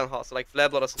Dagger Silent Heart, so like Flare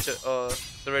Blood or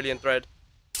Cerulean Thread.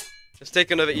 It's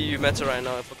taking over EU meta right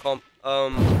now for comp.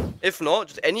 If not,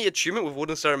 just any achievement with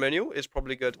Wooden Ceremonial is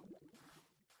probably good.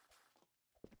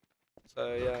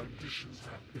 So yeah.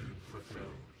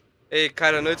 Hey,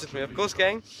 Kyra noticed me. Of course,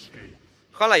 gang.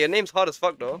 Can't lie, your name's hard as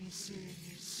fuck though.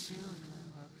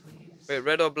 Wait,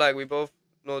 red or black? We both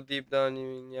know deep down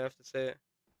you have to say it.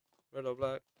 Red or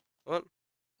black? What? What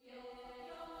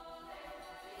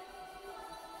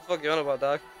the fuck you on about,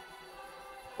 dog?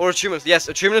 Or achievements? Yes,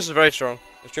 achievements is very strong.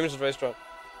 Achievements is very strong.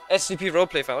 SCP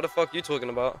roleplay fan. What the fuck are you talking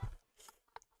about?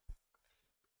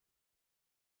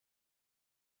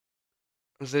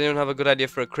 Does anyone have a good idea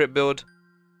for a crit build?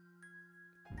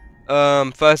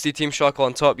 Firstly, Team Shark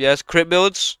on top. Yes, crit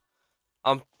builds.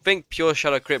 I think pure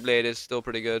Shadow Crit Blade is still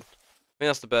pretty good. I think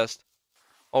that's the best.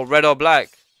 Oh, red or black?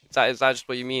 Is that just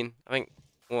what you mean? I think.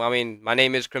 Well, I mean, my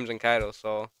name is Crimson Kaido,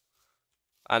 so,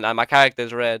 and my character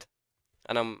is red,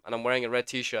 and I'm wearing a red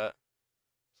T-shirt.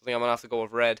 So I think I'm gonna have to go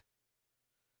with red.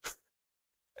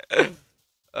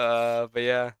 But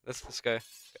yeah, let's go. Let's go.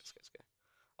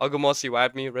 Agumasi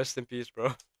wiped me. Rest in peace,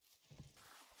 bro.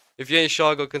 If you ain't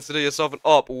Shargo, consider yourself an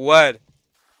op. Word.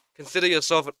 Consider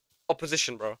yourself an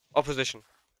opposition, bro. Opposition.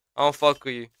 I don't fuck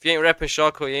with you. If you ain't repping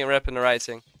Sharko, you ain't repping the right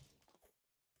thing.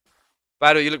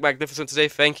 Battle, you look magnificent today.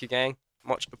 Thank you, gang.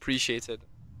 Much appreciated.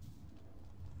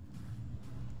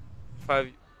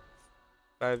 €5.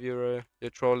 You're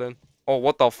trolling. Oh,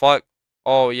 what the fuck?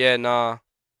 Oh yeah, nah.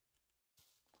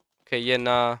 Okay, yeah,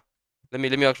 nah. Let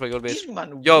me ask for a good base.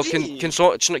 Yo, Keenan,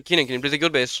 can you play the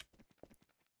good base?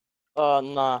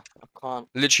 Nah, I can't.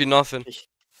 Literally nothing.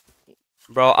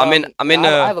 Bro, I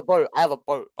have a boat. I have a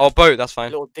boat. Oh, boat. That's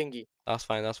fine. Little dinghy. That's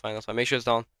fine. Make sure it's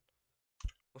down.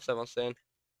 What's everyone saying?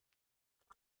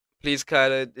 Please,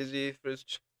 Kaido, Dizzy for his.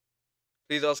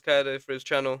 Please ask Kaido for his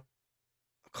channel.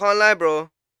 I can't lie, bro.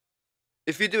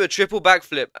 If you do a triple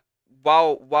backflip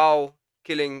while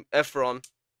killing Efron,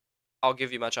 I'll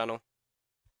give you my channel.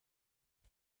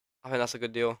 I think that's a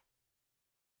good deal.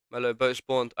 Mellow boat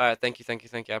spawned. Alright, thank you. I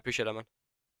appreciate that, man.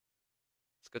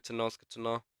 It's good to know.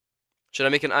 Should I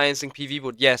make an Iron Sync PV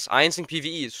board? Yes, Iron Sync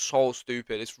PvE is so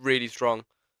stupid. It's really strong.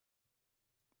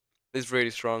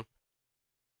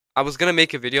 I was gonna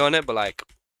make a video on it, but like,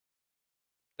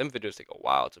 them videos take a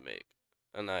while to make,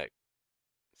 and like,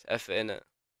 it's effort in it,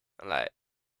 and like,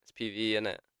 it's PvE in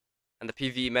it, and the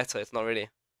PvE meta, it's not really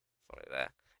there.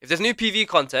 If there's new PvE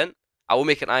content, I will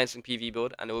make an Iron Sync PvE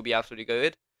build, and it will be absolutely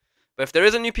good. But if there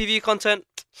isn't new PvE content,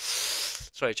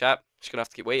 sorry, chap. Just gonna have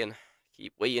to keep waiting.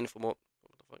 Keep waiting for more.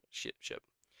 What the fuck? Shit. But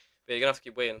you're gonna have to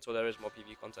keep waiting until there is more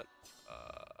PvE content.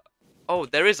 Oh,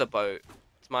 there is a boat.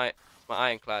 It's my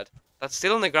ironclad. That's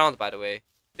still on the ground, by the way.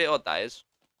 Bit odd that is.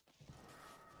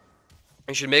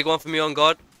 You should make one for me on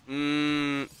God.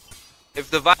 If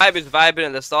the vibe is vibing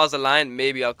and the stars align,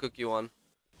 maybe I'll cook you one.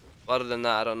 Other than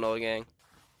that, I don't know, gang.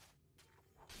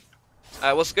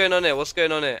 Alright, what's going on here?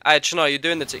 Alright, Chino, you're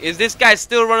doing the thing. Is this guy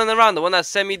still running around? The one that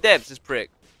sent me debs, this prick.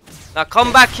 Now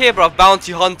come back here, bro.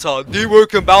 Bounty hunter.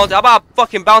 Deepwoken bounty. How about I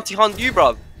fucking bounty hunt you,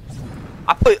 bro?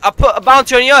 I put a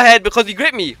bounty on your head because you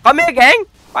gripped me. Come here, gang.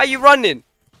 Why are you running?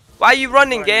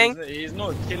 Gang? He's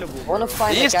not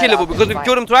killable. He is killable because we've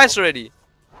killed him twice already.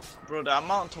 Bro, the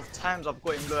amount of times I've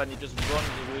got him low and he just runs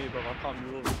away, bro. I can't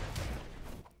move.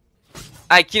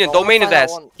 Alright, Keenan, don't main his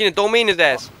ass. Keenan, don't main his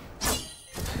ass.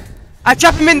 I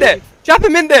trap him in there.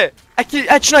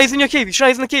 Chino, he's in your cave. He's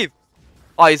in the cave.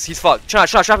 Oh, he's fucked. Chino,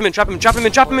 trap him in.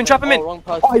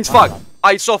 Oh, he's fucked. Oh,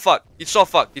 he's so fucked.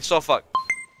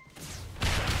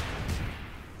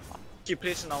 Keep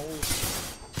placing our walls.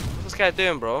 What's this guy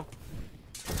doing, bro?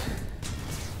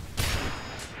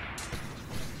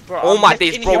 Bro, Oh my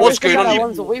days, bro. What's going on here?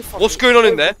 What's going on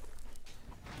in there?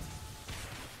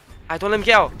 I don't let him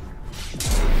get out.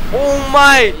 Oh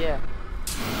my! Yeah.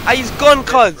 Ah, he's gone,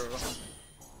 cuz.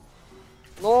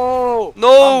 No!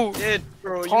 No! I'm dead,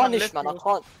 bro. Tarnish, man, I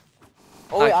can't.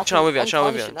 Oh, wait, Alright, Chino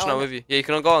with you. Yeah, you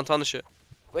can go on tarnish it.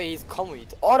 Wait, he's Conway.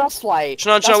 Oh, that's why.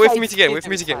 Chino, wait for me to get.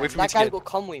 That guy's got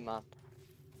Conway, man.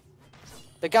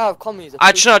 The guy with Conway is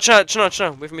a Chino,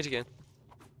 wait for me to get.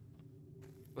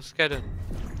 What's this guy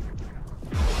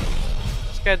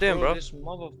doing? Bro? This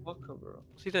motherfucker, bro.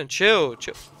 What's he doing? Chill.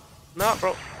 Nah,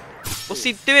 bro. What's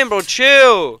he doing, bro?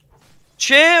 Chill,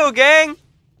 gang.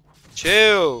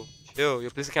 Chill. Yo,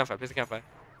 place the campfire.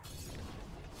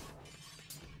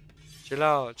 Chill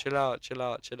out.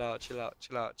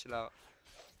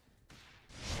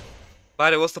 By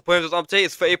the way, what's the point of this update?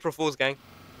 It's for April Fool's, gang.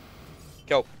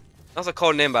 Go. That's a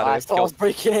cold name, by the way. Someone's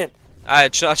breaking in.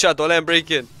 Alright, chill, don't let him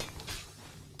break in.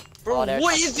 Bro, Oh,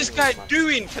 what is this guy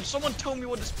doing? Can someone tell me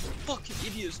what this fucking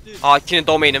idiot's doing? Ah, Keenan,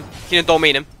 don't main him. Keenan, don't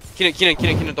main him.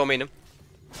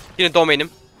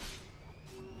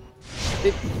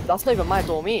 That's not even my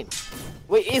domain.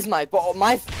 Wait, it is my, but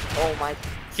my. Oh my.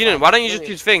 Keenan, why don't you just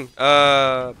use thing?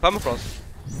 Permafrost.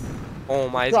 Oh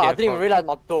my. Bro, I didn't even realize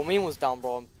my domain was down,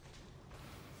 bro.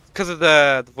 Because of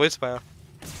the voice fire.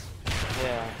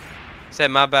 Yeah.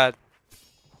 Said my bad.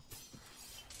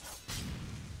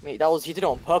 Mate, he did it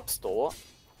on purpose, though.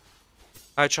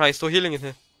 Alright, try. He's still healing in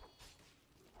here.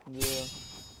 Yeah.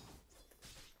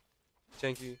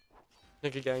 Thank you,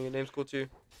 gang. Your name's cool too.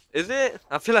 Is it?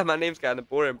 I feel like my name's kinda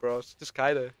boring, bro. It's just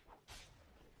kinda.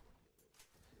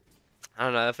 I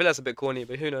don't know. I feel that's a bit corny,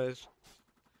 but who knows?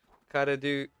 Kinda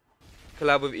do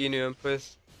collab with Inu and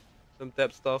push some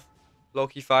depth stuff.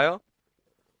 Low-key fire.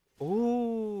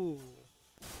 Ooh.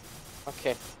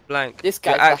 Okay. Blank. This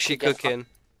guy's You're actually cooking.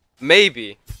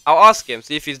 Maybe. I'll ask him.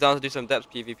 See if he's down to do some depth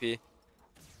PvP.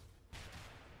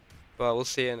 But we'll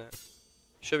see in it.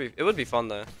 It would be fun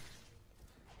though.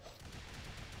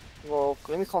 Well,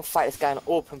 let me come fight this guy in an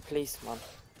open place, man.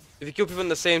 If you kill people in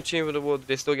the same team with the world,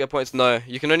 they still get points? No.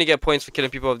 You can only get points for killing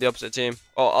people of the opposite team.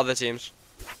 Or other teams.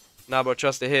 Nah, bro,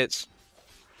 trust the hits.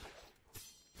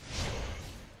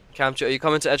 Camch, are you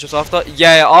coming to Etros after?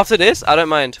 Yeah, after this, I don't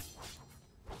mind.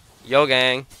 Yo,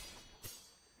 gang.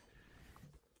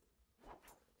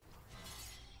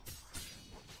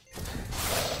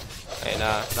 Hey,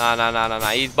 nah.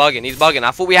 He's bugging. I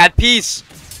thought we had peace.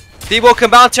 Deepwoken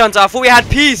Bounty Hunter, I thought we had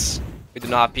peace. We do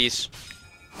not have peace.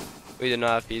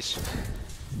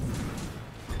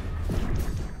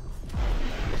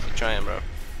 What's he trying, bro?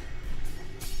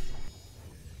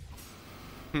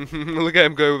 Look at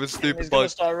him go with his stupid bug.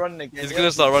 He's gonna start running again. He's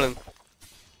gonna start running.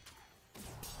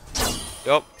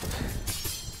 Yup.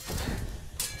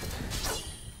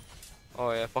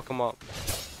 Oh yeah, fuck him up.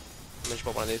 I'm gonna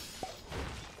pop one of these.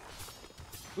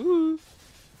 Woo.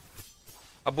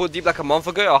 I bought deep like a month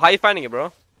ago. Oh, how are you finding it,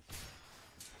 bro?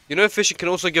 You know fishing can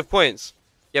also give points.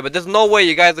 Yeah, but there's no way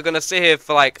you guys are gonna sit here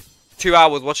for like 2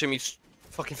 hours watching me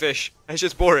fucking fish. It's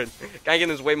just boring. Ganking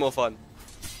is way more fun.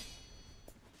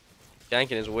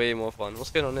 What's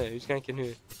going on there? Who's ganking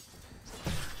who?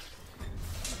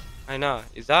 I know.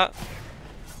 Is that?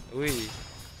 Wee.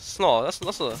 Snore. That's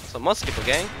a must skipper,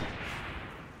 gang.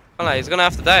 Oh no, he's gonna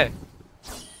have to die.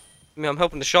 I'm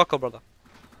helping the Sharko brother.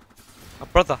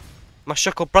 My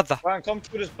Sharko brother. Ryan, come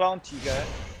to this bounty, guy.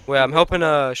 Wait, I'm helping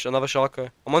another Sharko.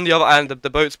 I'm on the other island, the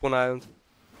boat spawn island.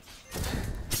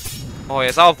 Oh, yeah,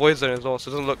 it's out of void zone as well,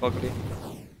 so it doesn't look ugly.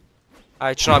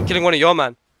 Alright, Chino, I'm killing one of your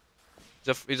man.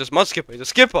 He's a mud skipper. He's a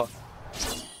skipper.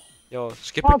 Yo,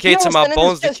 skipper K to my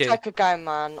bones decay. Guy,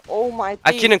 man. Oh my.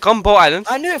 I couldn't come boat island.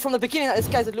 I knew it from the beginning that this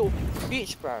guy's a little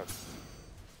bitch, bro.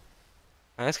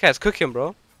 Man, this guy's cooking,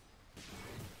 bro.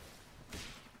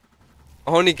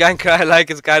 Only ganker I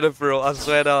like is kind of real. I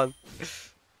swear down.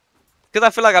 Because I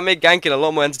feel like I make ganking a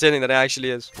lot more entertaining than it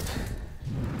actually is.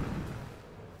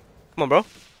 Come on, bro.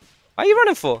 What are you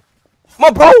running for? Come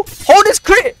on, bro. Hold this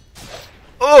crit.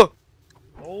 Oh.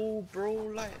 Oh, bro,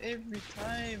 like every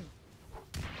time.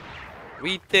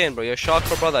 We thin, bro. You're a shark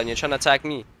for brother and you're trying to attack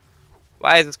me.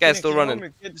 Why is this guy still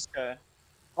running? This guy.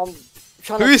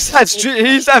 Who's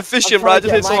that fishing, bro? I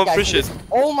just hit someone fishing.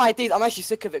 Oh my days, I'm actually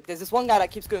sick of it. There's this one guy that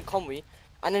keeps going Conway,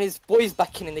 and then his boys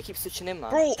back in and they keep switching in,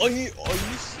 man. Bro, are you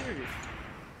serious?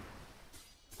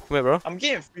 Come here, bro. I'm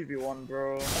getting 3v1,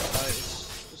 bro. Like,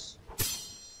 it's just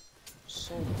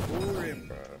so boring,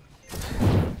 bro.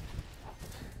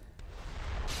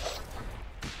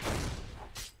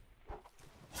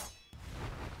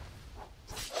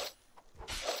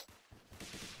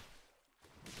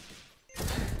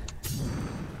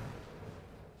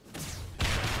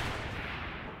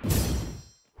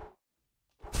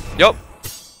 Yup.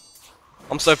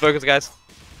 I'm so focused, guys.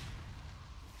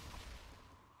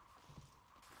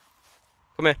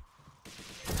 Come here.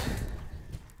 Come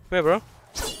here, bro.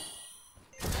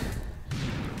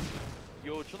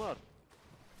 Yo, Chillard.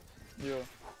 Yeah. Do you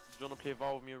wanna play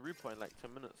Val with me and Reaper in like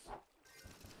 10 minutes?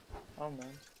 Oh, man.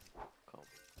 Come.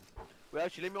 Wait,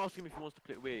 actually, let me ask him if he wants to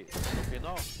play. Wait, okay,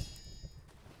 now.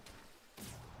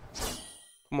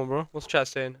 Come on, bro. What's chat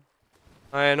saying?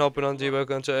 I ain't hopping on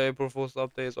Deepwoken until April Fool's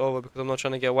update is over because I'm not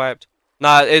trying to get wiped.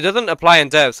 Nah, it doesn't apply in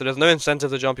devs, so there's no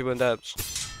incentive to jump people in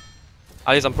devs.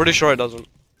 At least I'm pretty sure it doesn't.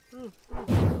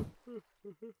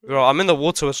 Bro, I'm in the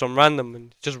water with some random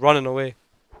and just running away.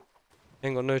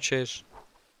 Ain't got no chase.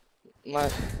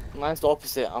 Mine's the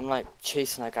opposite. I'm like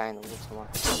chasing a guy in the water, man.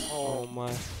 Oh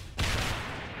my.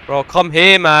 Bro, come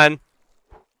here, man.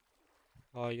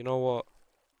 Oh, you know what?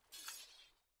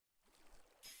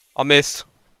 I missed.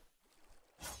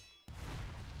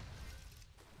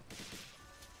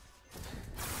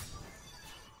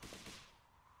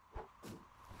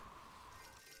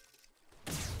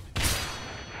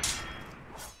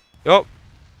 Yup.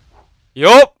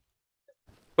 Yup.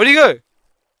 Where'd he go?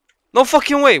 No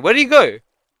fucking way. Where'd he go?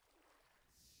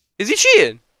 Is he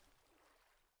cheating?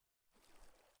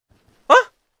 Huh?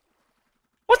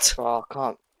 What? Bro, I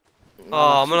can't.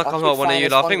 Oh, I'm gonna come help one of you.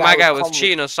 I think my guy was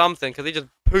cheating or something because he just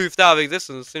poofed out of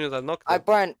existence as soon as I knocked him.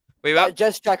 Brian. Wait, what?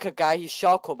 Just strike a guy. He's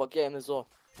Sharko, but get him as well.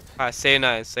 Alright, say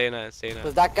nice, say nice, say nice.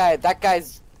 Because that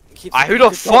guy's. Who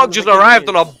the fuck just arrived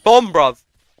on a bomb, bruv?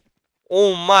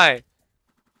 Oh my.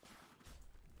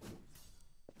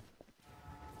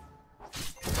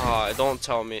 Oh, don't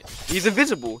tell me. He's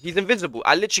invisible. He's invisible.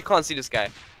 I literally can't see this guy.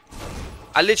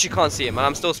 I literally can't see him, and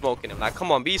I'm still smoking him. Like,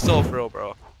 come on, be so for real,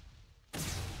 bro.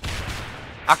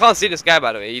 I can't see this guy,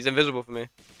 by the way. He's invisible for me.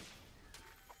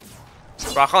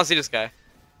 Bro, I can't see this guy.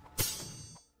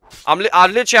 I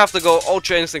literally have to go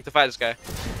Ultra Instinct to fight this guy.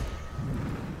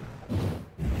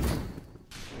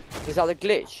 Is that the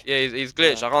glitch? Yeah, he's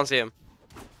glitched. Yeah. I can't see him.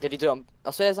 Did he do it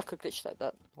I swear there's like a glitch like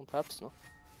that on purpose, no?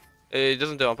 He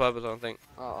doesn't do it on purpose, I don't think.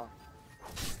 Oh.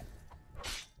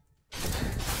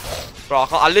 Bro,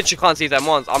 I literally can't see them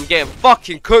once. I'm getting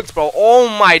fucking cooked, bro. Oh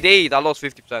my days. I lost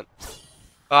 50%.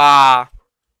 Ah.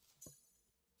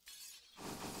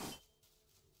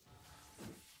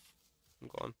 I'm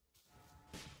gone.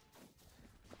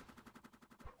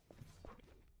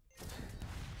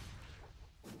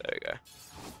 There we go.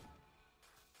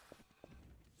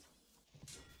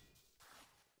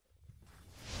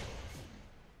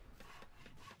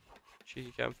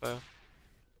 Cheeky campfire.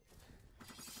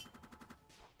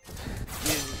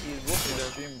 He's watching the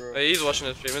stream, bro. Hey, he's watching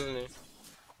the stream, isn't he?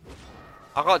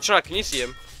 I can't try. Can you see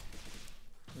him?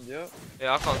 Yeah.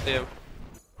 Yeah, I can't see him.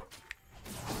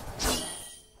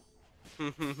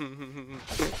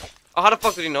 Oh, how the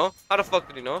fuck did he know? How the fuck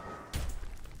did he know?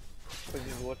 Because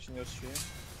he's watching your stream.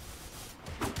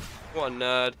 What a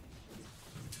nerd.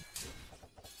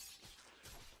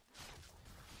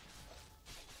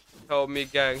 Help me,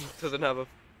 gang. Doesn't have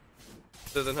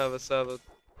a server.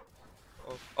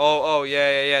 Oh,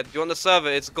 yeah. Do you want the server?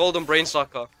 It's Golden Brain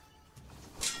Sucker.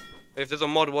 If there's a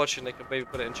mod watching, they could maybe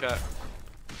put it in chat.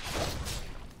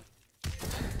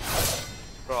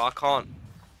 Bro, I can't.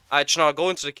 Alright, Chnar, go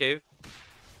into the cave.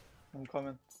 I'm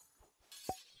coming.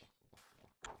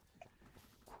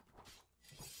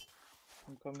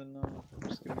 I'm coming now.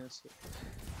 Just give me a sec.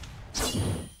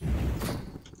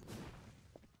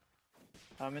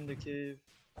 I'm in the cave.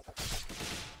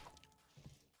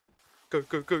 Go,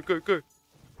 go, go, go, go.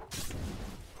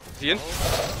 Is he in?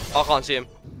 Oh, I can't see him.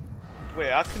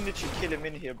 Wait, I can literally kill him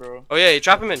in here, bro. Oh yeah,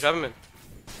 trap him in, trap him in.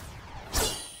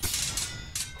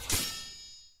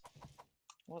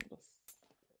 What the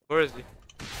Where is he?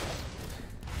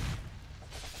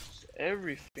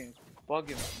 Everything's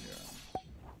bugging me,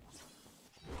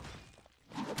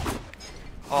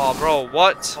 Oh, bro,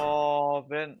 what? Oh,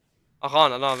 vent. I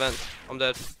can't, I don't have vent. I'm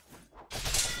dead.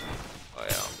 Oh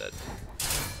yeah, I'm dead.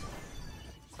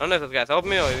 I don't know if this guy's helping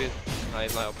me or if he's... No,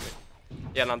 he's not helping me.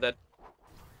 Yeah, no, I'm dead.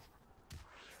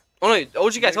 Oh no,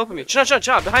 OG guy's helping me. Chill,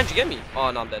 behind you, get me. Oh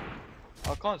no, I'm dead.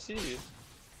 I can't see you.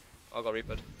 I got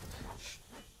reapered.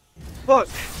 Fuck.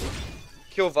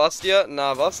 Kill Vastia?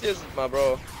 Nah, Vastia's my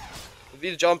bro. If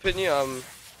he's jumping you, I'm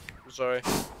sorry.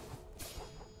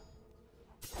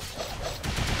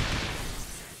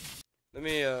 Let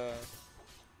me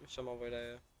show my way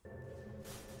there.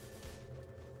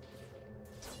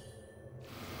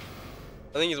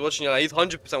 I think he's watching you. Like, he's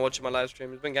 100% watching my live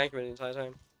stream. He's been ganking me the entire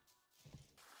time.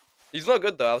 He's not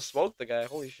good though. I've smoked the guy.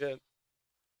 Holy shit.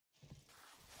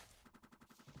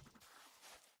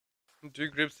 2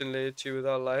 grips in layer 2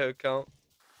 without live account.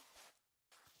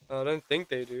 I don't think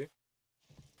they do.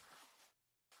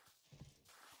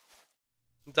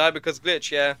 Die because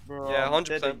glitch, yeah. Bro, yeah,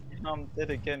 100%. I'm dead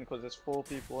again because there's 4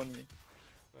 people on me.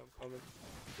 I'm coming.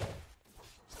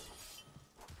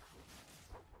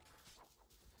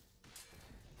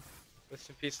 Rest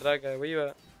in peace to that guy. Where you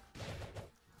at?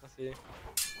 I see you.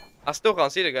 I still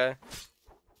can't see the guy.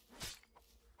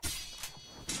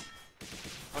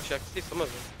 Actually, I can see some of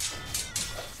him.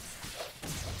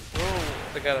 Oh,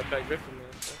 the guy that tried gripping me.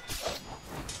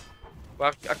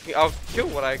 But I'll kill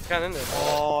what I can in it.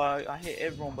 Oh, I hit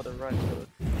everyone but the right foot.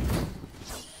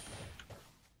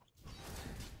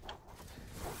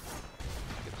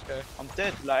 Okay. I'm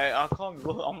dead. Like I can't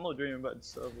go. I'm not dreaming about the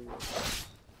server.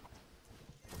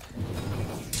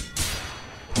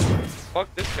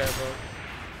 Fuck this guy, bro.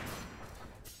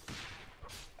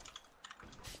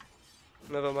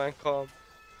 Never mind, calm.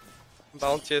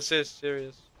 Bounty assist,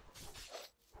 serious.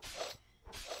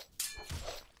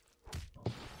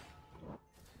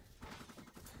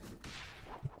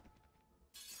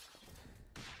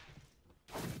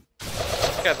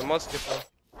 This guy's a mod skipper.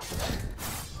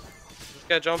 This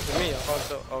guy jumped at me, I can't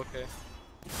tell. Okay.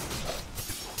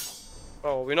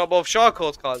 Bro, are we not both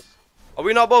SHAROKS, cuz? Are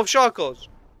we not both SHAROKS?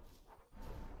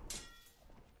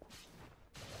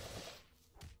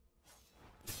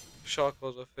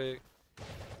 SHAROKS are fake.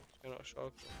 You're not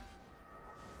SHAROKS.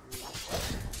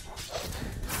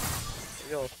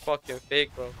 You're fucking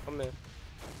fake, bro. Come here.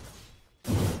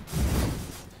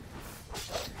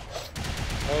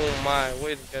 Oh my,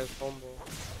 wait, this guy's combo.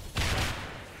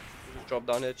 Just drop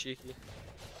down here, cheeky.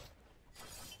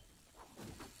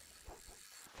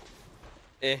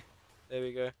 There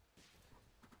we go.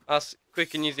 That's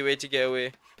quick and easy way to get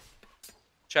away.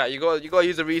 Chat, you gotta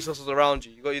use the resources around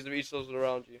you. You gotta use the resources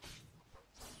around you.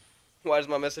 Why does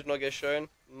my message not get shown?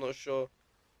 I'm not sure.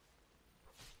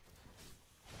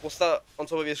 What's that on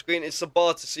top of your screen? It's a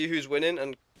bar to see who's winning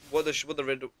and what the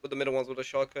middle ones, what the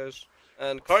SHAROKS.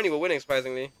 And currently we're winning,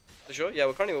 surprisingly. For sure? Yeah,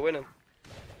 we're currently winning.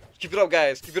 Keep it up,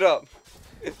 guys. Keep it up.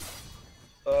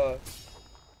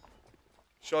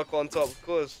 Shark on top, of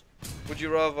course. Would you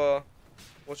rather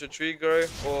watch a tree grow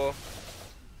or...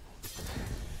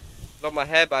 Love my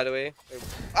hair, by the way.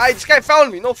 Ah, this guy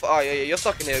found me. No, oh yeah, you're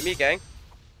stuck in here with me, gang.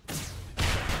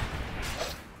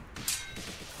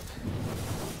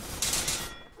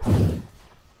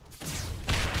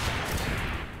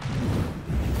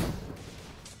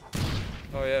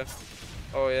 Oh yeah.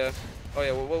 Oh yeah. Oh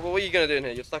yeah. What are you gonna do in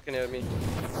here? You're stuck in here with me.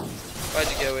 Why'd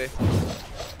you get away?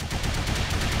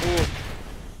 Ooh.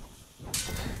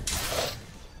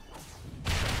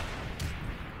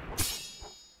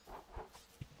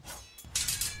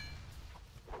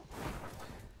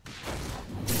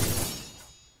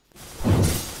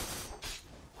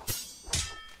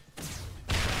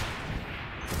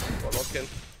 Got locked in.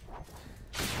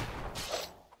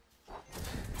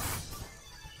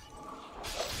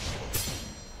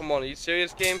 Come on, are you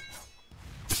serious, game?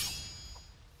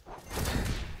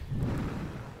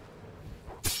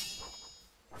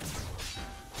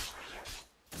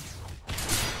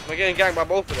 Am I getting ganked by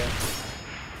both of them?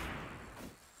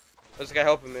 There's this guy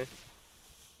helping me.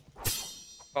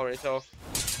 Can't really tell.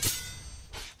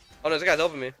 Oh no, this guy's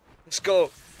helping me. Let's go.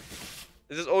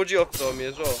 Is this OG officer on me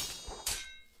as well?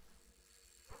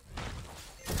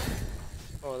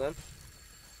 Oh then.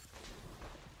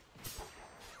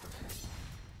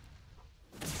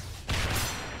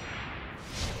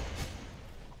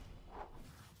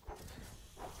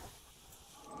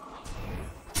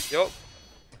 Yup.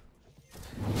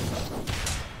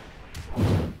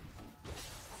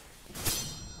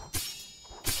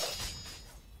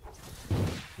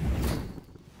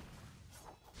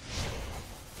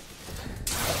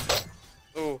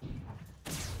 Oh.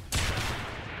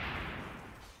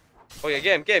 Oh yeah,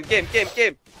 game.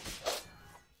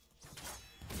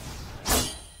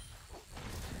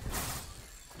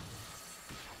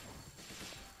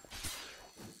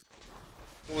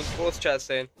 What's chat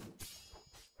saying?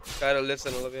 Gotta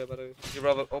listen, Olivia, but your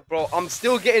brother. Oh, bro, I'm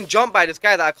still getting jumped by this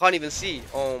guy that I can't even see.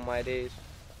 Oh my days.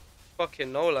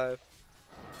 Fucking no life.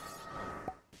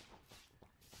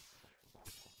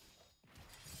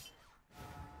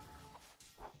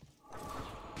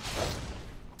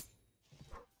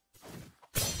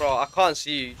 Bro, I can't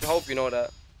see you. I hope you know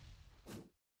that.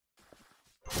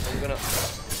 I'm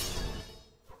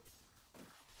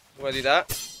gonna do that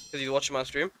because he's watching my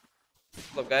stream.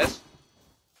 What's up, guys?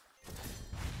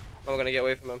 I'm gonna get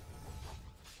away from him.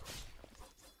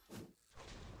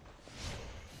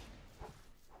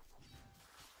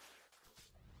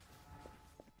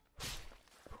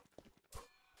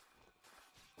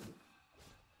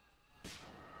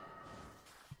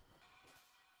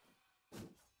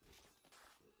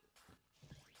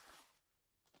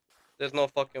 There's no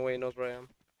fucking way he knows where I am.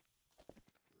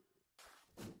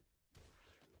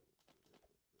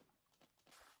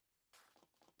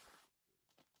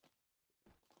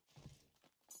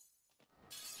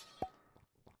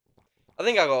 I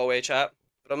think I got away, chat,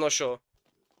 but I'm not sure.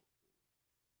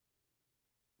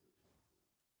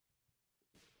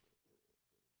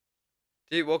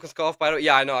 Deepwoken scarf, by the way.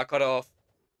 Yeah, I know, I cut it off.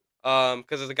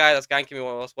 Because there's a guy that's ganking me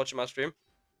while I was watching my stream.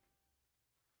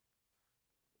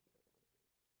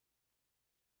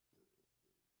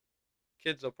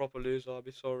 Kid's a proper loser, I'll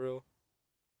be so real.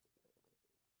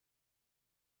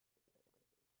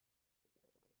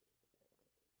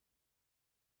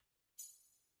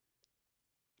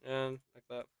 And like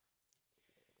that.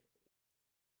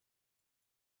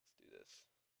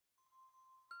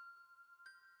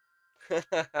 Let's do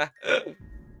this.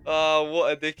 Oh,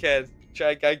 what a dickhead.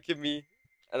 Try ganking me.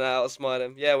 And I outsmart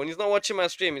him. Yeah, when he's not watching my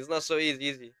stream, it's not so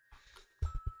easy.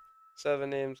 7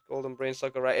 names, golden brain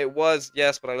sucker, right? It was,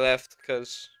 yes, but I left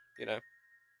because, you know,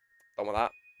 don't want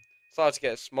that. Started to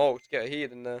get smoked, get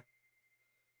heated in there.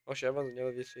 Oh shit, everyone's in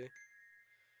yellow VC.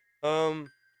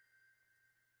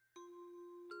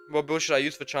 What build should I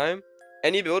use for chime?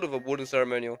 Any build of a wooden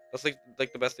ceremonial. That's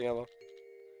like the best thing ever.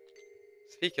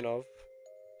 Speaking of,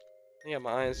 yeah,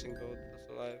 my iron sync build. That's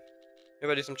alive.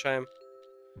 Maybe I do some chime.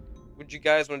 Would you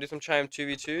guys want to do some chime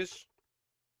 2v2s?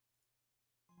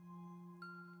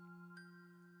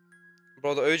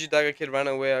 Bro, the OG dagger kid ran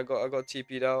away. I got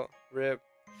TP'd out. Rip.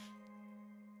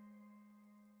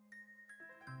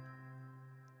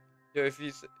 Yo, if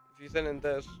you send in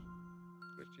depths,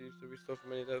 which you used to restore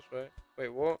from any depths, right?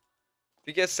 Wait, what? If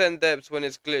you get sent depths when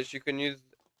it's glitched, you can use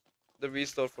the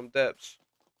restore from depths.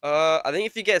 I think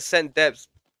if you get sent depths,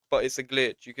 but it's a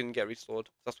glitch, you can get restored.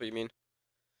 That's what you mean.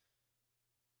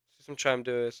 Let's do some chime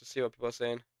doers to see what people are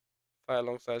saying. Fight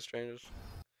alongside strangers.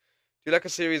 Do you like a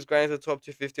series grind to the top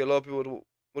 250? A lot of people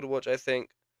would watch, I think.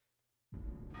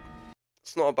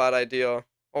 It's not a bad idea.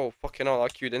 Oh, fucking hell, I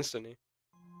queued instantly.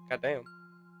 God damn.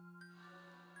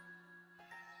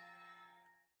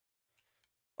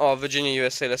 Oh, Virginia,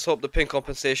 USA. Let's hope the pin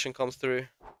compensation comes through.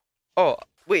 Oh,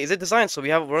 wait, is it designed so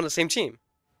we're on the same team?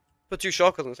 Put 2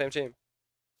 SHAROKS on the same team.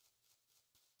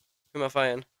 Who am I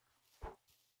fighting?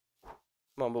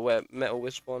 Come on, but we're metal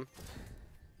wisp one.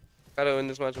 I don't win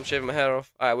this match, I'm shaving my hair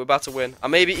off. Alright, we're about to win. I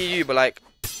may be EU, but like,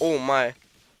 oh my.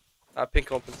 That pin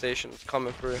compensation is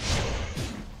coming through.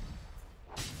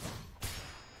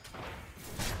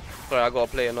 Sorry, I gotta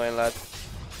play annoying lad.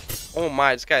 Oh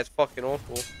my, this guy is fucking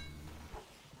awful.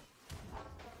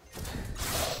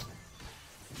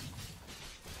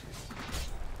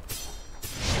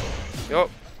 Yup.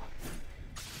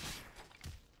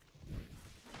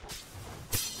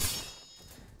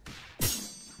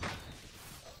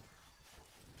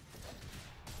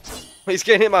 He's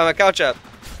getting hit by my cow chat.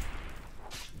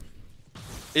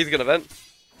 He's gonna vent.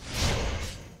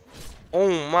 Oh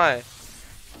my.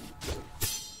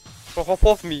 Bro, hop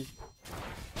off me.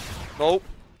 Nope.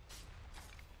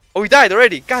 Oh, he died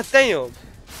already. God damn.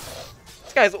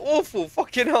 This guy's awful.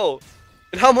 Fucking hell.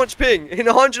 And how much ping? In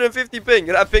 150 ping.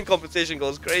 And that ping compensation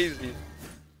goes crazy.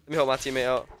 Let me help my teammate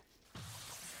out.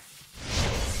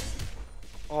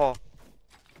 Oh.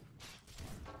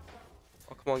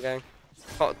 Oh, come on, gang.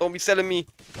 Oh, don't be selling me.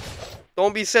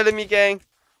 Don't be selling me, gang.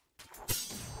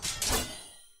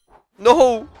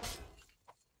 No.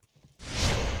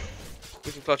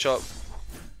 We can clutch up.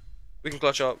 We can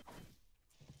clutch up.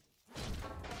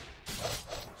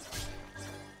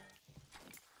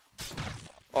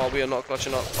 Oh, we are not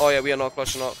clutching up. Oh, yeah, we are not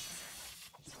clutching up.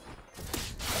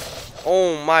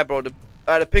 Oh, my, bro. The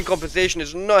pin compensation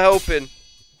is not helping.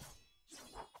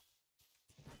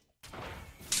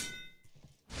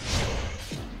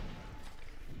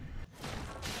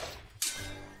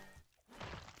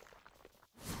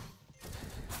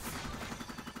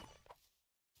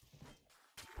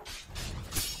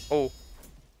 Oh.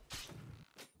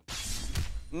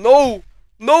 No!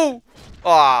 No!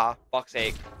 Ah, fuck's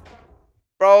sake.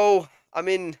 Bro, I'm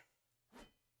in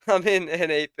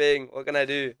NA thing. What can I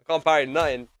do? I can't parry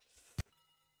nothing.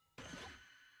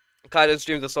 Kaiden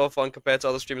streams are so fun compared to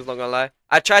other streamers, not gonna lie.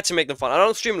 I try to make them fun. I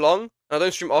don't stream long, and I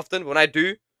don't stream often, but when I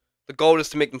do, the goal is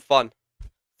to make them fun.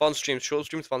 Fun streams, short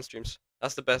streams, fun streams.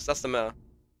 That's the best, that's the meta.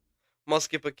 Mod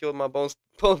skipper killed my bones.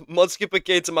 Mod skipper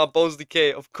K to my bones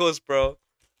decay, of course, bro.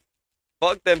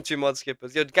 Fuck them two mod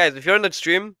skippers. Yo, guys, if you're on the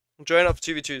stream, join up for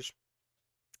 2v2s.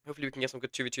 Hopefully we can get some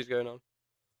good 2v2s going on.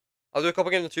 I'll do a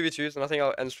couple games of 2v2s, and I think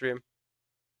I'll end stream.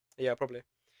 Yeah, probably.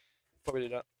 Probably do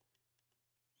that.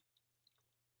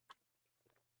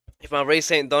 If my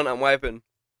race ain't done, I'm wiping.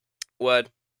 Word.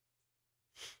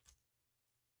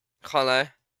 Can't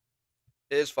lie.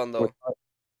 It is fun though.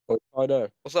 I know.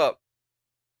 What's up?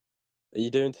 Are you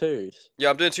doing twos?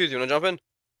 Yeah, I'm doing twos. You wanna jump in?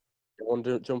 You want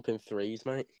to jump in threes,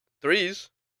 mate? Threes?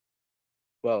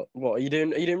 Well, what are you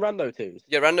doing? Are you doing rando twos?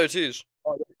 Yeah, rando twos.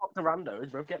 Oh, yeah, fuck the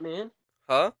randos, bro. Get me in.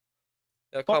 Huh?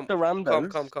 Yeah, come. Fuck the randos.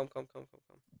 Come.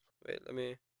 Wait, let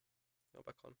me go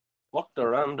back on. Fuck the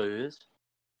randos.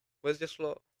 Where's your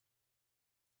slot?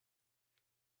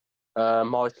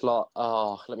 My slot.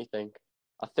 Oh, let me think.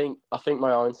 I think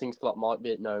my Iron Sing slot might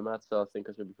be at Nomad, so I think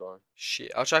I should be fine.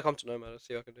 Shit, I'll try to come to Nomad and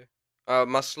see what I can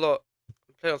do. My slot.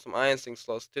 I'm playing on some Iron Sing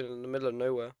slots, still in the middle of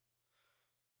nowhere.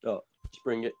 Oh, just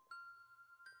bring it.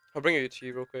 I'll bring it to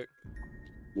you real quick.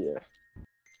 Yeah.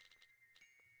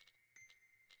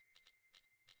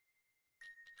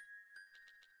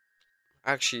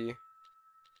 Actually,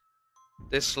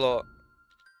 this slot.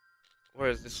 Where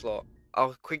is this slot?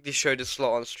 I'll quickly show this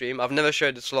slot on stream. I've never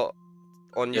showed this slot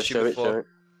on YouTube show before. it.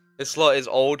 This slot is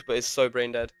old, but it's so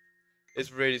brain dead.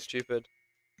 It's really stupid.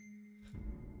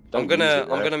 I'm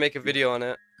gonna make a video on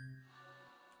it.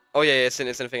 Oh yeah, it's in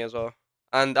a thing as well.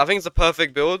 And I think it's a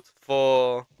perfect build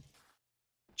for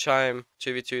Chime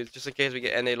 2v2, just in case we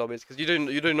get NA lobbies, because you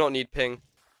do not need ping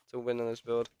to win on this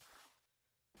build.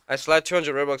 I slide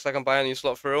 200 Robux so I can buy a new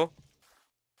slot for real.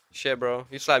 Shit, bro.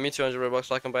 You slide me 200 Robux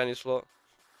so I can buy a new slot.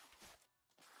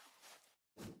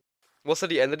 What's at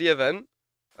the end of the event?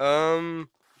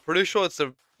 Pretty sure it's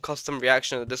a custom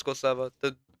reaction at the Discord server.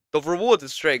 The reward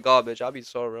is straight garbage. I'll be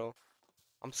so real.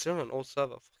 I'm still on an old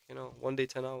server. You know, 1 day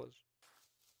 10 hours.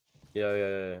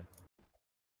 Yeah.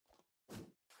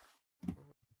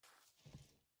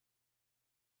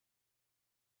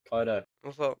 Kaido,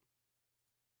 What's up?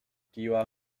 do you have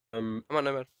I'm at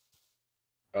Nomad.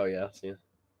 Oh yeah, I see you.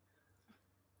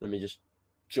 Let me just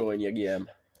join your game.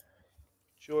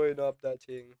 Join up that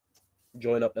thing.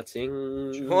 Join up the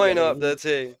thing. Join up the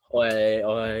thing.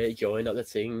 Oi, join up the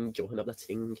thing.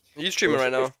 Are you streaming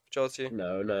right now, Chelsea?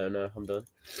 No, I'm done.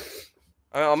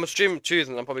 I'm gonna stream twos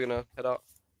and I'm probably gonna head out.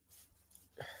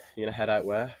 You gonna head out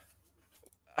where?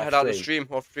 I head out the stream,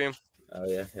 off stream. Oh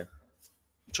yeah.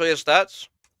 Show your stats.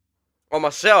 Oh, my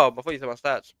setup. I thought you said my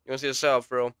stats. You wanna see the setup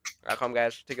for real? Alright, come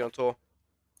guys, take it on tour.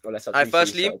 Well, let's Alright,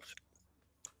 firstly,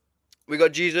 we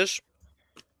got Jesus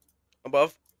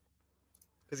above.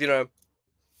 Cause you know,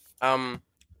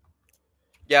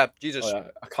 yeah, Jesus. Oh, yeah.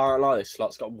 I can't lie, this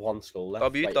slot's got one skull left.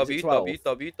 W.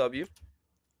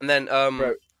 And then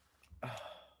Bro.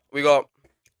 we got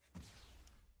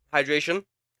hydration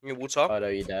in your water. Oh no,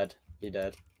 you're dead.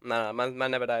 Nah, man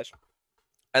never dies.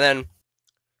 And then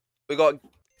we got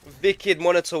Wicked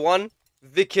Monitor 1,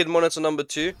 Wicked Monitor number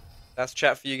 2. That's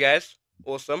chat for you guys.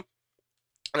 Awesome.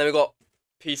 And then we got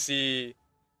PC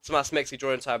Smash Mexi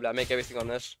drawing tablet. I make everything on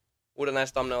this. All the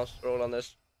nice thumbnails are all on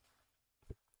this.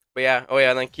 But yeah, oh yeah,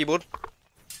 and then keyboard.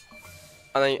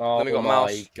 And then we got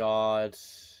mouse. Oh my god.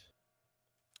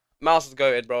 Mouse is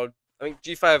goated, bro. I think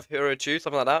G5 Hero 2,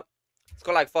 something like that. It's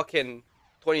got like fucking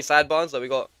 20 sidebars that we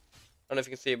got. I don't know if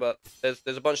you can see, but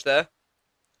there's a bunch there.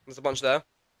 There's a bunch there.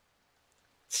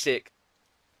 Sick.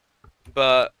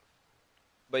 But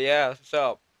yeah, what's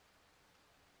up?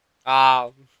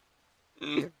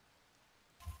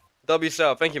 W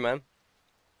sub, thank you, man.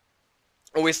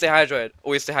 Always stay hydrated.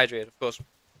 Always stay hydrated, of course.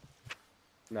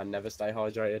 No, never stay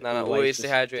hydrated. No, always stay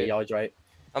hydrated. Dehydrate.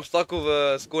 I'm stuck with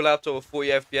a school laptop with 40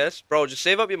 FPS. Bro, just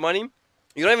save up your money.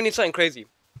 You don't even need something crazy.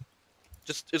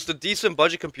 Just a decent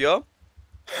budget computer.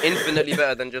 Infinitely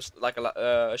better than just like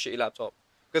a shitty laptop.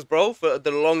 Because, bro, for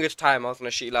the longest time, I was on a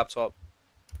shitty laptop.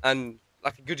 and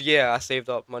like a good year, I saved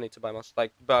up money to buy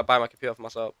buy my computer for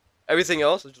myself. Everything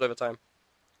else is just over time.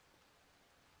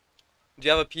 Do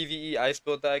you have a PvE ice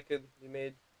build that I could be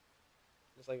made?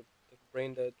 It's like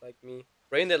brain dead like me.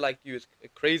 Brain dead like you is a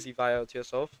crazy via to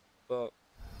yourself, but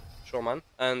sure, man.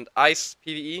 And ice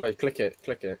PvE. Wait, click it,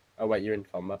 click it. Oh wait, you're in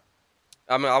combat.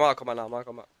 I'm out of combat now. I'm out of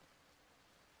combat.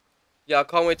 Yeah, I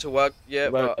can't wait to work. Yeah,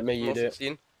 Well, but me, you I'm do it.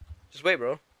 16. Just wait,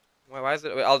 bro. Why is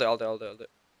it? Wait, I'll do it.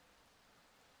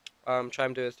 Try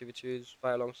and do this TV2s,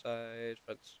 fight alongside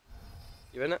friends.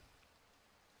 You in it?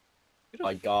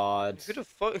 My God. Who the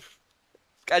fuck? This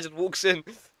guy just walks in.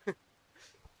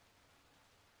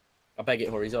 I beg it,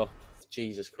 hurries off.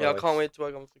 Jesus Christ. Yeah, I can't wait to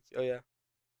work on 16. Oh yeah.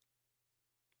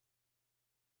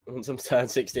 Once I'm turned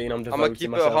 16, I'm I'ma devoting keep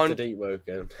it myself 100. to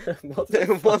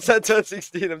Deepwoken. Once I turn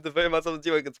 16, I'm devoting myself to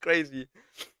Deepwoken. It's crazy.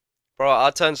 Bro, I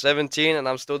turned 17 and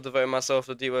I'm still devoting myself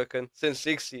to Deepwoken since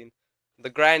 16. The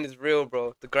grind is real,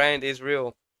 bro. The grind is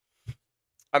real.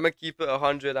 I'm gonna keep it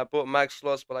 100. I bought max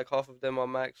slots, but like half of them are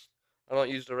max. I don't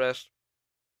use the rest.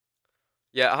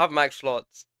 Yeah, I have max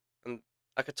slots. And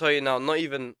I can tell you now, not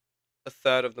even a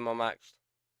third of them are maxed.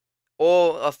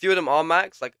 Or a few of them are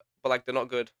maxed, but like they're not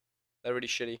good. They're really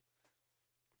shitty.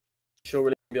 Sure,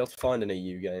 we'll be able to find an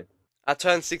EU game. I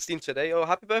turned 16 today. Oh,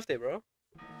 happy birthday, bro.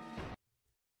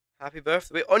 Happy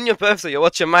birthday. Wait, on your birthday, you're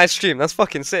watching my stream. That's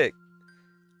fucking sick.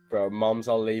 Bro, moms,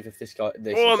 I'll leave if this guy.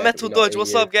 This Oh, is Metal definitely not Dodge,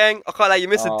 what's EU. up, gang? I can't lie, you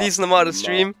missed a decent amount of the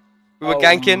stream. We were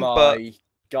ganking, but my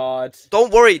God.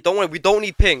 don't worry. We don't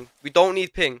need ping. We don't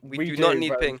need ping. We do not need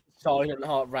bro. ping. Silent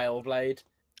Heart Railblade.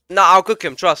 Nah, I'll cook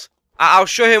him. Trust. I'll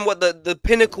show him what the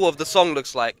pinnacle of the song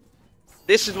looks like.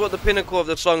 This is what the pinnacle of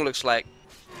the song looks like.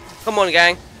 Come on,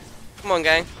 gang. Come on,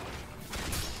 gang.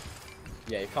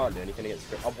 Yeah, you can't do anything against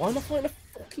Crit. Oh, why am I fighting a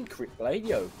fucking Crit Blade,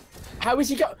 yo? How is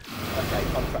he go? Okay,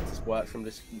 contractors work from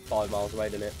just 5 miles away,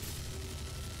 doesn't it?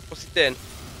 What's he doing?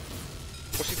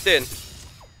 What's he doing?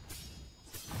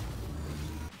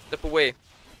 Step away.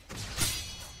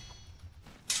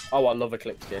 Oh, I love a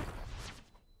clip skin.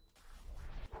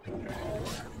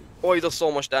 Oh, he does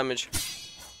so much damage.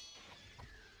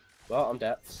 Well, I'm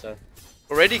depth, so.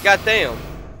 Already? Goddamn.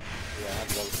 Yeah, I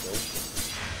have one still.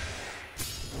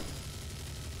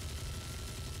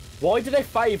 Why do they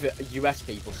favour US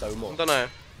people so I much? don't know.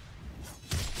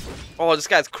 Oh, this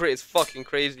guy's is fucking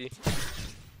crazy.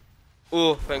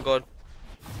 Oh, thank God.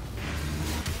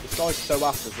 This guy's so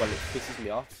ass as well, it pisses me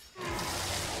off.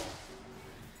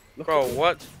 Look Bro, at him.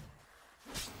 what?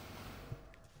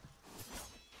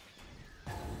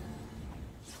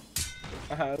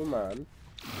 Oh, man.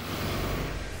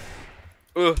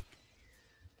 Ugh.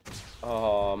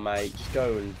 Oh, mate, just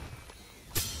go and...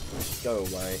 go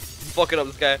away. Fucking up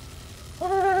this guy.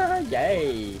 Ah,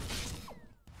 yay!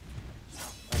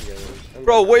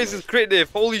 Bro, what is this crit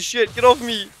diff? Holy shit, get off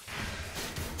me!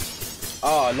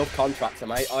 Oh, I love Contractor,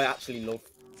 mate.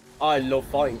 I love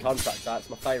fighting Contractor. It's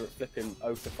my favourite flipping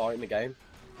oath to fight in the game.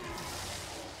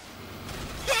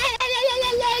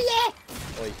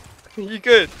 Oi, You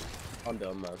good? I'm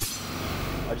done, man.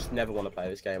 I just never want to play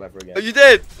this game ever again. Are you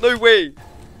dead? No way!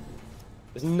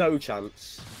 There's no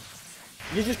chance.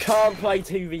 You just can't play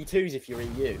 2v2s if you're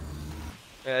EU.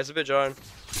 Yeah, it's a bit jarring.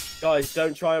 Guys,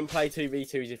 don't try and play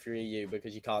 2v2s if you're EU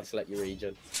because you can't select your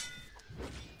region.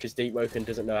 Because Deepwoken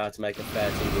doesn't know how to make a fair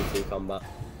 2v2 combat.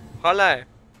 Can't lie.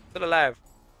 Still alive.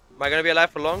 Am I gonna be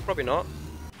alive for long? Probably not.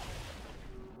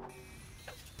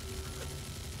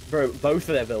 Bro, both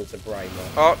of their builds are brain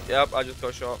rot. Oh, yep, I just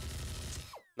got shot.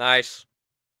 Nice.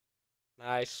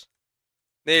 Nice.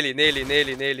 Nearly.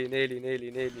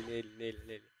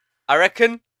 I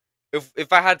reckon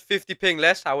if I had 50 ping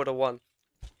less, I would have won.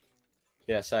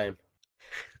 Yeah, same.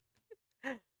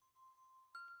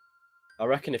 I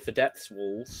reckon if the depths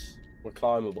walls were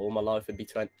climbable, my life would be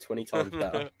 20 times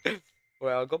better.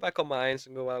 Well, I'll go back on my irons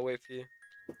and go while I wait for you.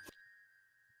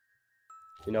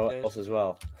 You know what Okay. else as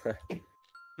well?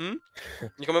 You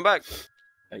coming back?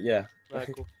 Yeah. Alright,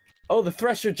 cool. Oh, the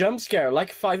Thresher jump scare,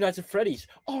 like Five Nights at Freddy's.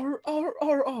 R.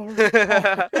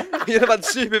 You know about the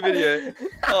super video?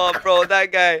 Oh, bro,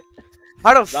 that guy.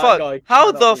 How the fuck? guy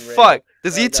How cannot the be real. fuck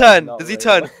does he That guy's turn? not Does he real.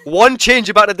 turn one change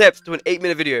about the depth to an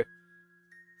 8-minute video?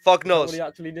 Fuck Is that what knows. he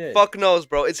actually did? Fuck knows,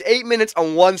 bro. It's 8 minutes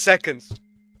and 1 second.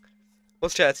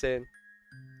 What's chat saying?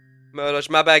 Murdoch,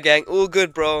 my bad, gang. All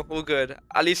good, bro. All good.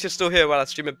 At least you're still here while I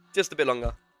stream it just a bit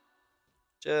longer.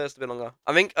 Just a bit longer.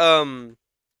 I think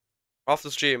after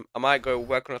stream I might go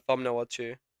work on a thumbnail or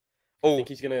two. I Oh, think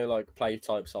he's gonna like play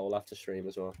Type Soul after stream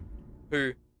as well.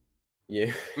 who?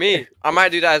 You. Me? I might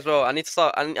do that as well. I need to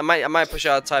start. I might push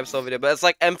out a type soul video, but it's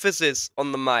like emphasis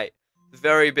on the might.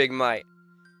 Very big might.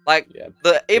 Like, Yeah,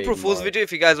 the big April Fool's mic. video,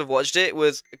 if you guys have watched it,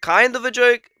 was kind of a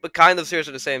joke, but kind of serious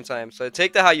at the same time. So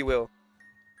take that how you will.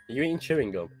 Are you eating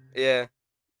chewing gum? Yeah.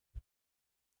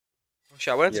 Oh,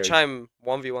 shit, I went to You're a chime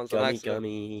 1v1s on Gummy, accident.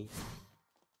 gummy.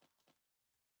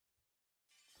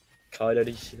 Kaido,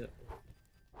 did you see that?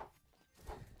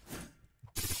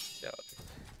 Yeah.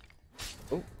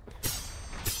 Oh.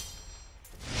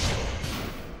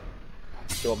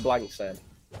 So what Blank said?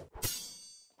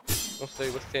 What's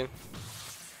the team?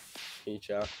 Can you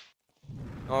chat?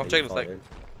 Oh, I'm checking the thing. Fighting.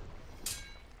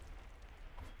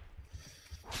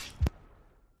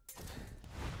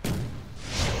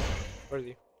 Where is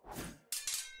he?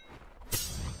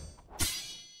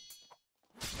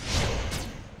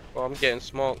 Oh, I'm getting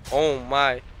smoked. Oh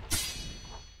my.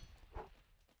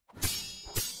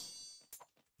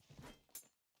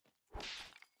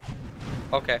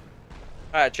 Okay.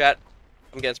 Alright, chat.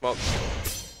 I'm getting smoked.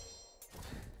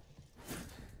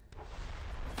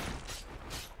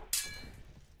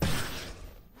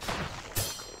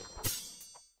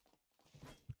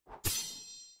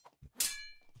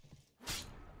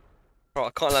 Bro,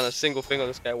 I can't land a single thing on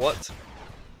this guy. What?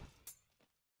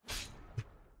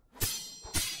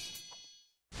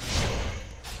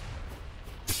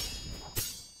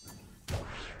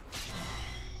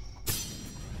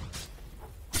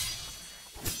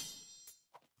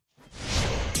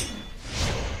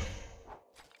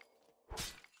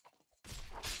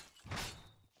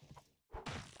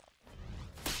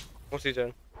 What's he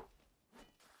doing?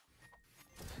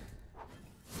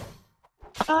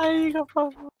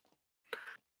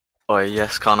 Oh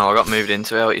yes, Connor, I got moved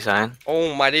into it, what you saying?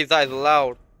 Oh my days, that is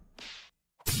loud.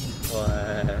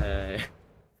 Way.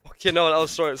 Fuck, you know what? I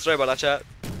was sorry about that, chat.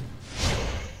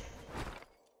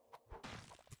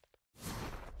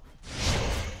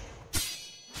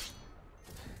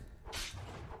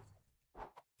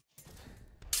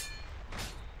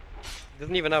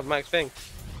 Doesn't even have max thing.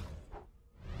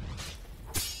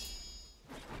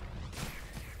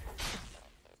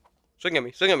 Swing at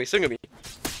me, swing at me, swing at me.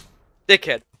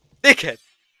 Dickhead. Dickhead.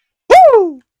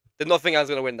 Woo! Did not think I was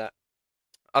gonna win that.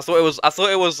 I thought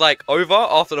it was like over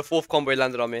after the fourth combo he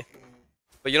landed on me.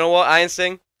 But you know what? I ain't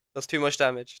sing. That's too much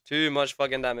damage. Too much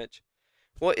fucking damage.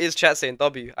 What is chat saying?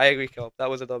 W. I agree, Kelp.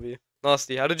 That was a W.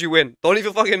 Nasty. How did you win? Don't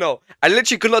even fucking know. I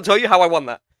literally could not tell you how I won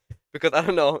that. Because I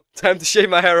don't know. Time to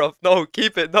shave my hair off. No,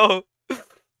 keep it. No.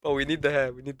 Oh, we need the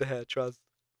hair. We need the hair. Trust.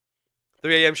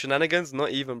 3 AM shenanigans?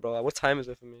 Not even, bro. What time is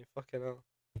it for me? Fucking hell.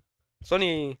 It's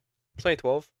only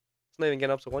 12. It's not even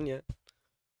getting up to 1 yet.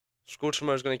 School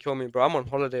tomorrow is gonna kill me, bro. I'm on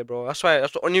holiday, bro. That's why.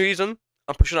 That's the only reason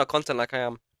I'm pushing out content like I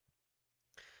am.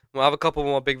 I have a couple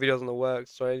more big videos in the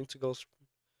works, so I need to go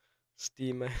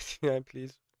Steam, man. Yeah,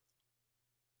 please.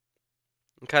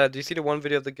 And Kyla, do you see the one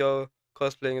video of the girl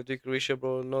cosplaying of Dukarisha,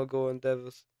 bro? Nogo and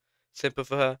Devas simping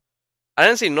for her. I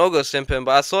didn't see Nogo simping,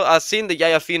 but I seen the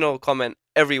Yaya Fino comment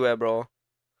everywhere, bro.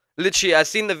 Literally, I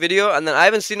seen the video, and then I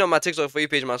haven't seen it on my TikTok for you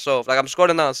page myself. Like, I'm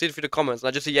scrolling down, seeing through the comments, and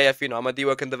I just see Yaya Fino. I'm a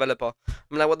Deepwoken developer.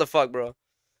 I'm like, what the fuck, bro?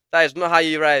 That is not how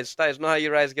you rise. That is not how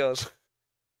you rise, girls.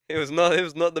 It was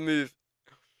not the move.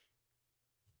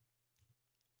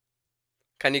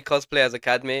 Can you cosplay as a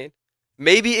cat maid?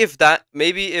 Maybe if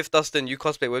Dustin, you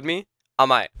cosplay with me, I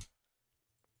might.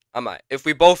 If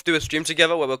we both do a stream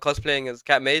together where we're cosplaying as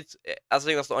cat maids, I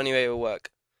think that's the only way it will work.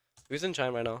 Who's in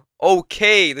Chime right now?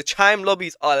 Okay, the Chime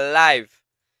lobbies are live.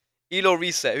 Elo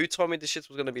reset. Who told me this shit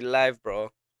was gonna be live,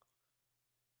 bro?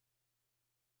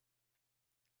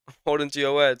 I'm holding to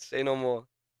your words. Say no more.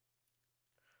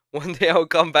 One day I'll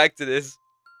come back to this.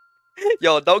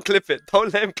 Yo, don't clip it.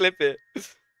 Don't let him clip it.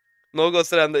 Nogo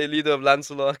said I'm the leader of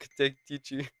Lancelot. I could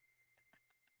teach you.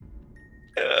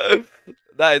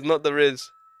 That is not the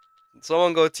Riz.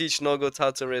 Someone go teach Nogo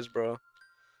how to Riz, bro.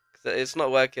 It's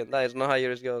not working. That is not how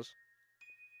your Riz goes.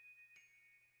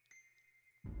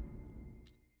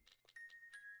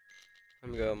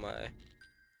 Let me go my...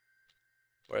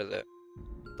 Where is it?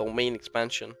 Domain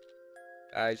expansion.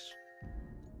 Guys.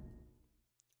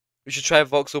 We should try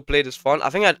Voxel Play this fun.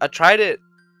 I think I tried it.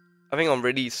 I think on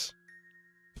release.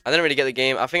 I didn't really get the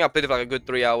game. I think I played it for like a good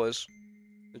 3 hours.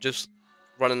 Just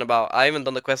running about. I haven't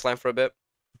done the quest line for a bit.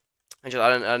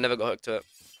 I never got hooked to it.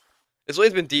 It's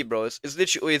always been deep, bro. It's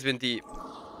literally always been deep.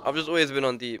 I've just always been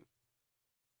on deep.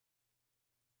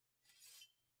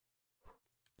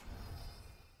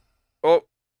 Oh.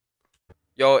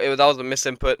 Yo, that was a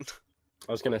misinput.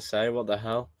 I was gonna say, what the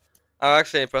hell? I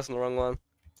actually pressing the wrong one.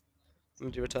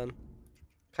 Let me return.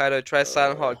 Kaido, try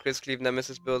Silent Heart, Chris Cleave,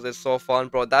 Nemesis builds. It's so fun,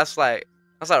 bro. That's like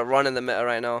running the meta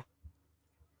right now.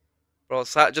 Bro,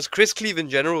 just Chris Cleave in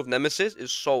general with Nemesis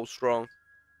is so strong.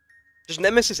 Just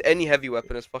Nemesis, any heavy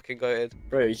weapon is fucking goated.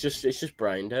 Bro, it's just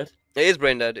brain dead. It is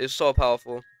brain dead. It's so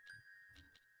powerful.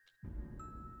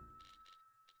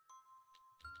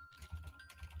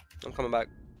 I'm coming back.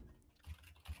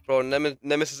 Bro,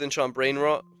 Nemesis intro on brain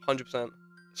rot, 100%.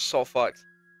 So fucked.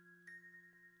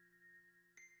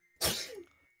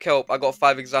 Kelp, I got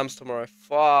 5 exams tomorrow.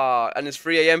 Fuck. And it's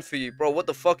 3 AM for you. Bro, what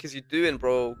the fuck is you doing,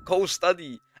 bro? Go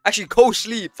study. Actually, go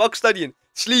sleep. Fuck studying.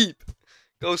 Sleep.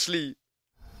 Go sleep.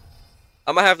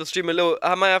 I might have to stream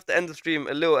I might have to end the stream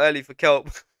a little early for Kelp.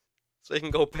 So he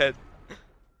can go bed.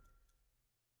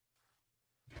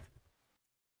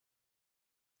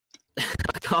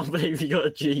 I can't believe you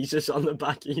got Jesus on the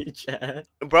back of your chair.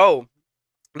 Bro,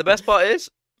 the best part is,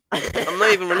 I'm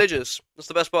not even religious. That's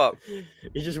the best part.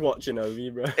 You're just watching over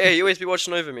you, bro. Yeah, you always be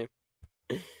watching over me.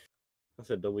 That's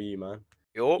a W, man.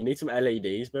 Yo. You need some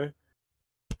LEDs, bro.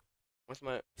 What's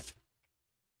my...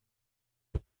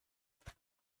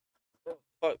 Oh,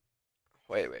 fuck.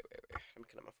 Wait. Let me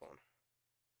connect my phone.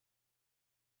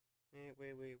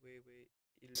 Wait.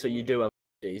 So you do have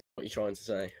LEDs, what are you trying to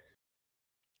say?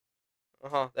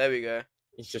 Uh-huh, there we go.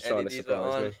 He's just trying to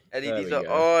surprise me. LEDs are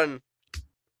on.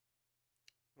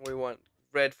 What do we want?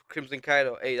 Red for Crimson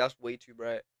Kaido. Hey, that's way too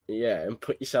bright. Yeah, and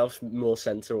put yourself more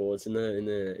center towards in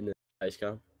the face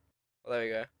cam. Oh, there we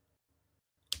go.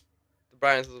 The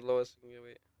brightness is the lowest.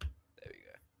 Wait. There we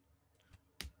go.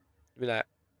 Be like.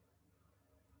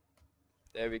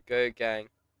 There we go, gang.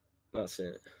 That's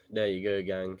it. There you go,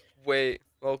 gang. Wait.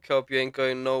 Oh, Kelp, you ain't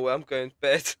going nowhere. I'm going to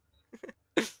bed.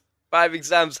 5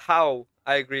 exams. How?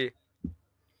 I agree.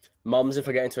 Moms, if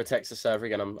I get into a Texas server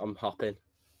again, I'm hopping.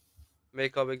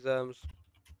 Makeup exams.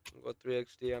 I've got 3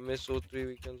 XD. I missed all 3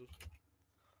 weekends.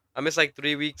 I missed like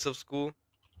 3 weeks of school.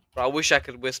 Bro, I wish I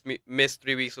could miss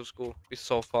 3 weeks of school. It'd be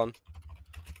so fun.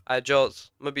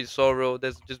 Jolts, I'm gonna be so real.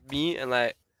 There's just me and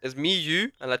like, there's me,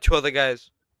 you, and like 2 other guys.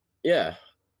 Yeah.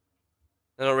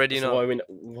 They're not ready enough.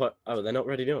 What? Oh, they're not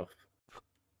ready enough.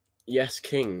 Yes,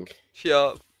 King.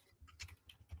 Yeah.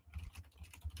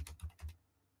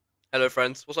 Hello,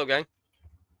 friends. What's up, gang?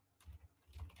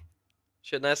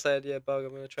 Shit, nice idea, Bug.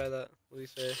 I'm gonna try that. What do you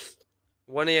say?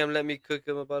 1 AM, let me cook.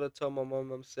 I'm about to tell my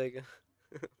mom I'm sick.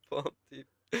 Bomb deep.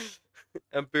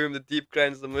 And boom, the deep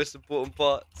grind is the most important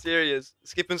part. Serious.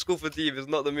 Skipping school for deep is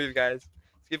not the move, guys.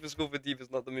 Skipping school for deep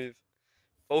is not the move.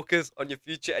 Focus on your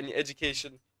future and your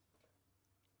education.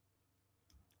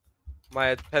 My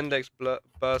appendix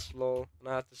burst low and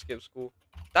I had to skip school.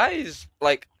 That is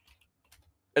like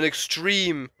an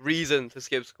extreme reason to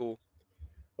skip school.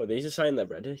 Well, these are saying they're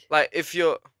ready. Like if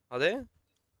you're... Are they?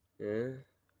 Yeah.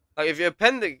 Like if your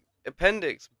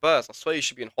appendix bursts, I swear you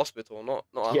should be in hospital, not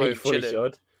at home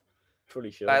chilling.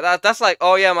 Fully should. Like that's like,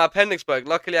 oh yeah, my appendix broke.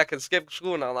 Luckily I can skip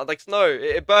school now. I'm like, no,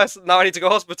 it burst. Now I need to go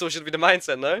to hospital. Should be the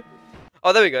mindset, no?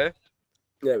 Oh, there we go.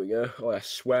 There we go. Oh, I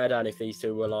swear down if these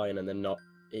two were lying and they're not.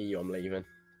 EU, I'm leaving.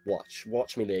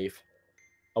 Watch me leave.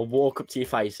 I'll walk up to your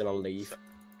face and I'll leave.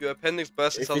 Your appendix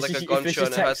burst sounds like a gunshot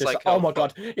and it hurts like... Oh my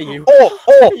god, EU.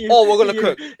 Oh, we're gonna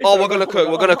cook. Oh, we're gonna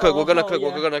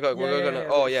cook.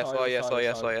 Oh yes. Oh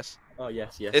yes.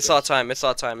 It's our time. It's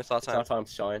our time to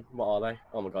shine. What are they?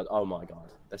 Oh my god.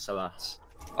 They're so ass.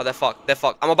 Oh, they're fucked.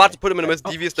 I'm about to put them in the most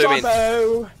devious domain.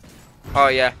 Oh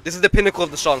yeah. This is the pinnacle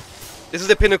of the song. He's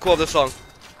got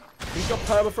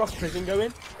permafrost prison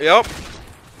going. Yep.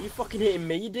 You fucking hitting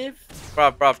me, Div?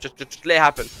 Bruv, just let it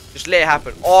happen. Just let it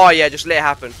happen. Oh yeah, just let it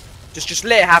happen. Just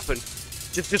let it happen.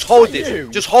 Just hold this.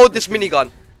 Just hold this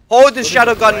minigun. Hold this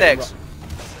shadow gun next.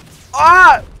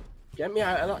 Ah! Get me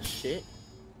out of that shit.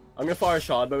 I'm gonna fire a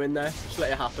shardbow in there. Just let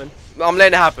it happen. I'm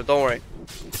letting it happen, don't worry.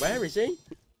 Where is he?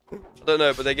 I don't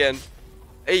know, but again.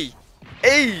 Hey!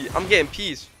 I'm getting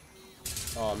peas.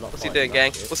 Oh, I'm not. What's he doing,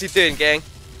 gang? What's he doing, gang?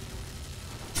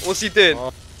 What's he doing?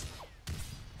 Oh.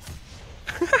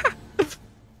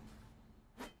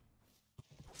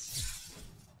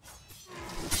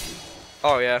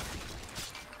 Oh yeah.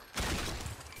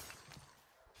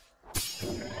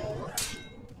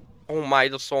 Oh my,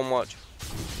 there's so much.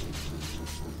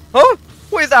 Huh?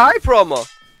 What is that high promo?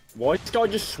 Why is this guy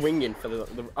just swinging for the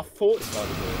I thought this guy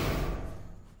was doing.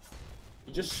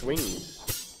 He just swings.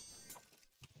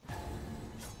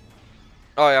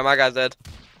 Oh yeah, my guy's dead.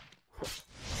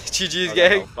 GG's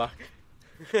gang.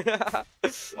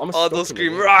 Auto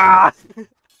scream.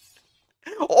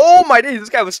 Oh my days, this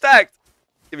guy was stacked.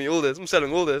 Give me all this. I'm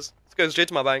selling all this. It's going straight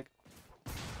to my bank.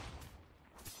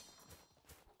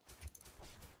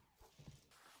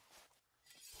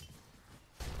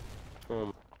 Oh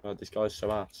my god, this guy's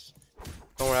so ass.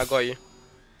 Don't worry, I got you.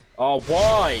 Oh,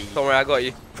 why? Don't worry, I got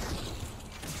you.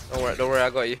 Don't worry, I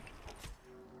got you.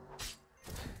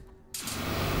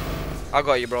 I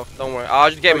got you, bro. Don't worry. I'll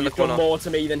just get him in the corner. More to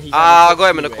me than he's I'll got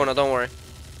him in the corner. Don't worry.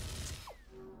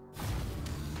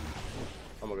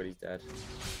 Oh my god, he's dead.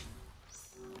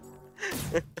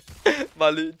 My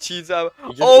little cheese out.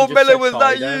 Oh, Melo, was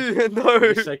that you? No.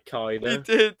 He just said kinda. He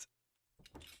did.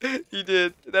 He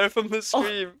did. They're from the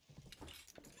stream.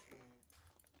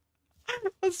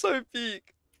 That's so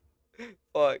peak.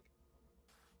 Fuck.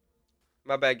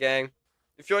 My bad, gang.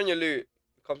 If you're on your loot,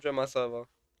 come join my server.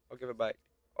 I'll give it back.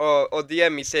 Or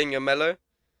DM me saying you're Mellow,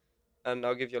 and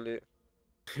I'll give you loot.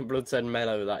 Blood said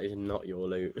Mellow, that is not your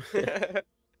loot.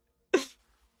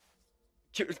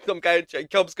 Some guy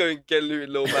Cubs going get looted,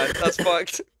 little man. That's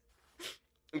fucked.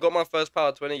 I got my first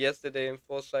power 20 yesterday in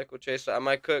 4-cycle chaser. Am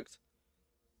I cooked?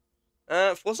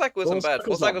 4-cycle isn't bad.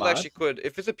 4-cycle's actually good.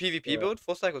 If it's a PvP build,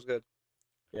 4-cycle's good.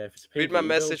 Yeah, if it's a PvP Read my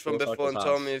message build, from before and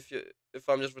tell me if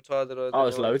I'm just retarded or. Oh,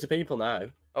 there's loads of people now.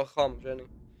 Oh, come, Jenny.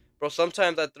 Bro,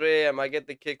 sometimes at 3 AM I get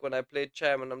the kick when I play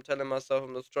Cham and I'm telling myself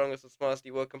I'm the strongest and smartest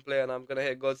Deepwoken player and I'm gonna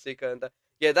hit Godseeker and that.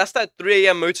 Yeah, that's that 3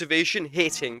 AM motivation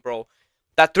hitting, bro.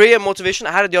 That 3 AM motivation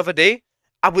I had it the other day.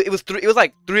 It was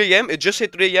like 3 AM. It just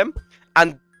hit 3 AM,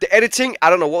 and the editing,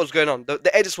 I don't know what was going on. The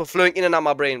edits were flowing in and out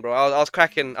my brain, bro. I was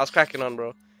cracking on,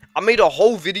 bro. I made a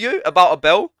whole video about a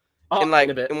bell in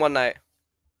one night.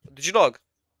 Did you log?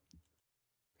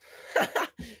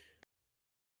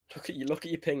 Look at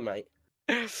your ping, mate.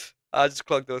 I just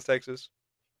clogged those texts.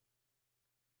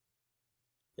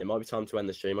 It might be time to end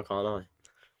the stream, can't I?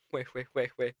 Wait.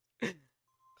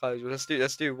 Guys, let's do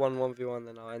 1v1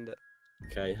 then I'll end it.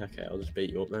 Okay, I'll just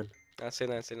beat you up then. Say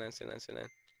 9.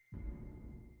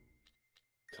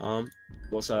 Calm.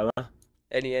 What server?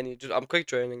 Any, I'm quick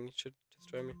training, you should just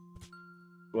join me.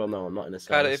 Well, no, I'm not in a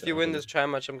server. Kyler, if you win this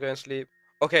chime match, I'm going to sleep.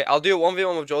 Okay, I'll do a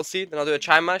 1v1 with Josie, then I'll do a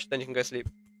chime match, then you can go sleep.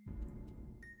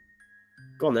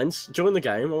 Go on then, join the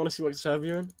game. I want to see what server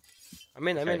you're in. I'm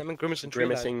in Grimacing Tree.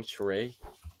 Grimacing Tree.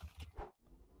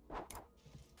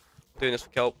 Doing this for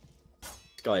kelp.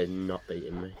 This guy is not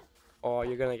beating me. Oh,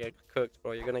 you're gonna get cooked,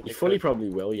 bro. You're gonna get You fully probably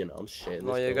will, you know. I'm shit.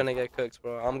 No, you're gonna get cooked,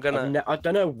 bro. I'm gonna. I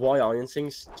don't know why Iron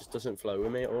Things just doesn't flow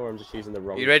with me, or I'm just using the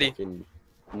wrong. You ready? Fucking...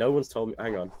 No one's told me.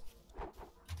 Hang on.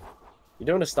 You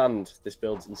don't understand. This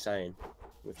build's insane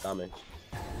with damage.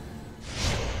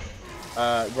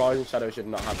 Rise and Shadow should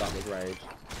not have that much range.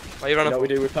 What are you running for?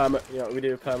 You know what we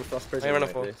do with Permafrost Prison. What are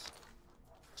you running for?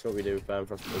 That's what we do with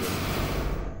Permafrost Prison.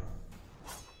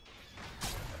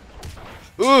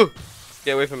 Ooh!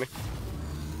 Get away from me.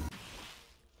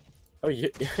 Oh, I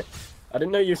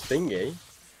didn't know you were thingy.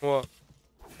 What?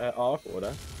 Arc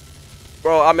order.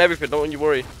 Bro, I'm everything. Don't you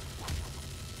worry.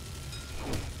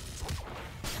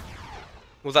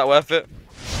 Was that worth it?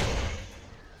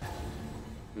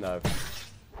 No.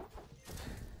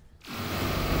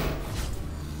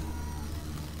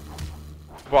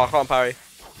 Bro, I can't parry.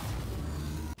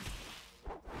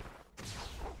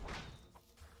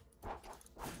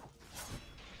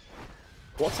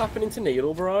 What's happening to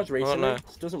Needle Barrage recently? Oh, no.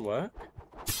 This doesn't work.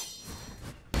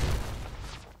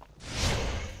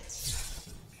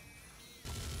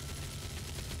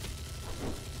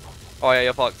 Oh yeah,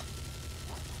 you're fucked.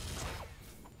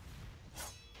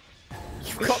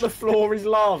 You've got the floor is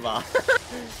lava.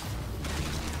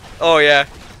 Oh yeah.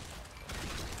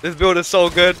 This build is so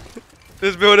good.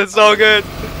 This build is so good.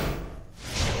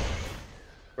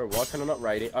 Bro, why can I not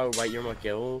raid it? Oh wait, you're in my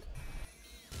guild.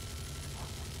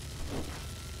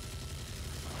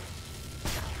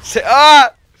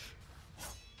 Ah!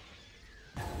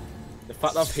 The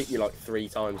fact that I've hit you like 3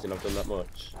 times and I've done that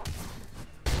much.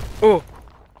 Oh!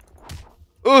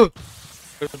 Oh!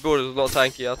 This build is a lot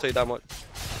tanky, I'll tell you that much.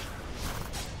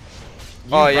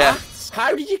 Oh yeah.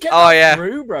 How did you get that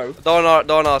through, bro?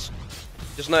 Don't ask.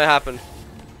 Just know it happened.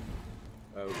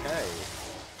 Okay.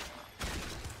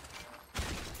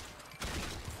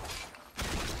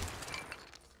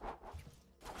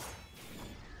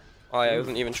 Oh yeah, it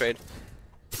wasn't even trade.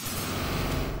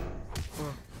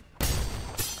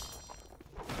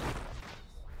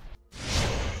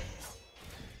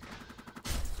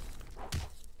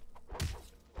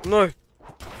 No.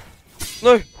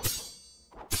 No.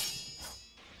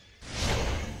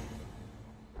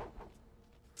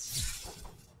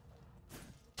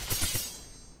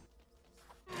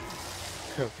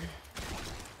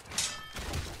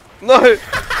 No.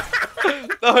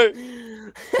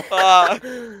 No.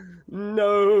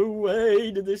 No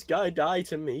way did this guy die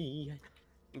to me.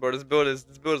 Bro, this build is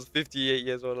 58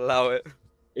 years old. Allow it.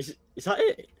 Is that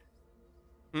it?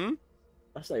 Hmm?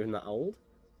 That's not even that old.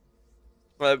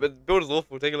 Right, but the build is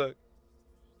awful. Take a look.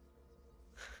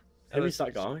 Who's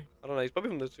that guy? I don't know. He's probably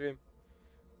from the stream.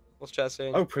 What's chat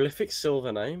saying? Oh, prolific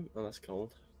silver name. Oh, that's cold.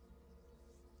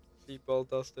 Sleep well,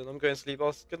 Dustin. I'm going to sleep.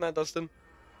 Oh, good night, Dustin.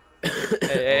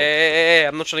 Hey,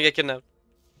 I'm not trying to get kidnapped.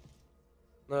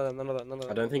 None of that.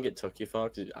 I don't think it took you far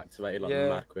because it activated like Yeah.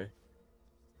 mad quick.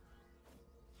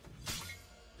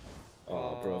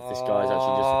 Oh, bro, if this guy's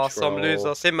actually just a troll. Some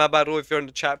loser. Say my bad rule if you're in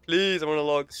the chat, please. I'm gonna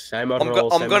log. Same old I'm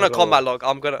roll, same gonna old combat roll. log.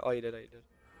 I'm gonna. Oh, you did.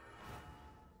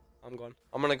 I'm gone.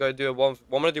 I'm gonna go do a one.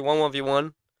 I'm gonna do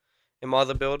 1v1 in my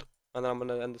other build, and then I'm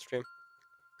gonna end the stream.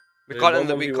 We can't end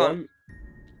the. We can't.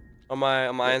 On my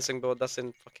Iron Sing build, that's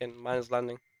in fucking Miners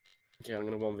Landing. Okay, I'm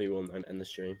gonna 1v1 and end the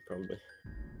stream probably.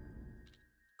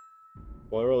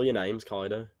 What are all your names,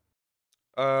 Kaido?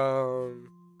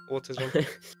 Autism.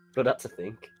 But that's a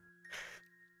thing.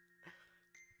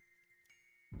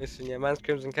 Listen, yeah, man's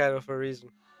Crimson Kaido for a reason.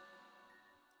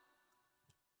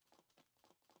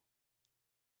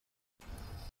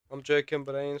 I'm joking,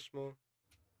 but I ain't small.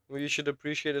 Well, you should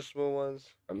appreciate the small ones.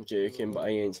 I'm joking, but I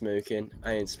ain't smoking.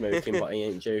 I ain't smoking, but I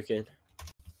ain't joking.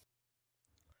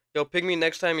 Yo, ping me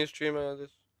next time you stream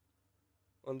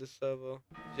on this server.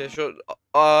 Yeah, sure.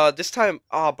 This time,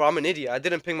 bro, I'm an idiot. I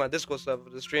didn't ping my Discord server for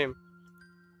the stream.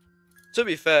 To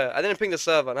be fair, I didn't ping the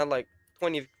server and I had like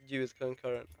 20 viewers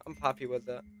concurrent. I'm happy with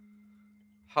that.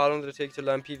 How long did it take to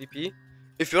learn PvP?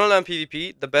 If you want to learn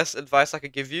PvP, the best advice I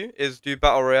could give you is do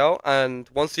Battle Royale. And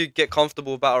once you get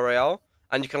comfortable with Battle Royale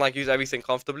and you can like use everything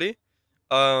comfortably,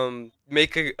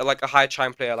 make a high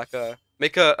chime player,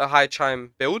 make a high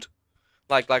chime build,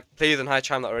 like players in high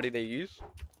chime that already they use,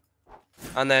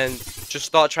 and then just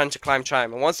start trying to climb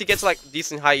chime. And once you get to like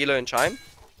decent high elo in chime,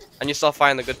 and you start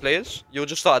finding the good players, you'll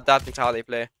just start adapting to how they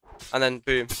play, and then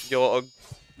boom, you're a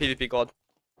PvP god.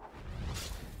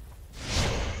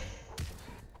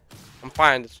 I'm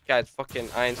finding this guy's fucking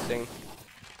iron thing.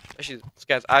 Actually, this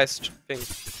guy's ice thing.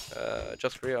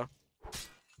 Just for real.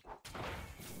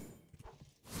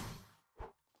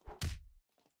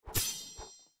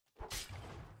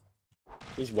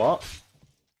 He's what?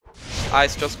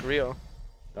 Ice just for real.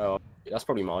 Oh, that's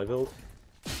probably my build.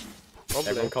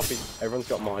 Probably. Everyone's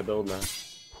got my build now.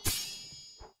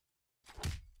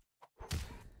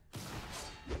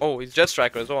 Oh, he's Jet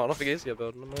Striker as well. I don't think he's your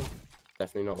build. No.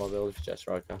 Definitely not my build if it's Jet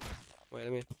Striker. Wait,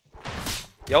 let me.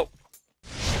 Yup.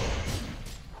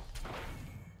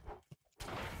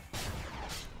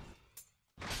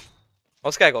 Oh,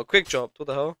 this guy got a quick job. What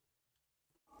the hell?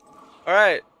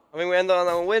 Alright. I mean, we end on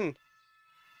a win.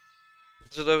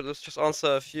 Let's just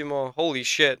answer a few more. Holy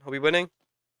shit. Are we winning?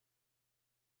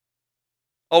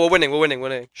 Oh, we're winning.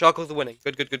 SHAROKS are winning.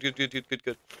 Good.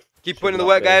 Keep putting in the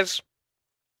work, guys.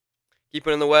 Keep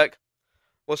putting in the work.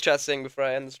 What's chat saying before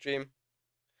I end the stream?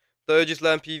 The OGs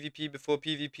learn PvP before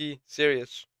PvP.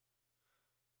 Serious.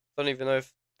 Don't even know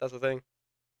if that's a thing.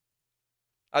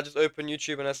 I just open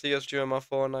YouTube and I see your stream on my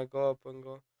phone. I go up and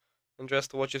dress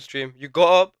to watch your stream. You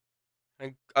got up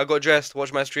and I got dressed to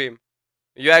watch my stream.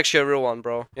 You're actually a real one,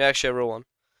 bro. You're actually a real one.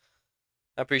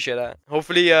 I appreciate that.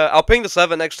 Hopefully, I'll ping the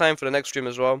server next time for the next stream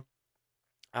as well.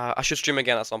 I should stream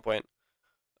again at some point.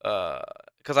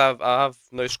 Because I have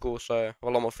no school, so I have a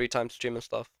lot more free time to stream and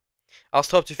stuff. I was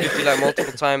top 250 like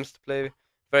multiple times to play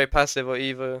very passive or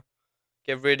either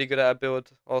get really good at a build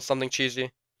or something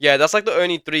cheesy. Yeah, that's like the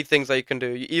only 3 things that you can do.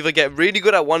 You either get really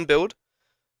good at one build,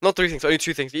 not 3 things, only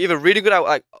 2 things. You're either really good at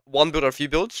like one build or a few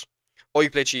builds, or you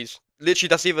play cheese. Literally,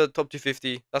 that's either top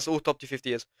 250. That's all top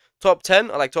 250 is. Top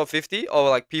 10 or like top 50 or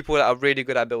like people that are really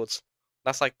good at builds.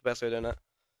 That's like the best way of doing it.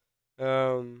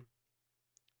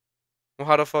 Well,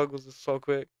 how the fuck was this so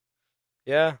quick?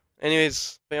 Yeah.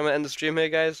 Anyways, I think I'm gonna end the stream here,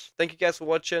 guys. Thank you guys for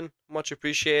watching. Much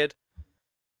appreciated.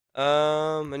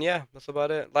 And yeah, that's about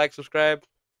it. Like, subscribe.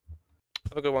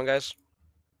 Have a good one, guys.